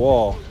side of the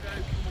wall.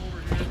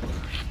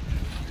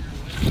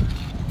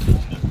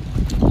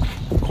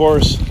 Of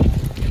course,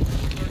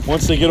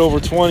 once they get over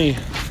 20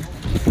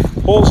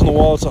 holes in the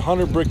wall, it's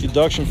 100 brick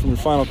deduction from your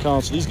final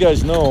count. So these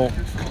guys know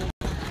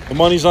the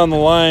money's on the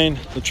line,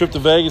 the trip to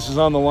Vegas is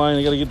on the line.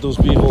 They got to get those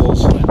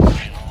B-holes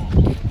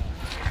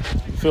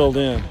filled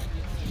in.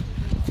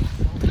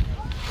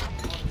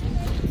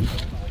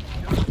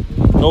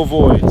 No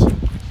voids.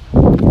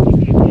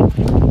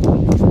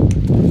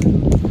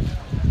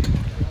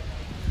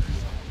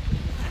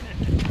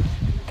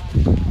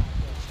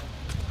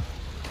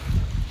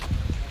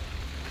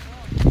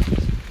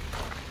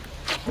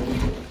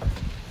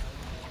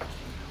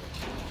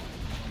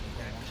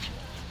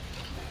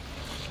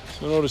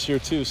 So notice here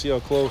too, see how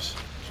close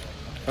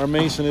our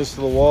mason is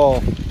to the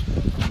wall.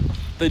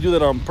 They do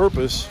that on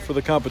purpose for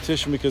the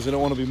competition because they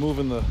don't want to be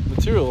moving the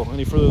material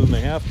any further than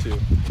they have to.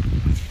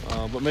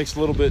 But makes it a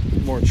little bit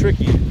more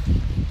tricky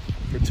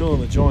for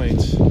tooling the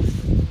joints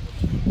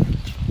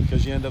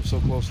because you end up so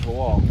close to the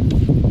wall.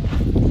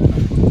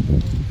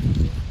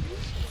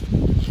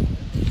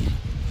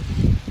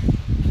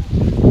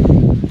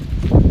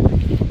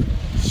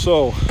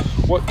 So,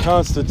 what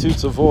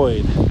constitutes a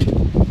void?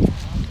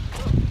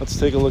 Let's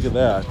take a look at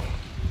that.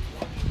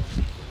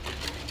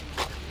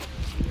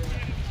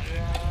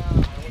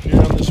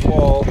 Here on this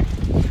wall,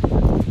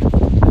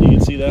 you can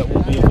see that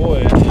will be a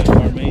void if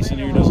our mason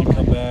here doesn't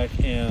come back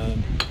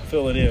and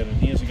fill it in, and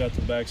he hasn't got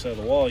to the back side of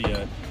the wall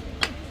yet.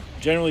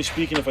 Generally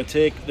speaking, if I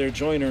take their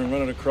joiner and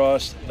run it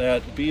across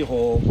that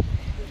B-hole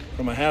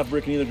from a half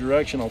brick in either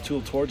direction, I'll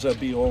tool towards that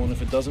B-hole, and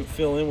if it doesn't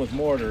fill in with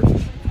mortar,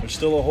 there's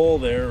still a hole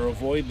there or a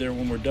void there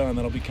when we're done.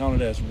 That'll be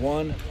counted as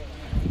one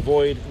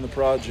void in the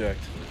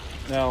project.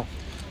 Now,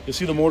 you'll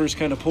see the mortar's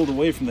kind of pulled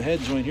away from the head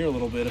joint here a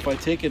little bit. If I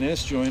take an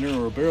S joiner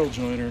or a barrel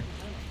joiner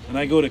and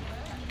I go to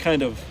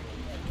kind of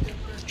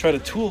try to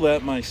tool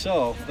that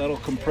myself, that'll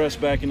compress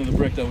back into the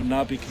brick. That would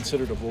not be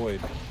considered a void.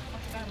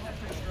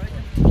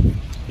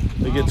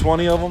 They get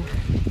 20 of them.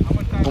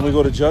 when we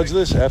go to judge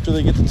this after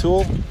they get the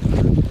tool.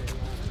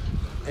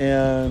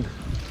 And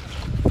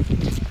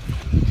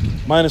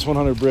minus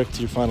 100 brick to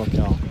your final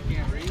count.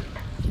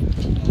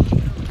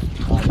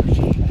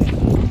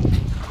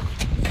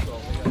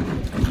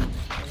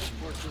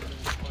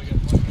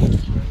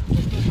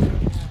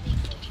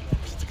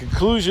 At the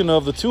conclusion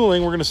of the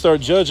tooling, we're going to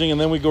start judging,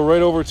 and then we go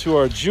right over to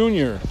our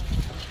junior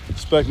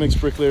SPEC MIX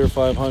Bricklayer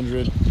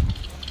 500.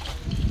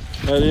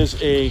 That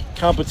is a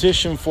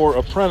competition for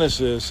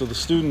apprentices, so the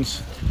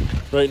students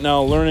right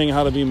now learning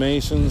how to be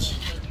masons.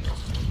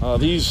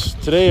 These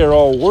today are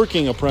all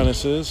working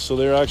apprentices, so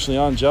they're actually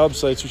on job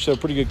sites. We should have a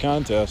pretty good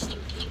contest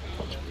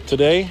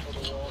today.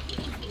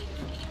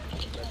 I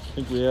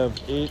think we have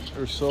 8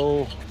 or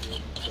so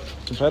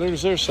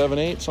competitors there, 7,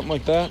 8, something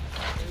like that.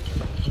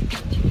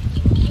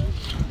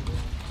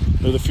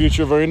 They're the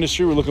future of our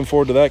industry. We're looking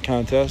forward to that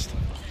contest.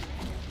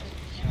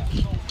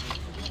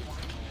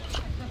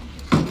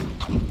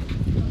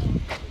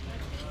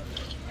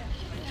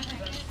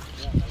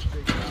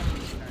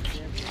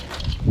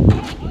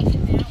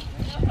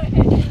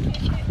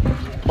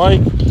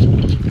 Mike,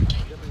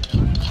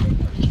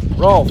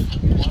 Rolf,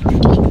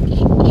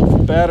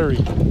 battery.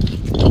 You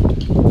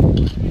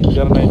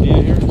got an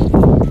idea here? So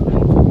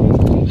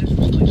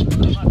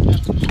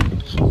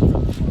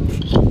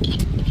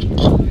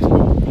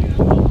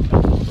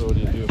what do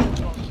you do?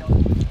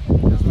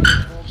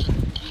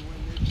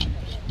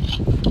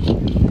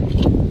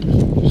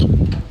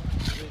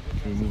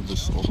 Can we move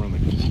this over in the...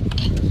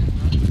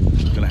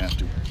 Gonna have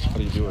to. How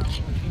do you do it?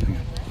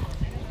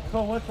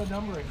 So what's the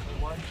numbering?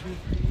 1, 2,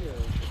 3 or?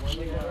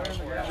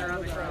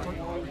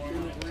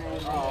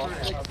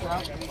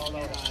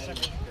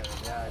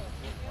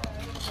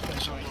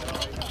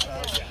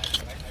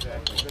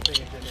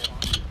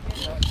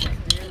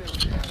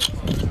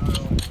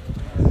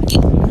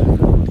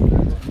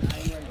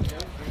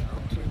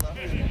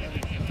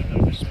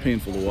 It's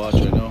painful to watch,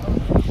 I know.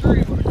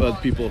 But the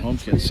people at home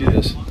can't see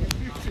this.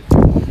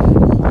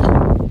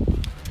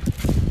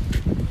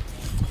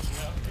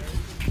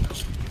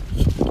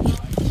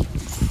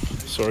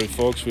 Sorry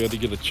folks, we had to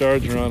get a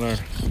charger on our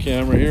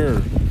camera here,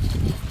 or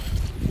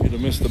you'd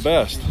have missed the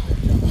best.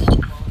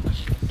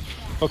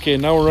 Okay,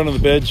 now we're running the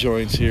bed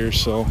joints here,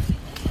 so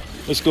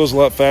this goes a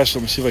lot faster.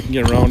 Let me see if I can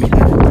get around them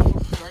here.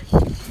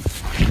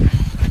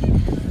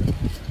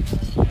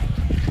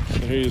 So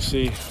here you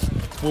see,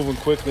 moving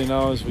quickly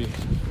now as we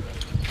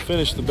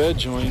finish the bed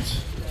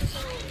joints.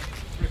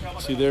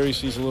 See there, he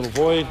sees a little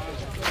void,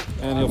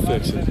 and he'll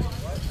fix it.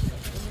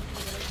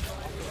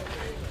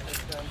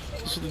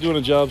 This is what they do on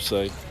a job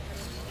site.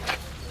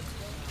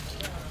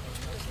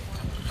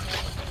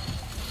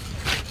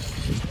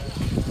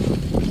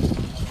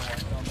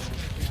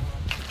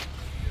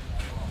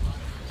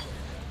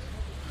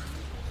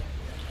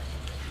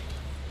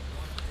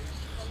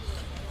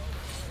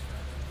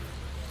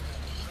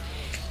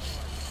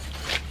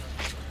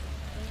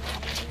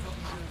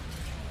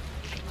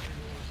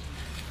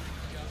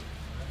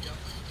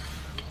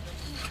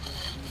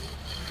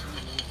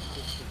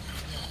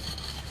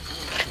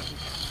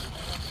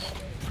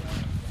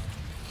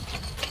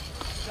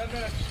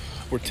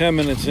 We're 10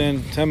 minutes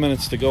in, 10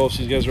 minutes to go, so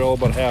these guys are all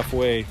about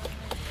halfway.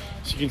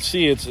 So you can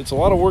see it's a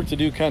lot of work to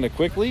do kind of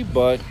quickly,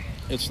 but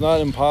it's not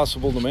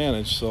impossible to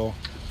manage. So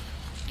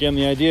again,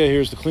 the idea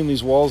here is to clean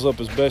these walls up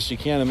as best you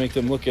can and make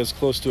them look as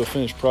close to a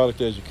finished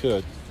product as you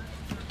could.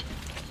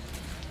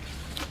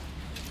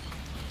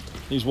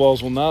 These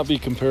walls will not be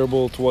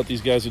comparable to what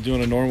these guys are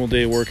doing a normal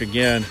day of work.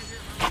 Again,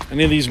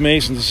 any of these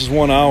masons, this is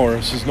 1 hour.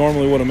 This is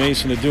normally what a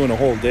mason would do in a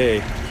whole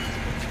day.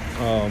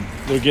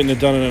 They're getting it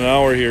done in an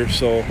hour here,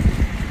 so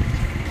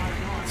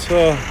it's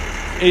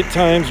 8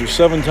 times or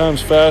 7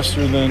 times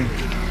faster than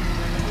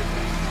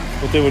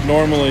what they would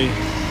normally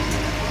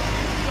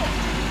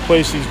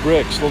place these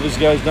bricks. Slow these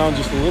guys down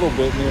just a little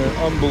bit, and they're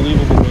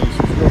unbelievable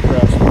masons, real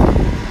craftsmen.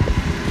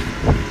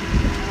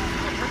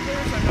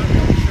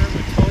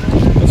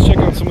 Let's check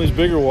out some of these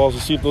bigger walls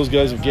to see if those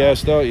guys have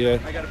gassed out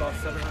yet. I got about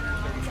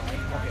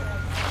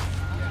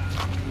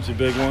 735. There's a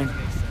big one.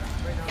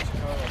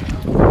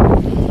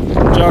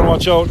 John,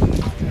 watch out.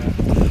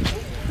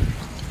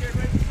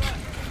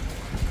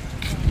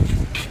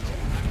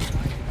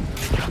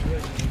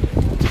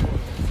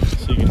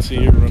 So you can see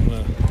here running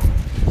the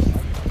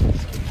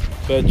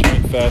bed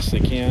joint fast as they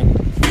can.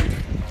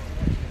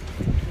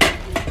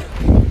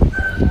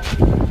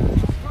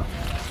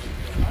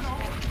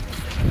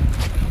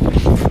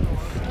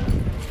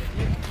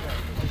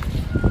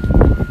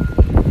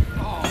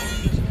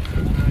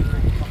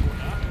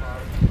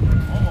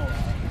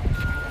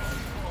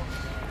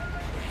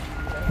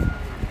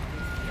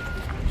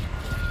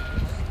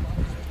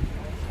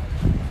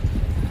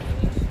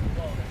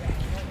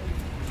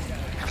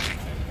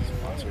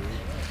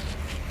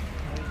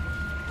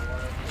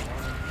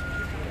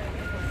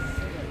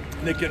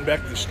 Nick, getting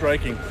back to the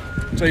striking,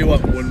 I'll tell you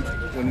what,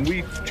 when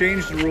we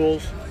changed the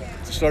rules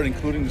to start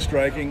including the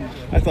striking,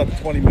 I thought the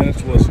 20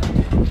 minutes was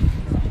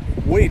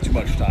way too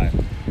much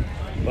time.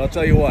 But I'll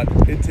tell you what,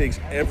 it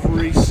takes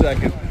every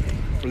second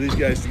for these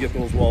guys to get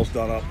those walls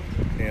done up.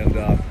 And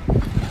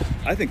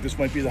I think this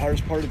might be the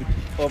hardest part of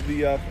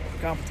the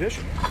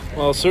competition.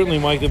 Well, certainly,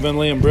 Mike, they've been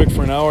laying brick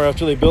for an hour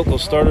after they built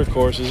those starter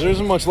courses. There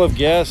isn't much left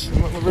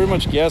very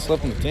much gas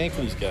left in the tank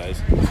for these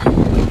guys.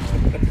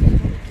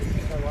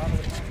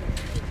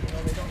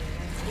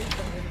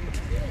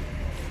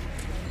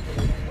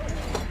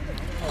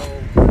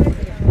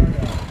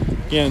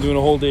 Yeah, I'm doing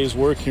a whole day's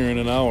work here in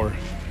an hour.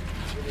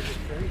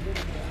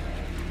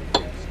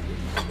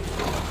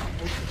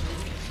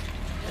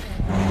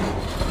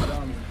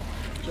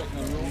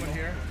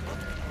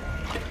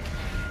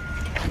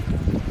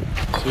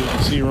 So you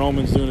can see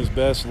Roman's doing his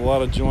best with a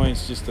lot of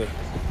joints just to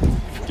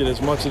get as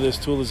much of this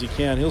tool as he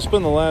can. He'll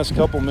spend the last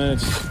couple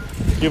minutes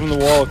giving the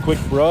wall a quick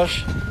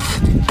brush.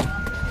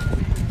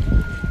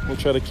 We'll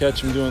try to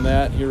catch him doing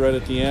that here right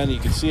at the end. You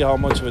can see how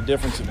much of a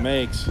difference it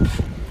makes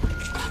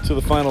to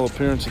the final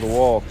appearance of the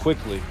wall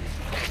quickly.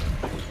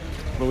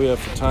 What do we have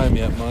for time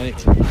yet, Mike?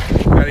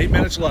 We've got 8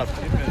 minutes left.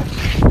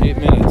 8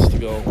 minutes to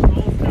go.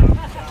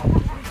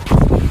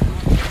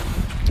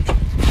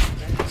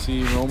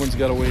 See, Roman's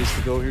got a ways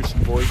to go. Here's some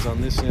voids on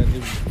this end.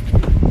 He's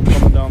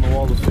coming down the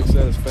wall to fix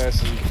that as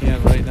fast as he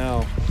can right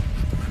now.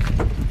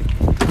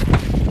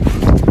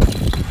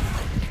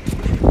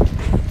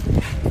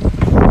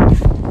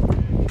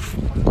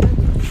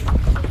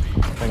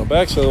 On the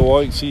back side of the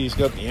wall, you can see he's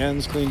got the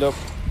ends cleaned up.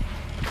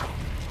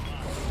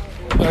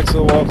 Back side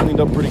of the wall cleaned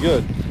up pretty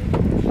good.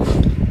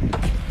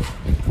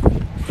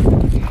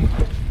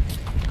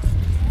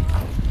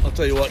 I'll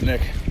tell you what,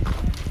 Nick.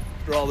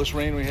 After all this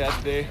rain we had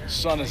today,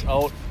 sun is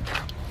out.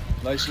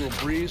 Nice little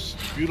breeze.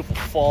 Beautiful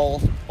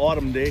fall,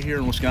 autumn day here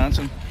in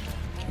Wisconsin.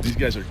 These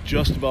guys are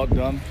just about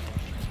done.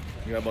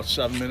 We got about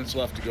 7 minutes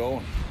left to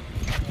go.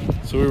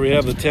 So here we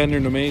have the tender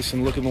and the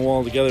mason looking the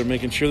wall together,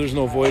 making sure there's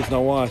no voids.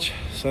 Now watch,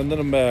 sending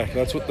them back.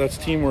 That's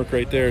teamwork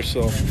right there.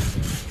 So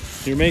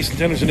your mason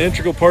tender's an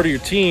integral part of your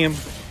team.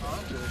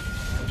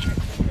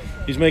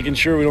 He's making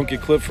sure we don't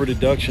get clipped for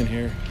deduction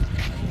here.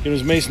 Give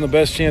his mason the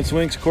best chance to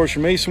win. Of course,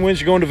 your mason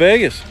wins, you're going to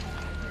Vegas.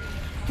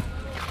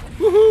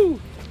 Woohoo!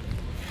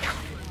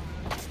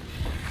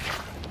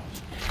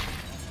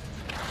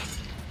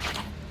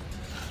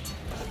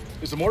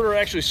 Is the mortar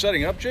actually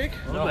setting up, Jake?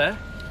 A little bit.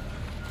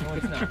 No,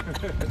 it's not.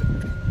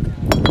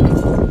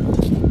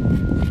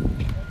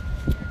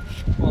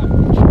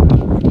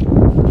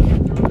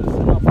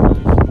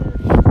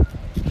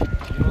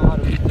 You know how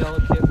to be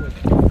delicate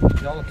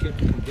with delicate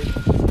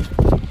conditions.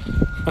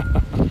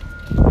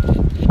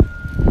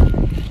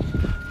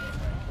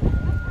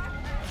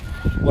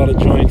 A lot of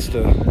joints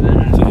to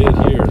hit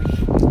here.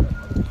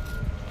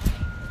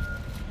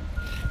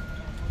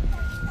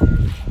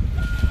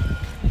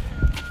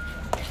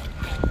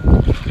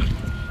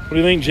 What do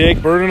you think,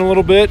 Jake? Burning a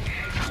little bit?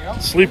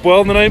 Yep. Sleep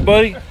well tonight,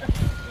 buddy? Check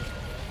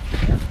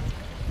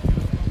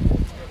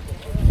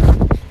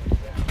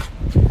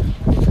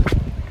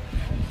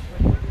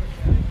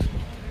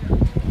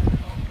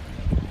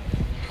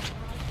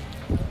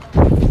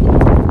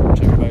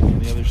back on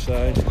the other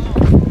side.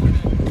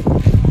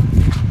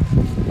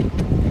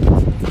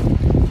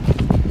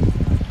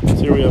 So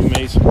here we have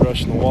Mason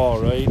brushing the wall,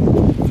 right?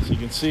 So you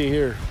can see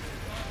here,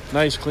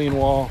 nice clean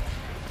wall.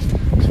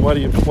 So why do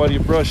you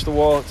brush the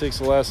wall? It takes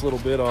the last little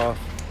bit off.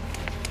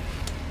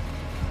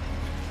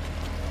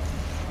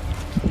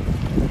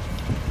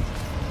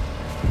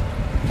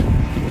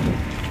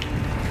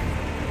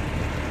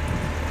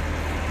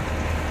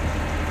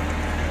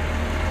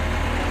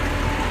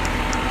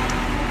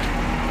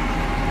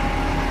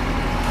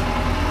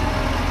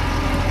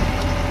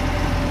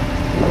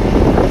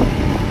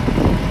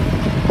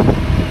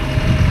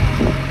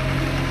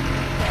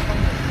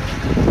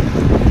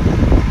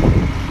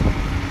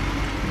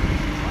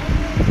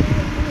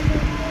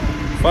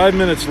 Five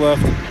minutes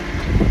left.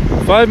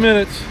 5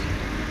 minutes.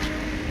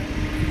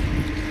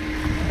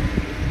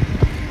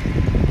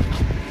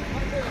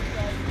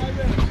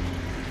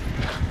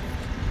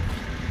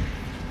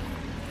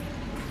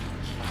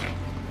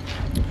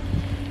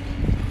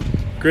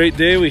 Great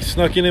day. We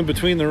snuck in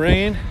between the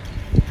rain.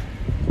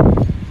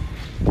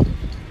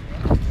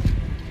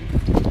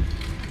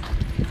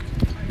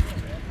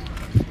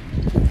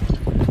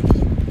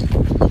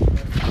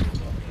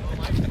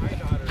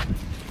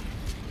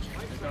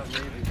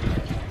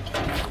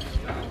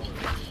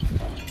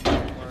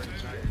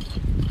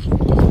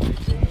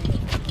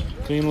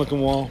 Clean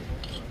looking wall.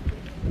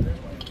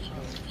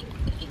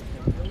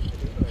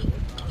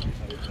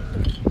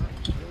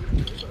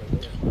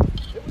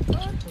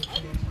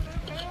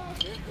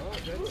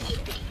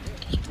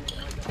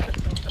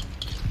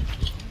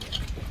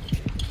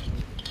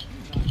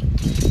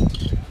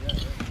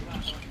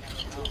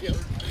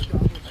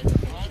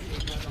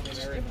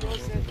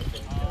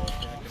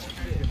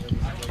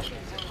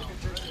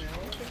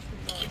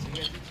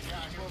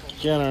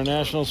 Again, our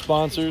national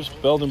sponsors,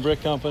 Belden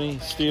Brick Company,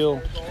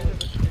 steel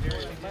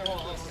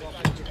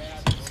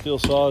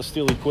saws,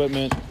 steel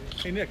equipment.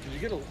 Hey Nick, did you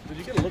get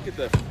a look at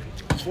the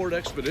Ford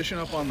Expedition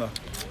up on the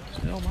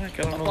Mike,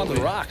 I don't know on the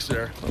rocks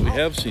there? We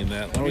have seen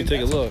that. Why don't we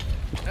take a look?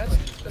 That's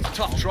a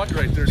tough truck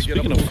right there to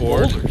Speaking get up of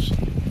Ford, boulders.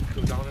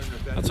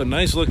 that's a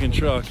nice looking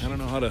truck. I don't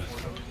know how to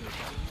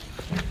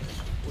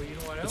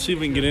Let's see if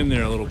we can get in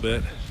there a little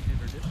bit.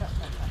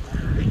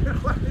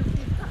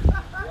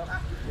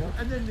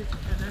 And then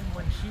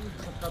when she would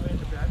come in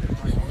the bathroom,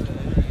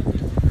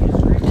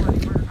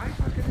 I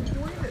fucking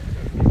enjoyed it.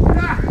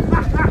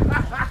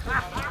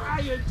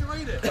 I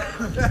enjoyed it.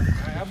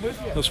 I'm with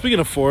you. Well, speaking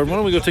of Ford, why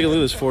don't we go take a look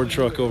at this Ford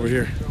truck over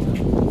here?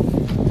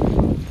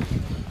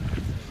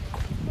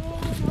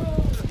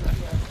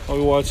 While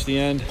we watch the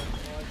end.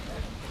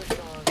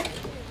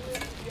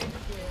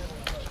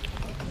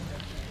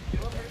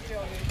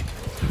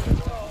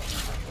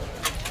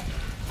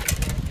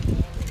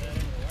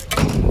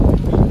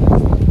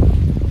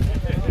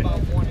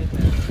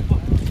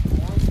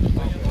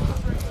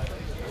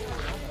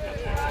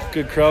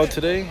 Good crowd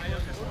today,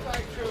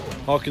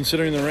 all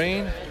considering the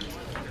rain.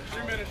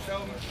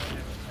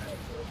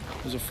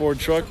 There's a Ford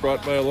truck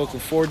brought by a local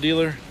Ford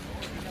dealer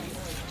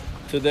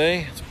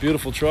today. It's a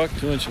beautiful truck,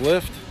 2-inch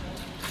lift.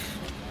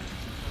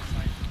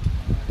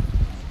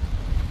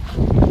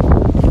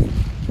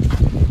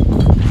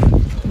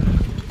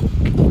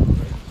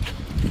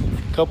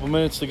 Couple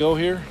minutes to go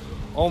here,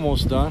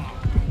 almost done.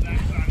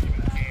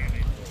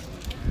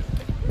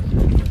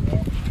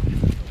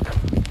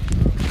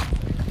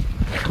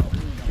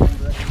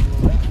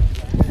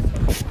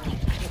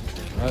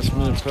 Last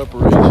minute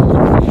preparation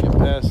to get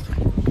past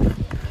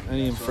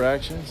any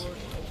infractions.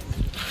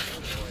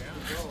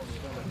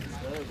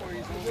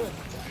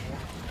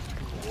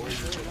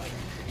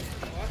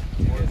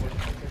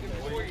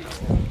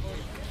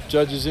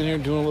 Judges in here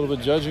doing a little bit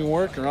of judging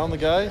work around the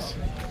guys.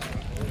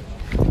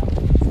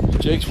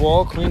 Jake's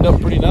wall cleaned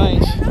up pretty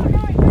nice.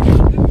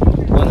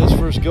 Not his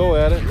first go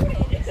at it.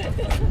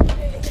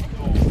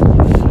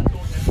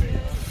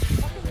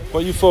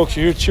 What you folks,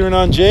 you here cheering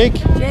on Jake?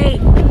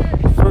 Jake.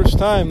 First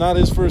time, not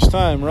his first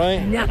time,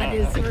 right? Not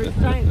his first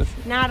time.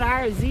 Not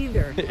ours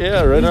either.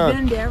 Yeah, right on. He's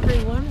been to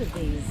every one of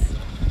these.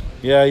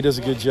 Yeah, he does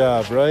a good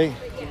job, right?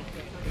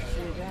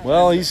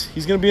 Well, he's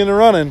going to be in the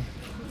running.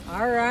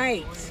 All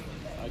right.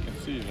 I can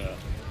see that.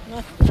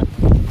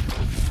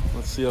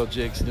 Let's see how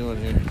Jake's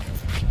doing here.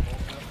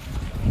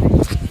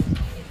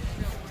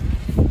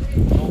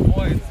 No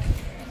voids.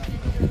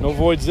 No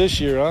voids this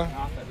year, huh?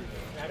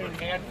 I didn't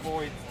have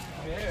voids.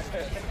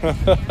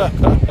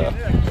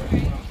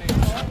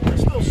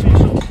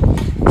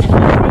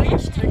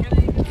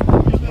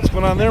 What's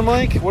going on there,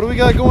 Mike? What do we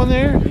got going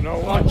there? You know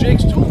what?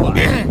 Jake's toolbox.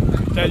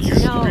 That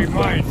used to be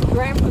mine.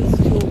 Grandpa's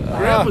toolbox.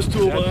 Grandpa's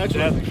toolbox.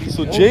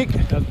 So Jake?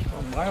 That's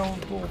from my own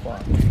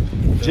toolbox.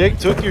 Jake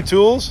took your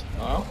tools?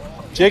 Huh?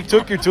 Jake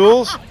took your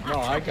tools? No,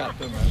 I got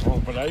them at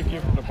home, but I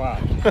give him the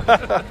box.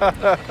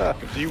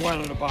 Because he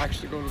wanted the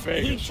box to go to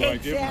Vegas, so I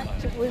give him that.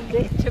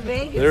 To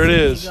Vegas. There it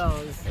is.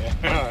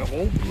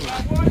 Old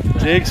blue.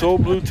 Jake's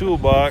old blue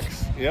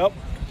toolbox. Yep.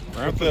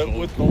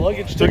 With the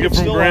luggage. Took it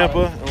from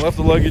Grandpa and left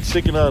the luggage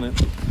sticking on it.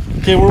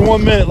 Okay, we're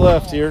 1 minute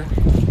left here.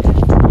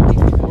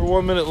 We're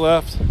 1 minute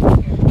left. Get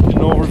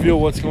an overview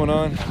of what's going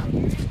on.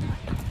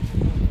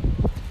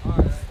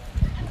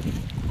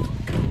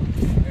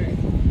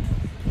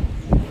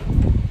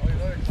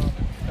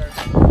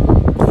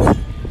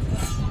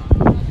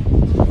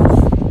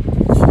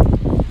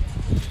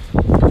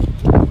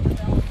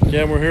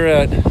 Yeah, we're here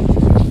at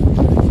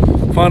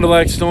Fond du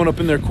Lac Stone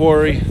up in their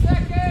quarry.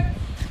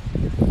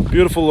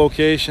 Beautiful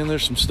location.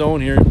 There's some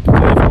stone here.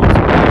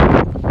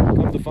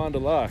 Come to Fond du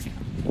Lac.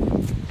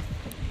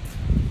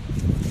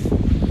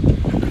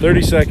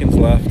 30 seconds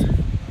left.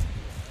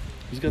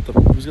 Who's got the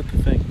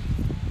thing?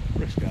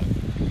 Rick's got it.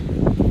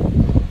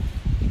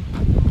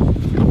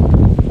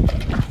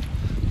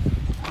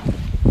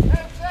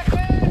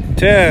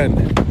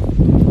 10.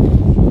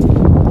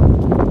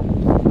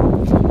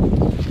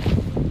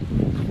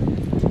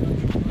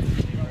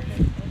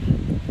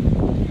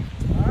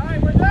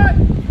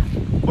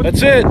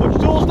 That's it. Put your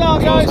tools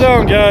down, guys. Tools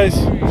down, guys.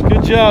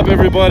 Good job,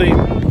 everybody.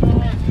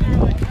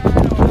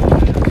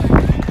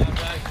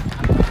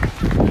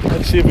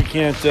 Let's see if we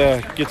can't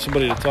get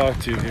somebody to talk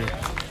to here.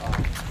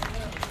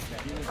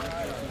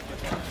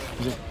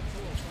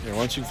 Here, why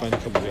don't you find a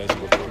couple guys to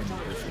go talk to?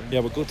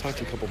 Yeah, but go talk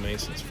to a couple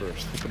masons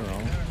first. Flipping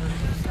around.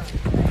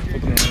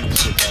 Flipping around and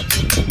just go talk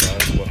to the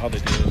guys about how they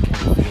did,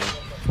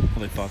 how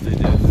they thought they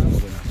did.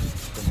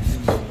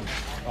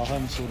 I'll have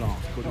them slow down.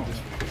 Go do this.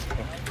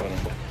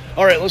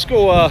 All right, let's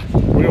go.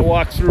 We're gonna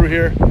walk through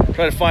here,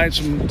 try to find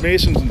some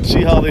masons and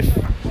see how they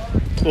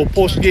little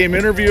post-game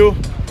interview.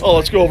 Oh,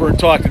 let's go over and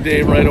talk to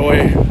Dave right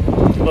away.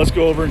 Let's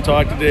go over and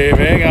talk to Dave.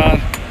 Hang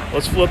on.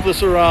 Let's flip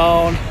this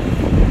around.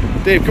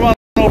 Dave, come on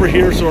over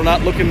here so we're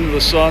not looking into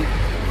the sun.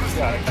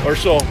 Or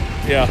so,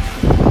 yeah.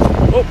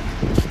 Oh,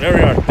 there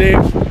we are. Dave,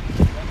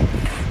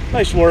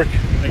 nice work.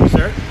 Thank you,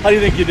 sir. How do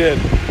you think you did?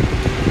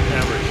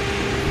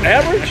 Average.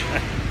 Average?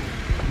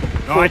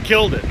 No, I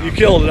killed it. You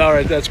killed it. All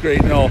right, that's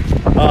great. No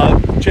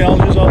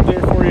challenges out there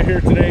for you here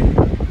today?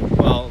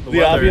 Well, the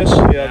weather, obvious.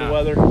 Yeah, the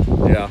weather.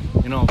 Yeah.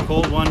 You know,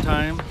 cold one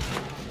time,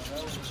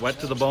 wet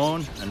to the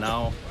bone, and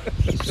now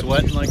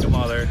sweating like a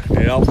mother.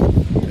 Yep.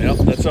 Yep.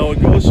 That's how it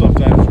goes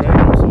sometimes, right?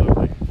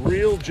 Absolutely.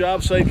 Real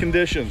job site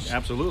conditions.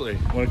 Absolutely.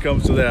 When it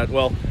comes to that.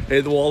 Well, hey,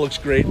 the wall looks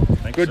great.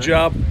 Thanks, Good sir.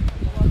 job.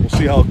 We'll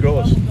see how it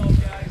goes.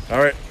 All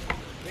right,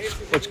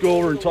 let's go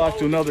over and talk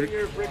to another.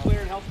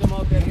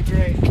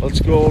 Let's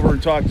go over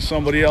and talk to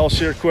somebody else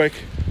here quick.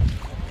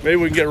 Maybe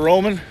we can get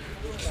Roman.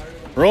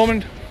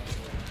 Roman,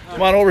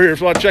 come on over here if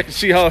you want to check and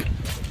see how a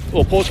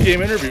little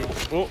post-game interview.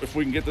 Oh, if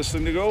we can get this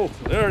thing to go.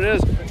 There it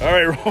is. All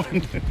right,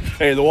 Roman.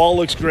 Hey, the wall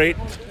looks great.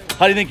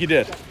 How do you think you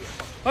did?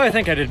 Well, I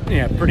think I did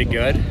pretty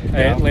good.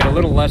 I laid a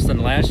little less than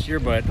last year,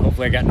 but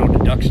hopefully I got no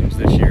deductions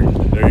this year.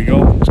 There you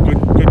go. It's a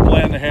good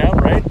plan to have,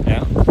 right?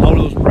 Yeah. How are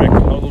those brick?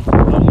 How are those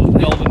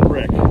Delvin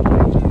brick?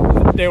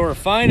 They were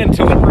fine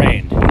until it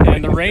rained,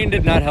 and the rain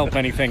did not help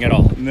anything at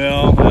all.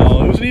 No.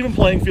 It was an even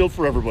playing field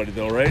for everybody,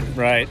 though, right?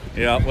 Right.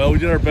 Yeah. Well, we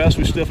did our best.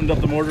 We stiffened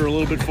up the mortar a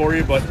little bit for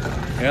you, but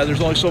yeah,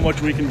 there's only so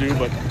much we can do.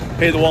 But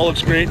hey, the wall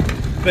looks great.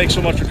 Thanks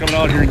so much for coming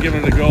out here and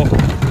giving it a go.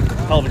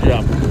 Hell of a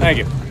job. Thank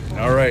you.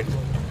 All right.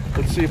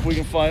 Let's see if we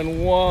can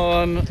find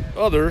one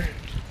other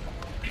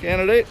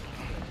candidate.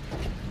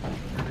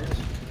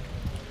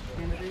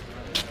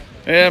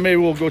 And maybe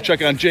we'll go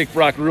check on Jake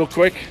Brock real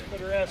quick.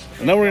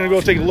 And then we're going to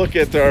go take a look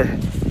at our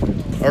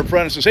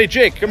apprentices. Hey,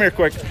 Jake, come here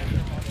quick.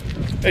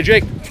 Hey,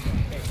 Jake.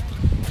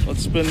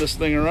 Let's spin this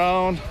thing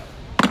around.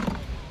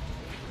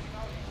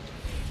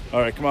 All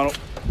right, come on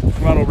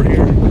over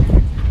here.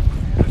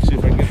 Let's see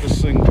if I can get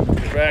this thing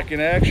back in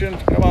action.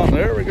 Come on,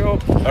 there we go.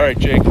 All right,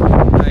 Jake.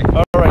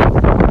 All right,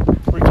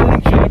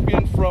 returning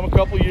champion from a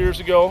couple years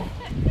ago.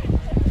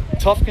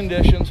 Tough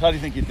conditions. How do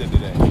you think you did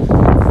today?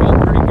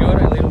 Felt pretty good.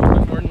 I laid a little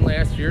bit more than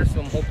last year, so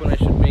I'm hoping I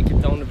should make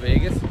it down to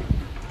Vegas.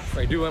 If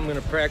I do, I'm going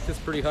to practice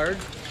pretty hard,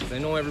 because I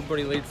know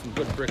everybody laid some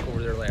good brick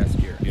over there last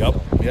year. Yep.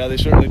 So. Yeah, they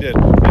certainly did.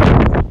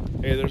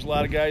 Hey, there's a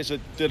lot of guys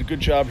that did a good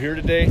job here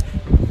today.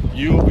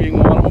 You being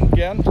one of them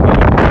again.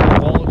 The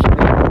wall looks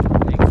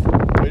great. Thanks.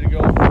 Way to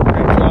go.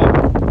 Great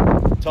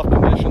job. Tough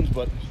conditions,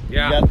 but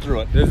yeah, you got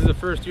through it. This is the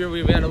first year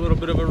we've had a little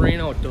bit of a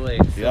rain-out delay.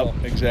 So yep,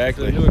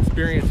 exactly. It's a new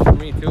experience for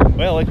me, too.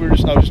 Well, like I was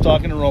just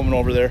talking to Roman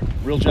over there.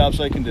 Real job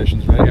site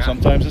conditions, right? Yeah.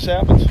 Sometimes this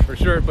happens. For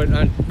sure, but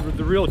on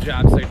the real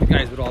job site, the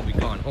guys would all be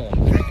gone home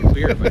drinking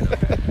beer by now.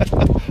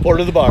 Or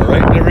to the bar,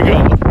 right? There we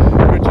go.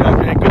 Good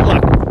job. Hey, good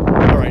luck.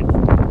 All right.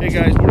 Hey,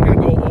 guys, we're going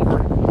to go over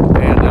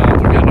and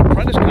we've got an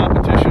apprentice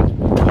competition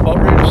about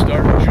ready to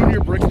start. A junior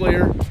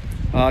bricklayer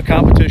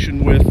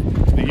competition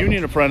with the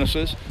union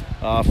apprentices.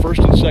 First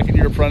and second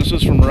year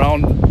apprentices from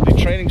around the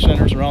training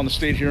centers around the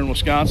state here in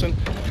Wisconsin.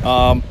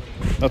 I'll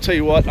tell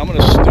you what, I'm going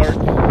to start.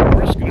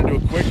 We're just going to do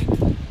a quick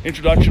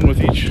introduction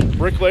with each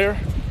bricklayer.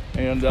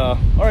 And all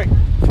right.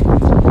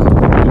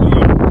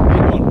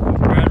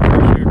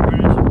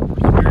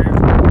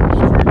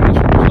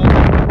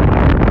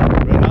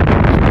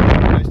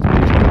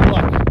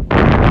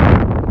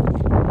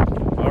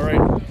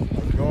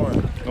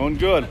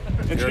 Good.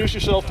 Introduce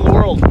yourself to the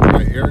world.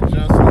 Hi, Eric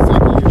Johnson,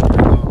 second year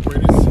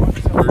apprentice,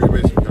 FORD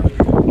Mason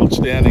Company.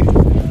 Outstanding.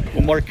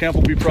 Well, Mark Kemp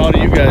will be proud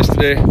of you guys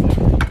today.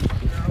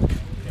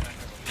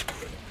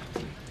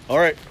 All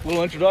right,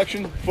 little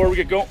introduction before we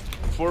get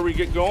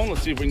going.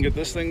 Let's see if we can get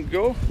this thing to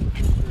go.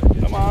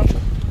 Come on.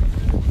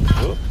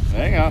 Oh,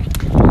 hang on.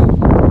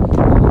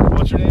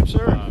 What's your name,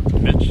 sir?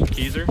 Mitch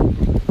Keyser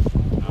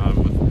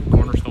with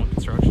Cornerstone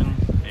Construction,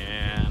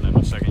 and I'm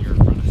a second year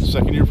apprentice.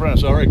 Second year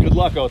apprentice. All right, good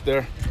luck out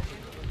there.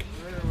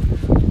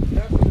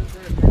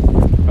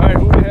 All right,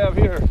 who do we have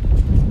here?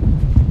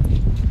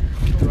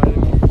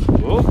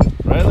 Oh,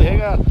 Riley,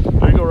 hang on.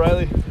 There you go,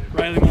 Riley.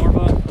 Riley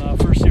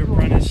Morva, first year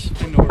apprentice,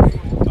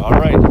 Findorf. All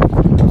right,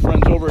 our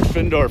friends over at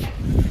Findorf.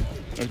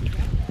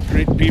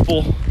 Great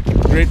people,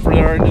 great for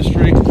our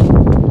industry.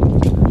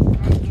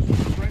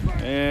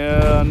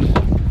 And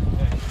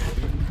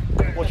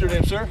what's your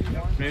name, sir?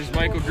 My name is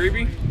Michael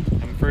Grebe.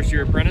 I'm a first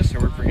year apprentice. I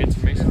work for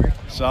Hanson Masonry.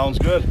 Sounds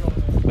good.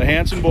 The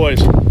Hanson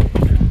boys.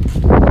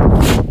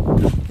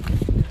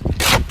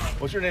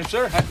 What's your name,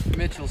 sir? Hi,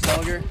 Mitchell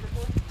Selger,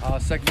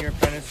 second year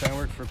apprentice. I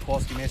work for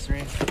Kowalski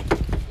Masonry.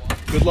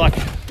 Good luck.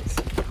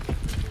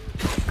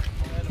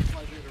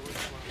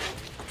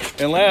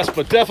 And last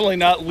but definitely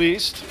not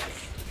least,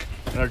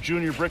 in our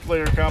junior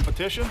bricklayer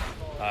competition.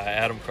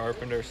 Adam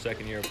Carpenter,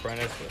 second year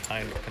apprentice with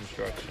Heinrich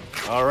Construction.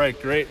 All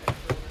right, great.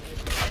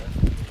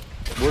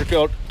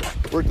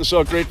 Worked this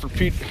out great for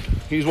Pete.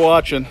 He's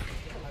watching.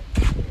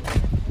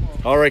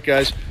 All right,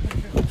 guys.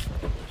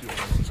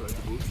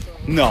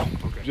 No.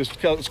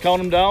 Just let's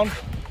count them down.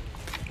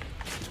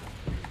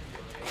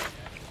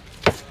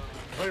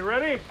 Are you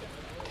ready?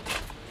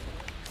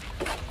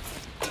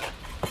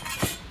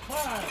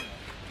 5,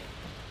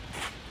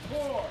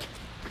 4,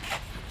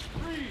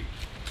 3,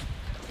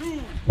 2,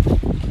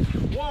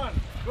 1,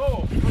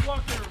 go. Good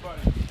luck,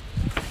 everybody.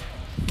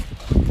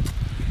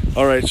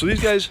 All right, so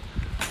these guys,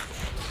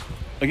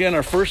 again,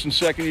 our first and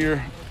second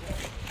year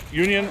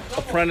union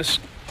apprentice,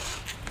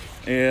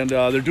 and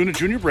they're doing a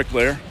junior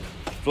bricklayer.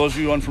 For those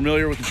of you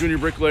unfamiliar with the junior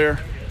bricklayer,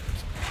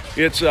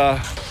 it's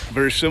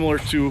very similar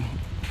to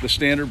the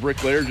standard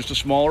bricklayer, just a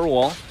smaller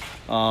wall.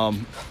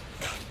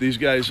 These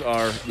guys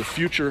are the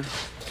future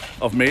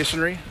of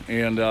masonry,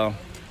 and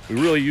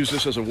we really use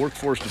this as a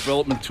workforce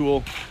development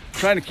tool,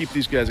 trying to keep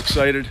these guys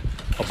excited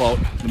about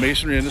the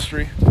masonry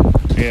industry.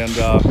 And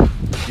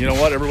you know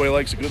what? Everybody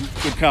likes a good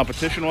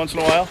competition once in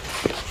a while,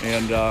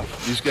 and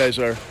these guys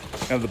are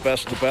kind of the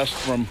best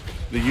from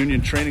the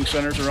union training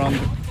centers around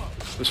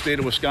the state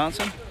of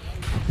Wisconsin.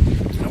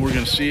 And we're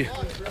going to see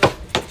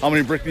how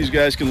many brick these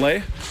guys can lay.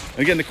 And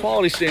again, the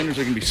quality standards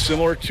are going to be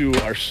similar to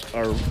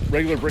our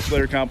regular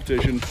bricklayer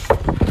competition: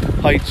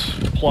 heights,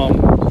 plumb,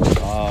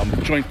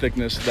 joint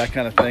thickness, that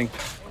kind of thing.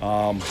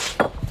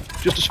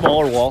 Just a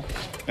smaller wall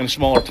and a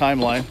smaller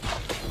timeline.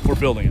 We're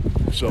building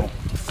it. So.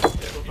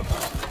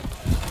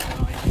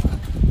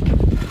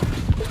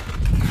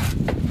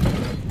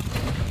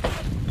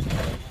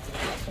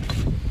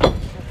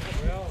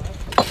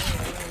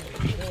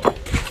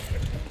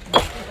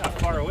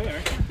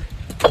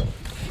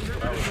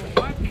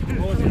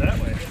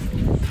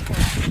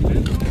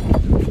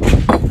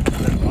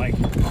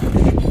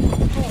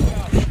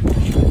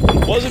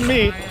 Wasn't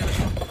me.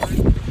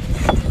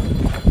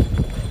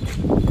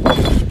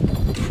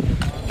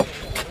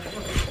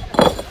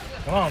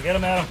 Come on, get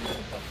him, Adam.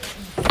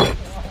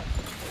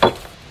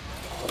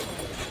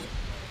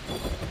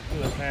 Do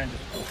this, man.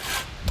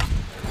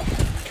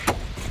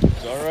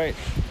 It's all right.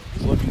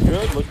 It's looking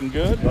good, looking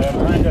good. Yeah,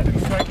 behind that.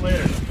 Strike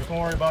later. Just don't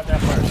worry about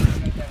that part.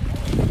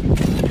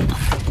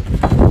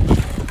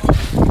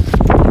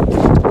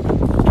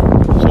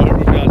 So here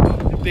we've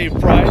got Dave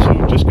Price,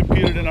 who just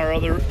competed in our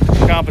other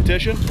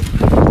competition.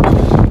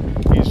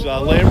 He's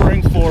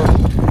laboring for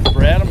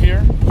Adam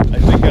here. I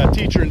think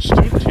teacher and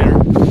student here.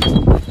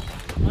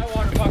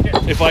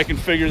 If I can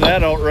figure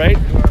that out right.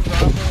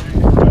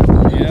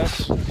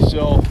 Yes,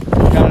 so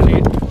kind of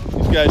neat.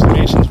 These guys, the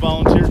Masons,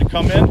 volunteered to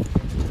come in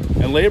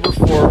and labor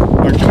for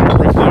our junior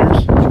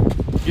bricklayers.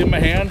 Give them a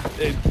hand.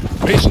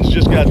 Masons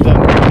just got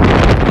done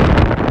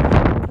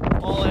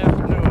all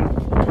afternoon,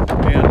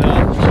 and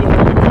still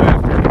going to go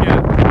after it again.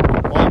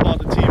 All about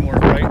the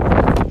teamwork, right?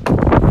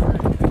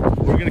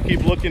 We're going to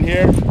keep looking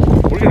here.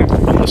 I'm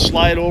going to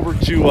slide over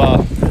to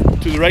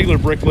the regular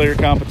bricklayer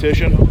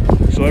competition,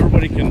 so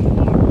everybody can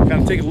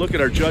kind of take a look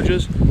at our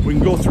judges. We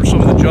can go through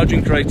some of the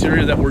judging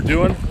criteria that we're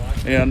doing,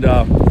 and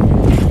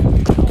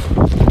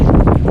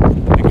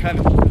kind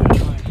of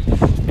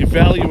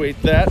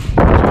evaluate that.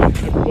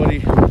 So everybody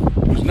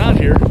who's not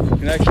here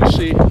can actually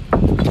see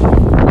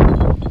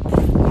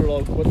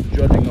what the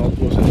judging all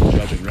goes into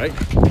judging, right?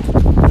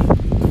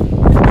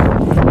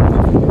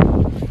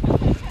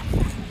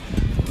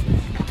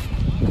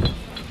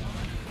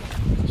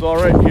 So all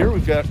right, here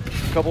we've got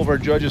a couple of our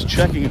judges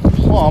checking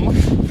plumb.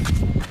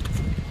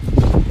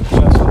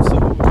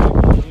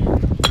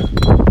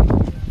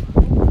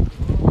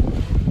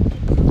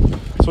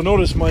 So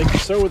notice, Mike, we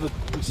start with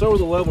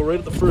the level right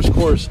at the first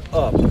course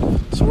up.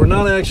 So we're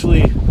not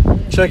actually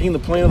checking the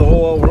plane of the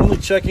whole wall. We're only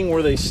checking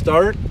where they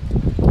start,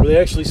 where they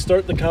actually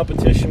start the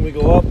competition. We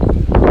go up.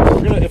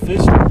 We're gonna, if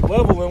this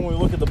level, then we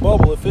look at the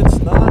bubble. If it's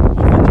not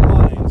within the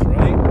lines,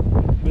 right?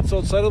 If it's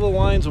outside of the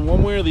lines in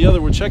one way or the other,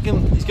 we're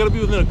checking. He's got to be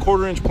within a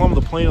 1/4 inch plumb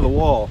of the plane of the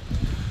wall.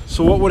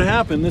 So what would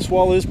happen? This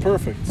wall is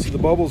perfect. See the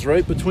bubbles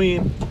right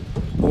between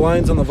the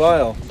lines on the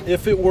vial.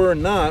 If it were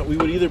not, we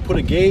would either put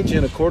a gauge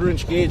in, a 1/4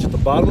 inch gauge at the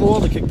bottom of the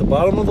wall to kick the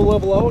bottom of the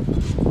level out,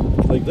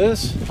 like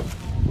this,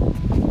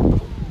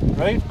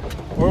 right?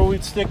 Or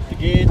we'd stick the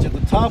gauge at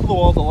the top of the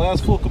wall, the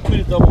last full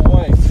completed double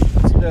white.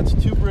 See, that's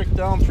 2 brick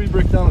down, 3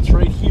 brick down, it's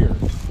right here.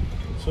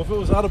 So if it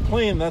was out of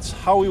plane, that's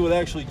how we would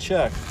actually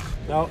check.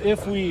 Now,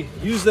 if we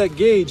use that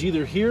gauge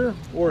either here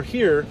or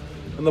here,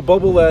 and the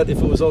bubble that, if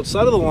it was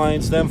outside of the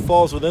lines, then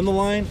falls within the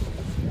line,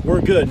 we're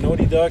good, no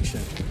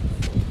deduction.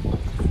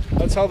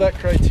 That's how that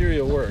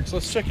criteria works.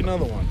 Let's check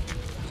another one.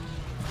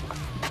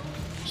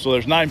 So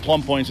there's 9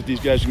 plumb points that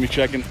these guys are going to be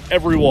checking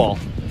every wall.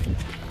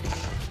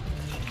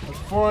 There's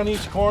 4 on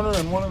each corner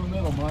and 1 in the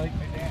middle, Mike.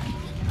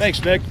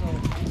 Thanks, Nick.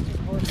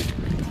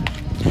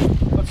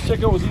 Let's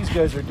check out what these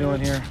guys are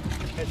doing here.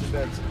 Heads and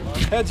beds.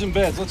 Heads and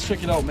beds. Let's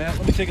check it out, Matt.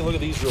 Let me take a look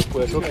at these real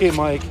quick. Okay,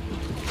 Mike.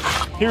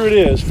 Here it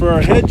is. For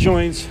our head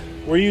joints,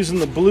 we're using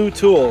the blue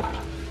tool.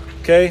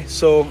 Okay,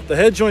 so the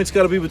head joint's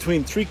got to be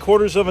between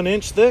 3/4 of an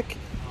inch thick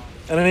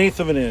and 1/8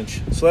 of an inch.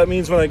 So that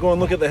means when I go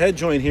and look at the head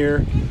joint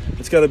here,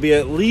 it's got to be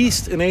at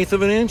least 1/8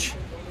 of an inch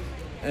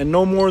and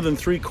no more than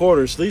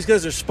 3/4. So these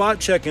guys are spot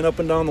checking up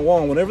and down the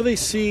wall. And whenever they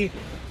see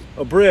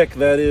a brick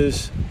that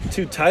is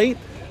too tight,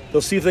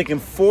 they'll see if they can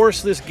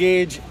force this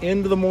gauge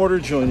into the mortar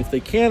joint. If they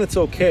can, it's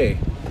okay.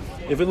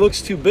 If it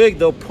looks too big,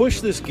 they'll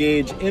push this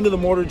gauge into the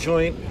mortar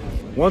joint.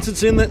 Once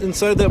it's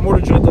inside that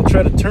mortar joint, they'll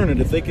try to turn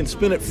it. If they can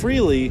spin it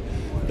freely,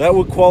 that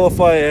would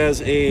qualify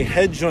as a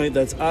head joint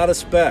that's out of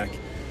spec.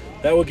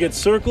 That would get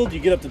circled. You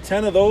get up to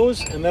 10 of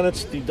those, and then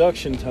it's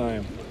deduction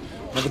time.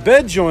 Now the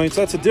bed joints,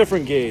 that's a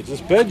different gauge.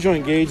 This bed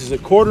joint gauge is a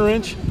 1/4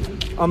 inch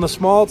on the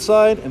small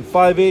side and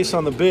 5/8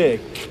 on the big.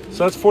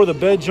 So that's for the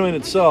bed joint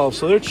itself.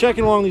 So they're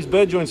checking along these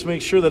bed joints to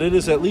make sure that it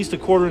is at least a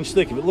 1/4 inch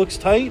thick. If it looks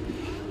tight,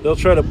 they'll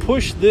try to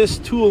push this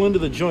tool into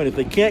the joint. If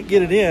they can't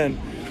get it in,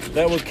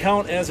 that would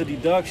count as a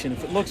deduction.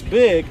 If it looks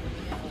big,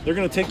 they're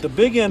going to take the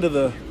big end of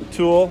the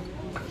tool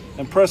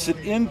and press it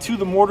into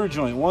the mortar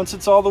joint. Once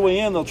it's all the way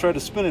in, they'll try to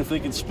spin it. If they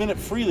can spin it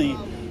freely,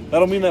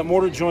 that'll mean that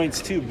mortar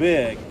joint's too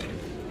big.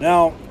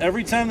 Now,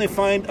 every time they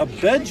find a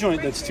bed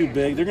joint that's too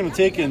big, they're going to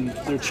take in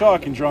their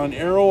chalk and draw an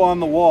arrow on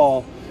the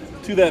wall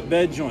to that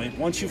bed joint.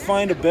 Once you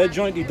find a bed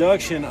joint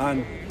deduction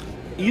on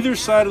either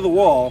side of the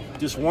wall,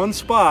 just one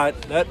spot,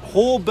 that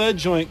whole bed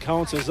joint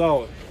counts as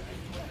out.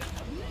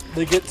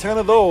 They get 10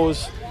 of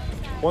those.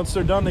 Once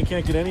they're done, they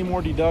can't get any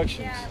more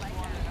deductions.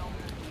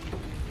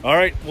 All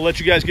right, we'll let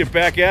you guys get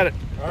back at it.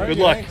 All right, good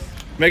luck.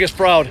 Make us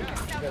proud.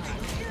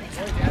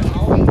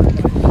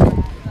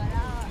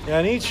 Yeah,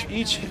 and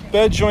each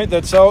bed joint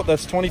that's out,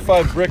 that's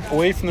 25 brick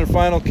away from their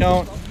final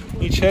count.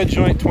 Each head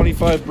joint,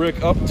 25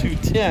 brick up to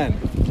 10.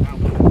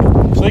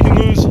 So they can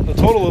lose a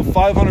total of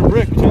 500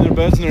 brick between their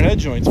beds and their head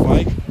joints,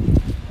 Mike,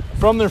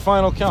 from their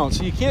final count.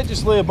 So you can't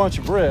just lay a bunch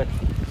of brick.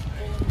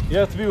 You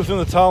have to be within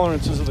the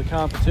tolerances of the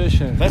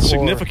competition. That's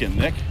significant,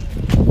 Nick.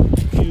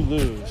 You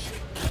lose.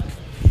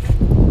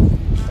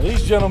 Now,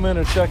 these gentlemen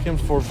are checking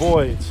for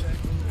voids.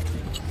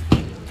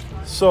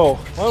 So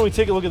why don't we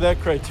take a look at that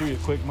criteria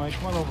quick, Mike?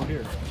 Come on over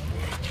here.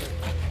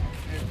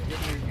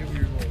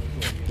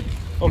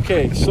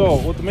 Okay, so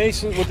what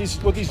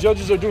these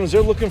judges are doing is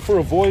they're looking for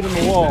a void in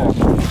the wall.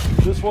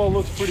 This wall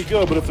looks pretty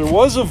good, but if there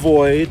was a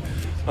void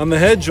on the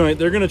head joint,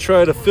 they're going to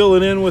try to fill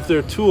it in with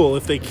their tool.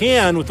 If they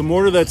can, with the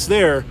mortar that's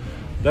there,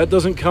 that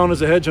doesn't count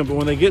as a head joint. But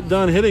when they get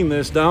done hitting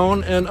this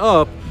down and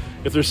up,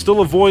 if there's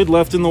still a void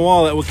left in the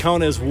wall, that would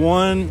count as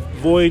one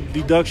void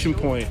deduction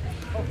point.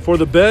 For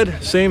the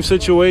bed, same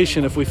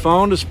situation. If we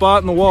found a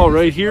spot in the wall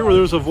right here where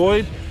there's a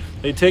void,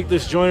 they take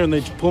this joint and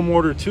they pull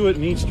mortar to it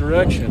in each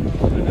direction.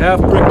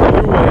 Half brick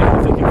either way.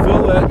 If they can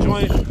fill that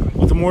joint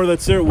with the mortar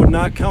that's there, it would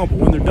not count. But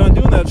when they're done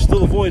doing that, it's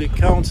still a void. It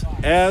counts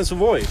as a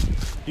void.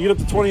 You get up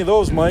to 20 of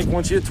those, Mike.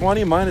 Once you hit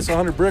 20, minus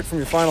 100 brick from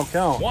your final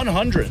count.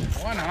 100.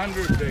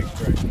 100 big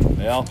brick.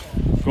 Well,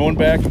 going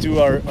back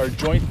to our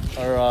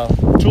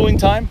tooling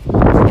time,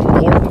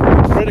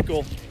 important,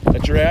 critical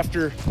that you're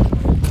after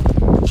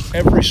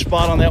every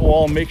spot on that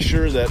wall. Make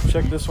sure that.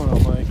 Check this one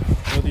out, Mike. You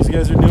know what these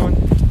guys are doing?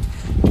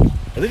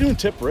 Are they doing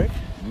tip brick?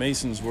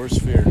 Mason's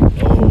worst fear.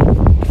 Oh,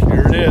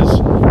 here it is.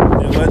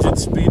 The alleged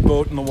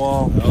speedboat in the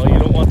wall. Oh, you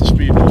don't want the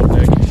speedboat,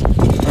 Nick.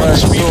 All right,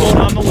 speedboat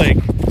on the lake.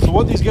 So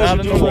what these guys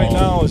are doing right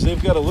now is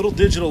they've got a little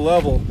digital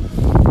level.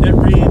 It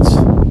reads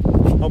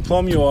how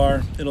plumb you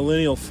are in a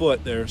lineal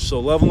foot there. So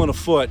level in a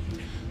foot.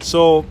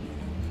 So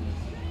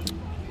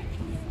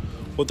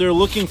what they're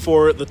looking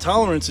for, the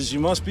tolerance is you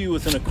must be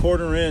within a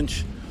 1/4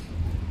 inch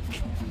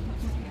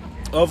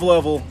of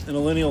level in a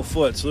lineal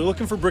foot. So they're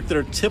looking for brick that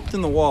are tipped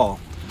in the wall.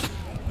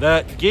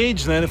 That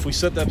gauge then, if we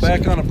set that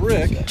back on a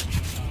brick,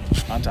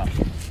 on top,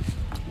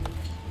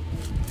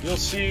 you'll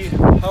see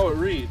how it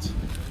reads.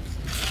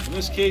 In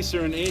this case,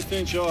 they're an 1/8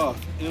 inch off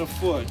in a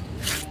foot.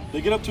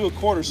 They get up to a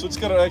 1/4, so it's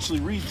got to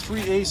actually read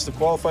 3/8 to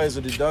qualify as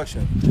a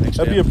deduction.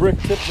 That'd be a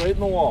brick tipped right in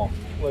the wall,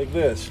 like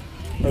this.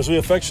 Or as we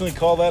affectionately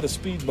call that, a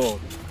speedboat.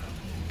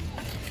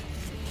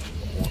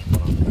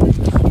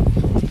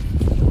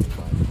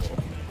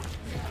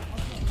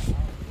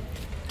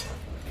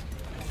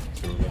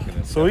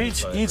 So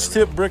each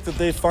tip brick that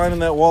they find in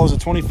that wall is a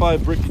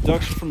 25 brick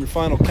deduction from your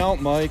final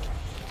count, Mike.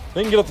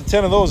 They can get up to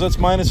 10 of those. That's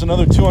minus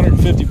another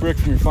 250 brick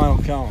from your final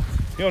count.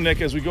 You know,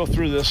 Nick, as we go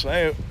through this,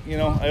 I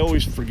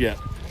always forget.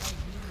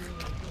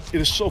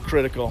 It is so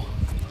critical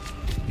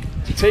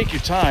to take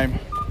your time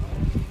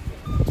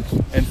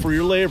and for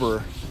your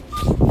labor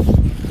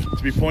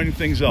to be pointing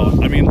things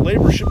out. I mean,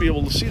 labor should be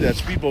able to see that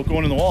speedboat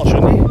going in the wall,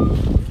 shouldn't he?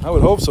 I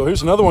would hope so.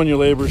 Here's another one your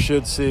labor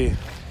should see.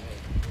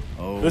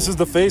 This is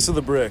the face of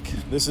the brick.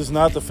 This is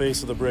not the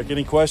face of the brick.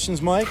 Any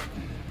questions, Mike?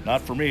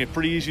 Not for me. It's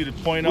pretty easy to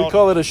point out. We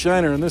call it a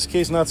shiner. In this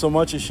case, not so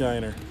much a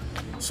shiner.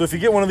 So if you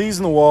get one of these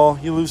in the wall,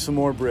 you lose some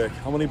more brick.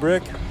 How many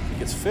brick? I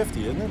think it's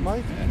 50, isn't it,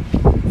 Mike?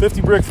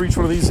 50 brick for each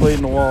one of these laid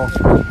in the wall.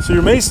 So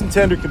your mason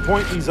tender can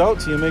point these out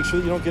to you and make sure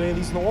that you don't get any of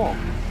these in the wall.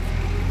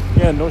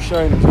 Again, no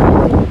shiners.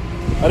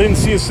 I didn't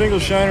see a single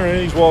shiner on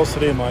any of these walls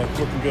today, Mike.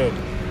 Looking good.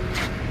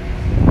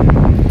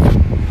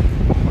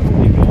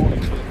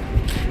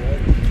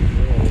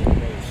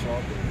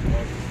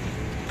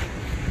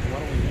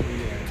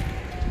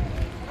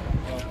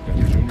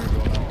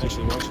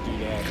 Actually, why don't you do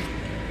that?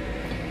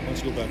 Why don't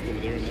you go back over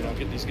there and then I'll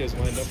get these guys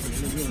lined up for the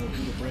interview and we'll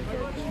do the break.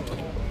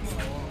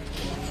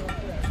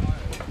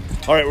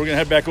 All right, we're gonna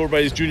head back over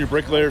by these junior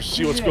bricklayers,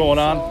 see what's going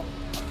on.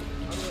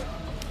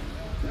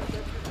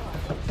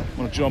 I'm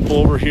gonna jump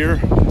over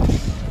here,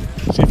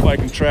 see if I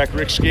can track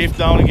Rick Scaife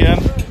down again.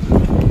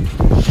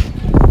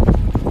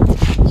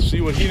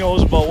 See what he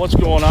knows about what's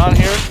going on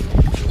here.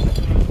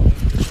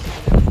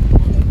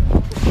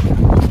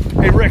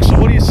 Hey Rick, so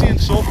what are you seeing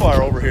so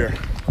far over here?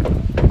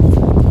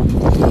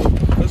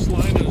 This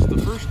line is the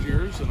first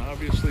years, and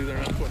obviously they're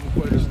not putting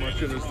quite as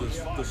much in as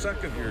the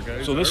second year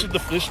guys. So this is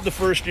the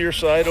first year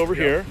side over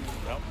here.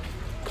 Yep.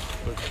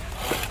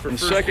 And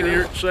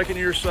second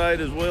year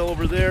side as well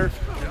over there.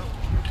 Yep.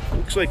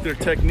 Looks like their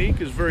technique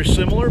is very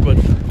similar, but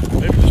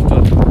maybe just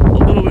a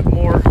little bit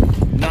more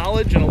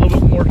knowledge and a little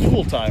bit more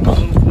tool time. A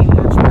little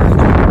more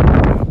experience.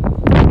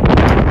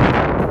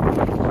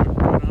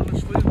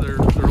 Honestly,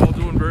 they're all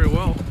doing very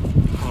well.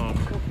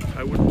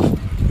 I would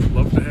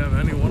love to have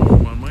any one of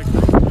them on my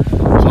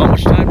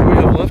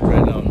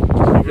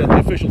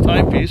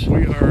these?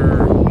 We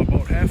are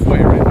about halfway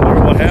right now. We're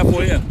about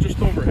halfway in.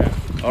 Just over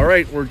half. All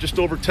right, we're just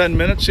over 10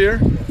 minutes here.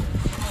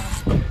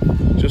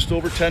 Just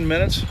over 10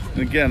 minutes.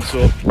 And again,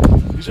 so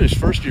these are his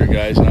first year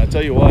guys, and I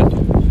tell you what,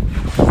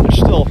 they're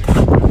still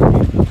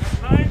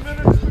 9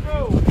 minutes to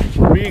go.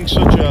 For being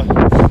such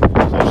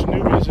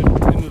newbies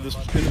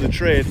into the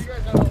trade,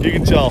 you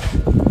can tell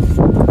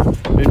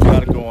they've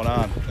got it going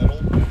on.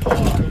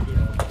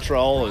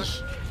 Trowel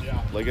is,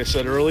 like I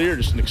said earlier,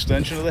 just an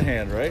extension of the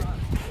hand, right?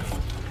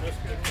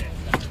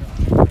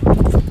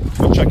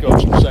 We'll check out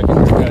some second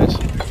year guys.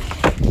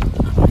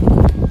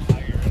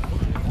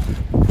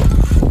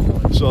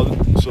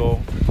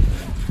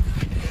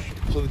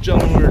 So the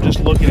gentleman we were just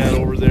looking at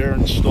over there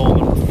in stall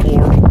number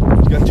 4,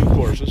 he's got 2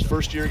 courses.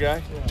 First year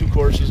guy, 2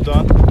 courses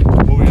done,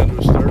 moving on to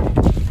his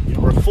 3rd.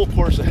 We're a full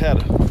course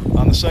ahead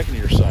on the second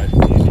year side.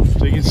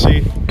 So you can see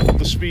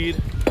the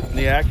speed and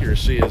the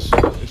accuracy is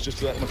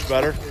just that much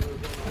better.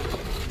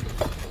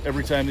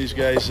 Every time these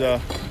guys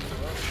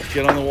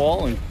get on the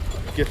wall and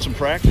get some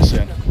practice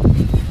in,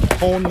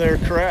 hone their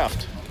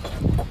craft.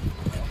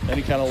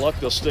 Any kind of luck,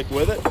 they'll stick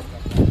with it.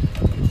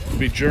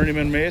 Be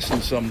journeyman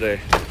masons someday.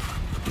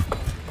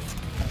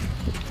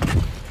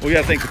 We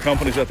got to thank the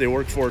companies that they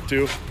work for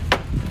too.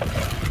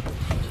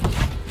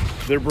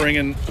 They're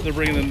bringing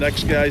the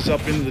next guys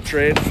up into the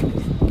trade.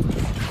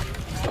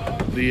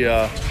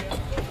 The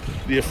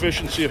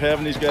efficiency of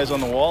having these guys on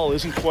the wall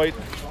isn't quite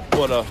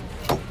what a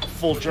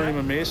full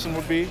journeyman mason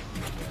would be,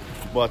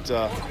 but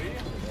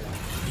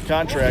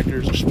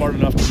contractors are smart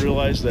enough to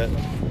realize that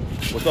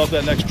without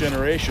that next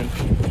generation,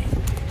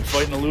 you're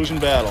fighting a losing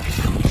battle.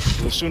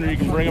 So the sooner you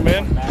can bring them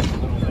in.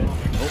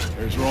 Oh,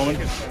 there's Roman.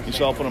 He's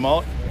helping him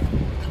out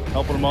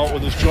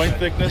with his joint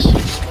thickness.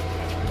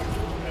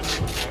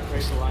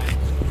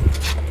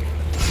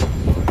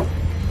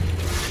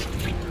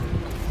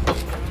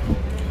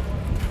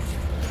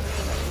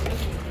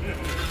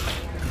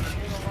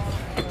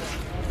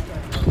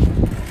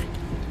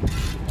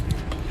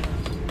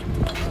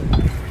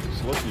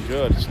 It's looking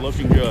good. It's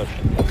looking good.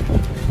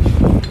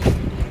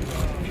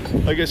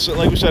 Like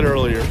we said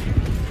earlier,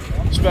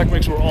 SPEC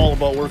MIX, we're all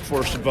about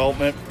workforce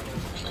development.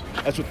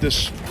 That's what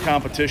this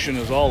competition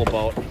is all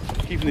about.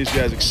 Keeping these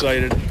guys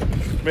excited,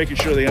 making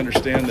sure they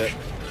understand that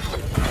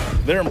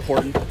they're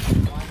important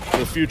for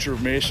the future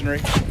of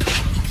masonry.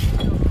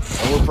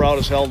 And we're proud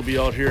as hell to be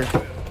out here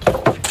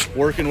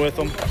working with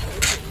them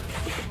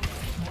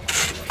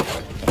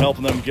and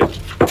helping them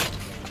get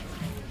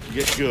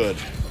good.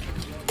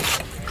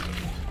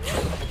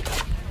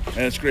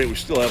 And it's great. We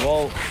still have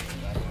all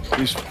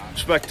these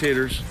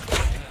spectators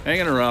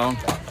hanging around,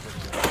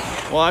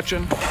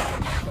 watching.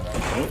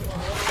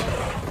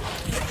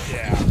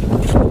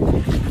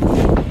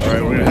 All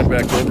right, we're gonna head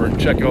back over and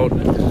check out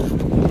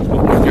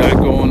what we've got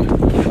going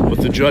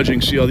with the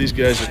judging, see how these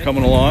guys are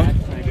coming along.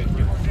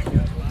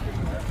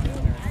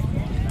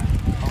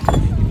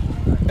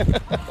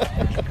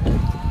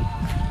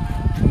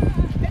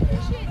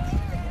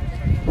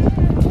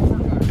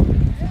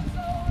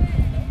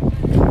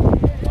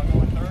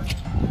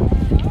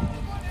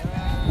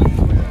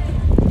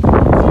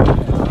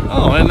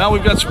 Oh, and now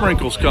we've got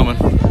sprinkles coming.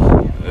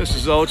 This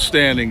is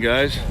outstanding,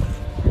 guys.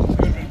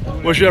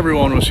 Wish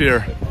everyone was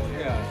here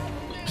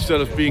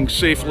instead of being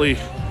safely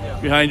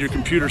behind your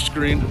computer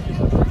screen.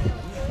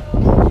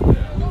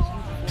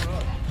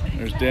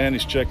 There's Dan,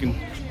 he's checking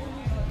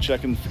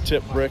for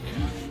tip brick.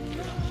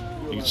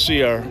 You can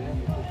see our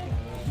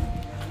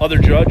other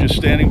judge is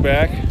standing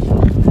back,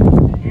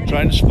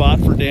 trying to spot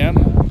for Dan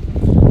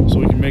so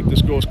we can make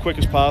this go as quick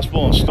as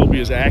possible and still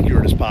be as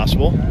accurate as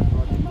possible.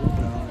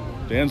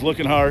 Dan's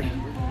looking hard.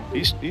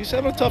 He's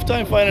having a tough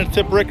time finding a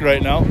tip brick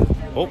right now.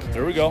 Oh,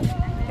 there we go.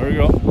 There we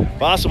go.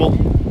 Possible.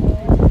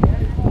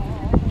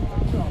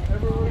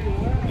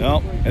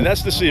 No, and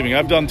that's deceiving.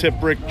 I've done tip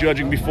brick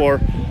judging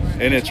before,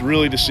 and it's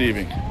really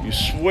deceiving. You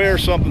swear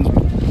something's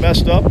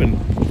messed up, and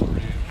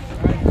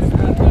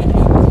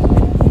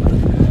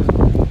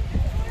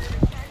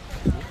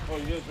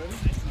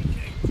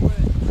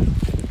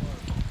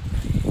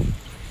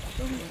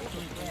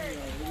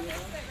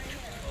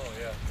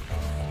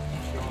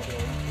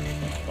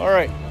all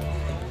right. I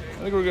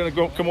think we're gonna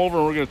come over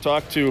and we're gonna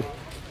talk to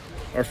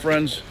our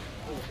friends,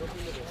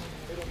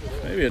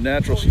 maybe at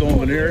Natural Stone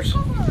Veneers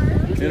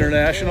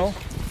International.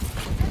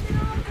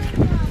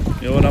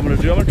 You know what I'm going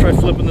to do? I'm going to try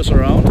flipping this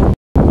around.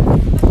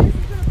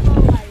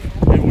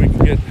 Maybe we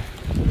can get,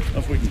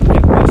 if we can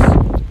get this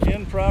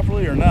in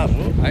properly or not.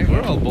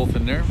 We're all both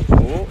in there.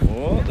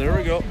 Oh, there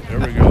we go. There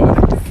we go.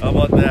 How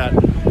about that?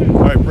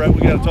 All right, Brett,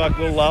 we got to talk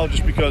a little loud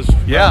just because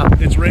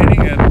it's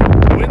raining and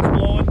the wind's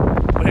blowing.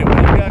 But hey, what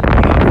do you got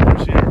going on for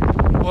us here?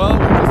 Well,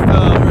 we're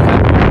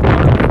happy to be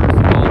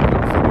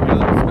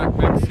together with SPEC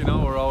MIX. You know,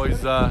 we're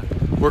always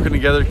working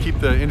together to keep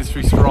the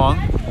industry strong.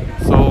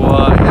 So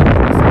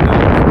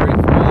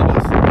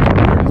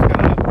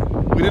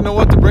we didn't know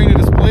what to bring to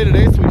display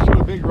today, so we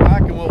showed a big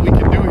rock and what we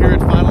can do here at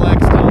Fond du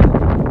Lac Stone.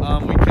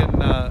 We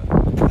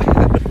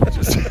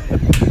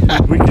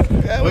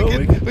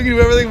can do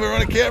everything but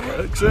run a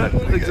camera.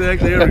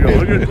 Exactly. Here we go.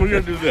 We're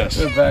gonna do this.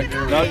 Back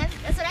here. Now,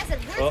 That's what I said.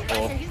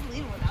 Uh-oh.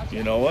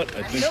 You know what?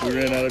 I think we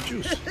ran out of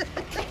juice.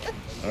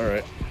 All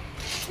right.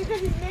 Because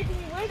he's making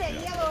me wear that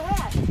yellow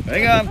hat.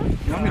 Hang on.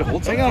 You want me to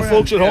hold Hang something on, for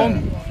folks you? at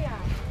home.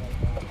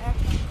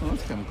 Oh,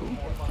 that's kind of cool.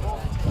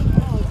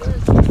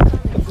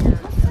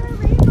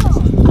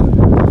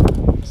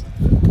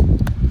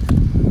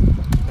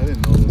 I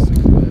didn't know those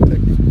things were that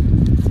technical.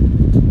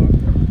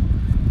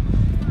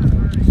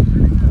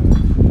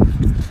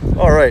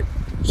 All right.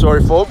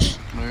 Sorry, folks.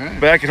 All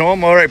right. Back at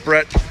home. All right,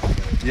 Brett.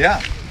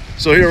 Yeah.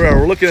 So here we are.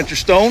 We're looking at your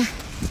stone.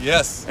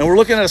 Yes. And we're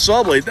looking at a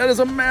saw blade. That is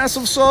a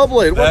massive saw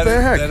blade. What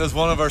the heck? That is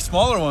one of our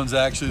smaller ones,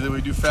 actually, that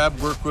we do fab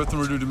work with, and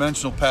we do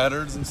dimensional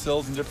patterns and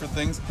sills and different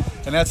things.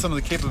 And that's some of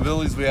the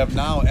capabilities we have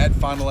now at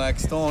Fond du Lac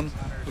Stone,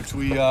 which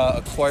we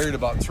acquired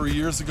about 3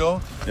 years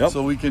ago. Yep.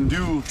 So we can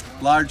do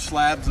large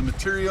slabs of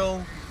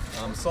material,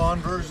 sawn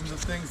versions of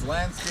things,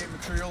 landscape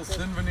materials,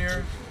 thin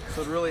veneer.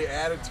 So it really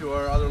added to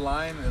our other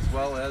line, as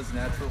well as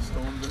natural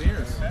stone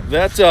veneers.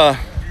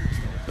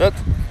 That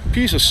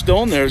piece of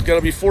stone there has got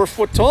to be 4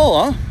 foot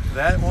tall, huh?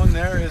 That one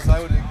there is,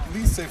 I would at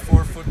least say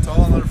 4 foot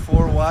tall, another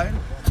 4 wide.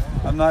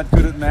 I'm not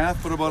good at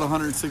math, but about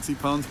 160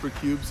 pounds per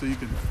cube, so you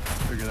can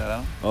figure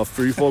that out.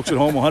 For you folks at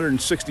home,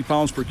 160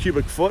 pounds per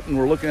cubic foot, and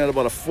we're looking at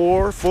about a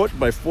 4 foot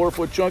by 4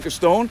 foot chunk of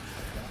stone.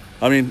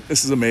 I mean,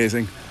 this is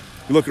amazing.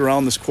 You look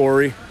around this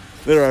quarry,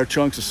 there are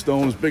chunks of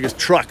stone as big as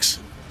trucks.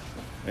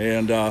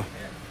 And I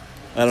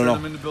don't know.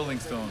 Turn them into building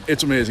stone.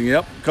 It's amazing,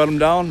 yep. Cut them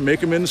down,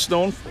 make them into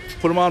stone,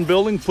 put them on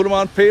building, put them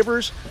on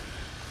pavers,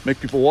 make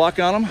people walk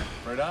on them.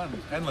 Right on,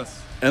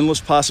 endless. Endless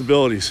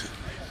possibilities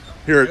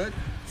here at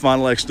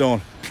Fond du Lac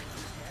Stone.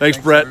 Thanks,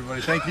 Brett.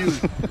 Everybody. Thank you.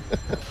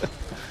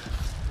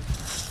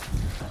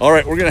 All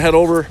right, we're gonna head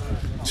over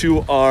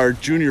to our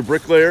junior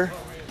bricklayer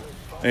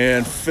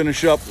and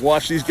finish up,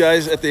 watch these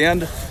guys at the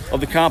end of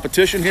the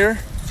competition here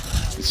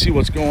and see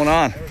what's going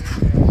on.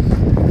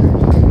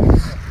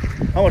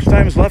 How much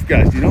time is left,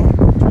 guys? Do you know?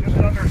 Just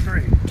under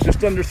 3.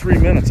 Just under 3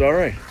 minutes. All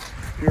right,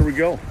 here we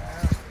go.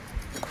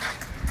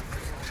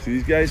 See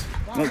these guys?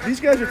 Now, these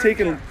guys are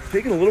taking a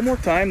little more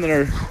time than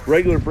our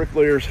regular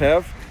bricklayers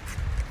have,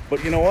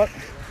 but you know what?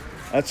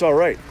 That's all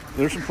right.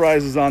 There's some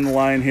prizes on the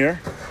line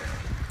here,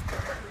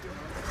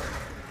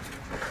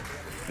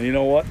 and you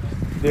know what?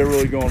 They're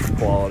really going for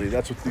quality.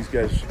 That's what these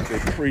guys, they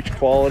preach: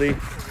 quality,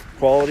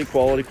 quality,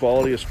 quality,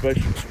 quality.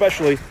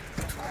 Especially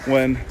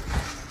when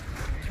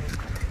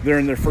they're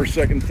in their first,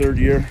 second, third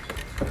year.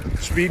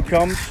 Speed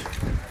comes.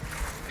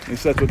 At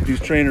least that's what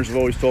these trainers have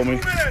always told me.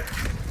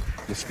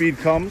 The speed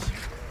comes.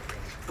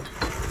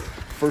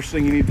 First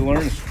thing you need to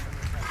learn is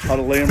how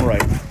to lay them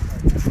right.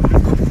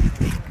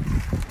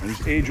 And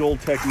these age-old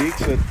techniques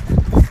that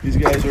these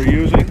guys are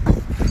using,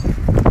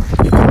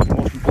 the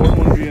most important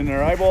one being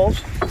their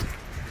eyeballs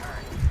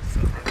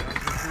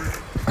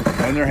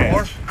and their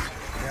hands.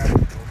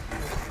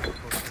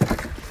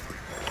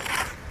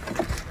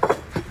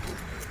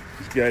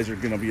 These guys are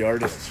going to be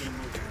artists.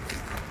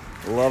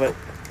 Love it.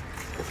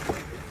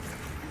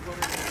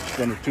 Just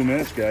under 2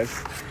 minutes, guys.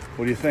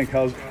 What do you think?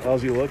 How's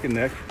he looking,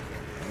 Nick?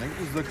 I think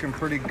he's looking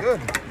pretty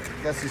good.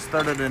 I guess he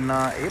started in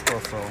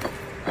April, so.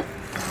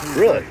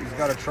 Really? He's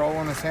got a trowel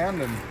in his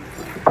hand, and.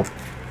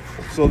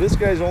 So this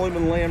guy's only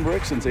been laying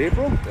bricks since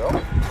April?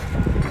 Yep.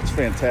 It's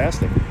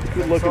fantastic.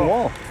 Good looking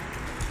wall.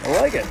 I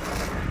like it.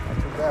 Not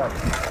too bad.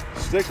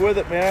 Stick with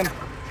it, man.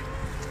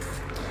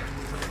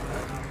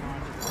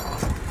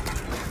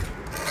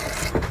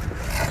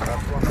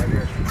 That's one right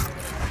here.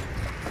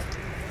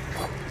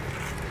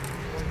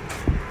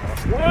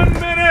 1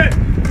 minute!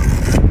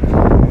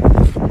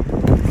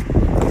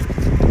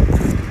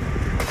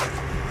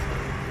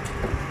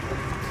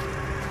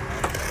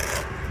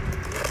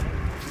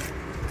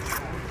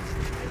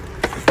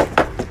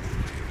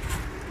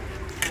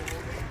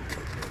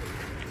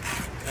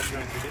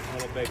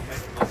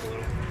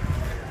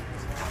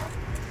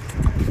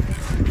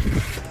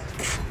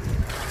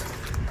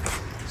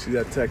 See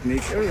that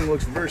technique? Everything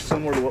looks very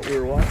similar to what we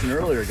were watching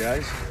earlier,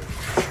 guys.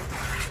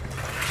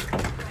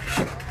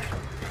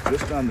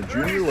 Just on the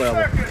junior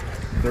level.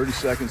 30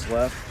 seconds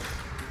left.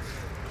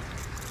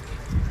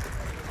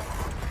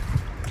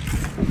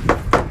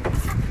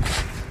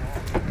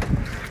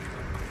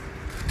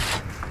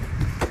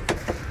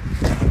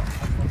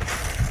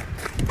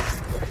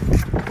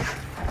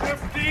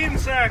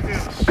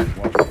 Seconds.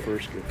 Watch the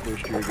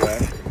first year guy.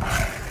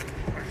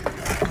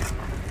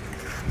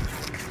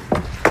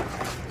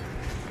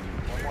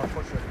 One more,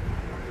 push it.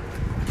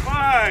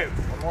 5,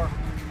 One more.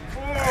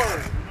 4,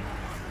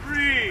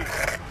 3,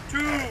 2,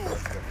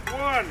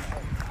 1.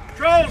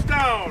 Trolls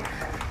down.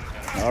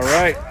 All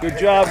right, good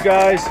job,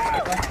 guys.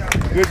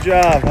 Good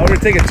job. I'm gonna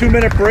take a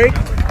 2-minute break,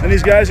 and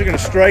these guys are gonna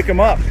strike them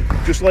up,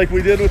 just like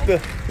we did with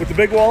the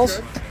big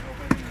walls.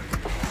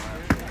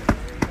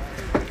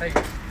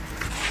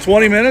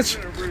 20 minutes.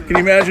 Can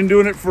you imagine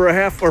doing it for a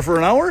half or for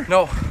an hour?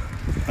 No.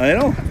 I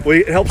know. Well,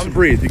 it helps to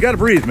breathe. You got to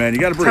breathe, man.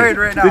 You got to breathe. Tired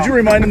right now. Did you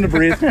remind him to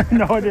breathe?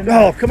 No, I didn't.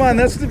 Oh, come on.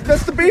 That's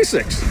the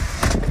basics.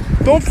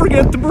 Don't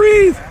forget to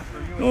breathe.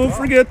 Don't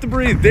forget to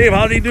breathe. Dave,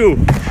 how did he do?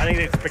 I think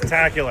it's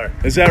spectacular.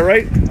 Is that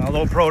right? A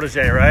little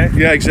protege, right?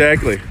 Yeah,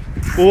 exactly.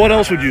 Well, what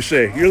else would you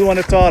say? You're the one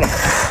that taught him.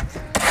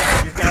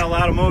 He's got a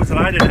lot of moves that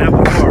I didn't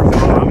have before, so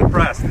I'm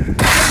impressed.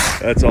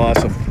 That's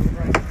awesome.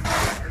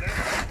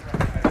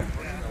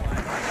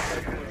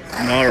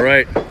 All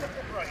right.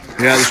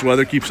 Yeah, this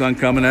weather keeps on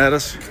coming at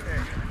us.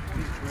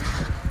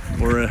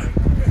 We're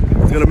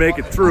gonna make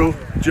it through.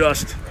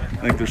 Just, I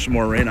think there's some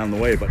more rain on the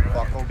way, but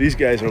these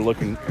guys are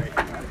looking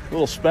a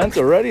little spent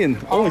already and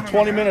only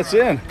 20 minutes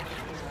in.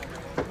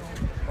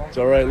 It's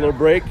all right, a little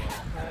break.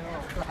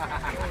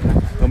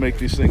 They'll make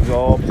these things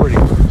all pretty.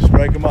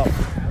 Strike them up.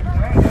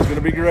 It's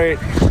gonna be great.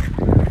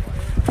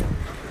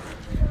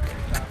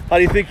 How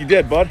do you think you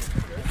did, bud?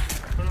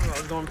 I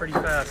was going pretty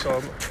fast,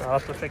 so I'll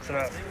have to fix it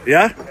up.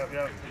 Yeah?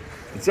 Yep.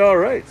 It's all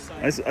right.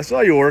 I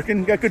saw you working.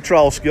 You got good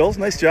trowel skills.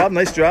 Nice job,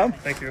 nice job.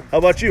 Thank you. How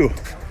about you?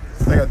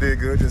 I think I did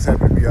good. Just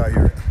happy to be out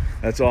here.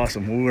 That's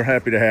awesome. Well, we're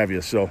happy to have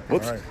you. So,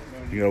 whoops. All right.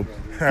 You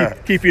know,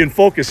 keep you in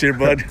focus here,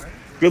 bud.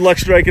 Good luck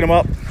striking them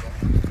up.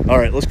 All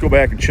right, let's go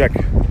back and check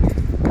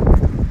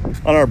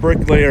on our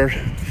Bricklayer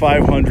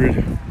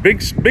 500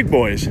 big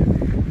boys.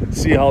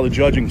 See how the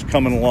judging's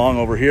coming along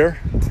over here.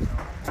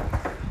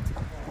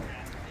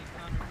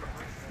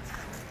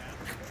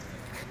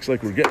 Looks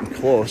like we're getting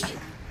close.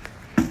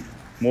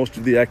 Most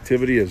of the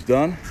activity is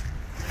done.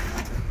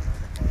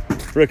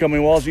 Rick, how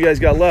many walls you guys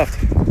got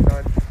left?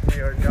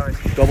 We are done.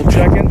 Double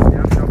checking?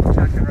 Yeah, I'm double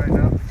checking right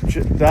now.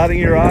 Dotting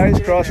your I's,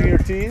 crossing your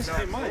T's?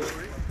 Hey, Mike.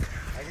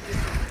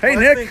 Hey, Well,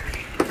 Nick. I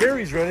think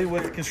Gary's ready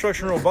with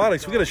construction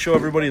robotics. We got to show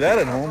everybody that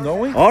at home, don't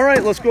we? All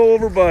right, let's go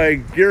over by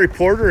Gary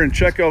Porter and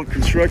check out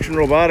Construction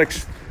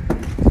Robotics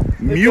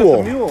They've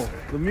got Mule.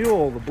 the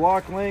mule, the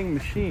block laying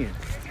machine.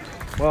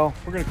 Well,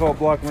 we're going to call it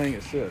block laying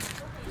assist.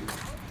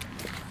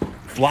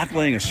 Block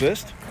laying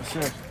assist?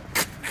 Assist.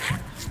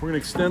 We're going to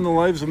extend the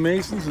lives of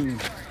masons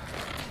and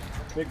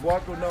make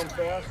block go down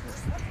faster.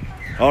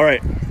 All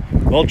right.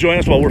 Well, join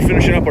us while we're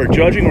finishing up our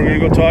judging. We're going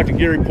to go talk to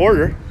Gary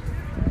Porter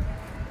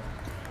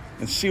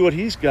and see what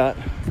he's got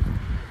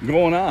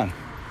going on.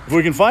 If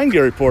we can find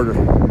Gary Porter.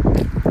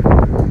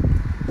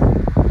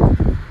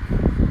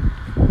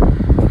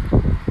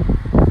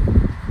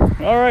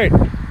 All right.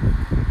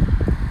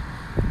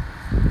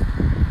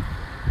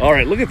 All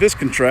right, look at this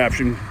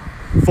contraption,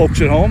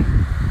 folks at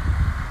home.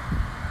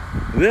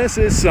 This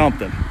is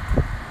something.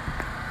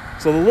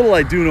 So the little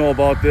I do know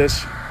about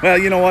this, well,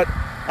 you know what?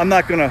 I'm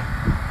not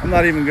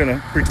even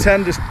gonna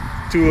pretend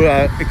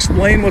to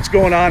explain what's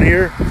going on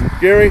here.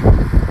 Gary,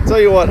 I'll tell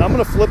you what, I'm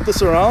gonna flip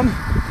this around.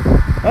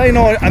 You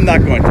know what? I'm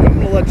not going to. I'm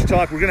gonna let you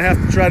talk. We're gonna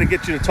have to try to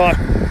get you to talk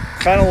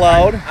kind of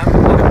loud.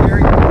 I'm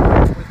Gary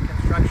Porter with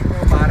Construction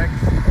Robotics.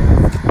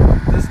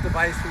 And this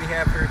device we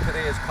have here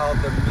today is called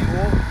the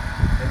Mule.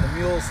 And the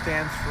Mule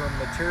stands for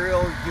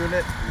Material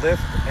Unit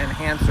Lift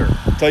Enhancer.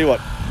 Tell you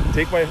what,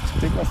 take my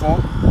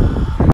phone.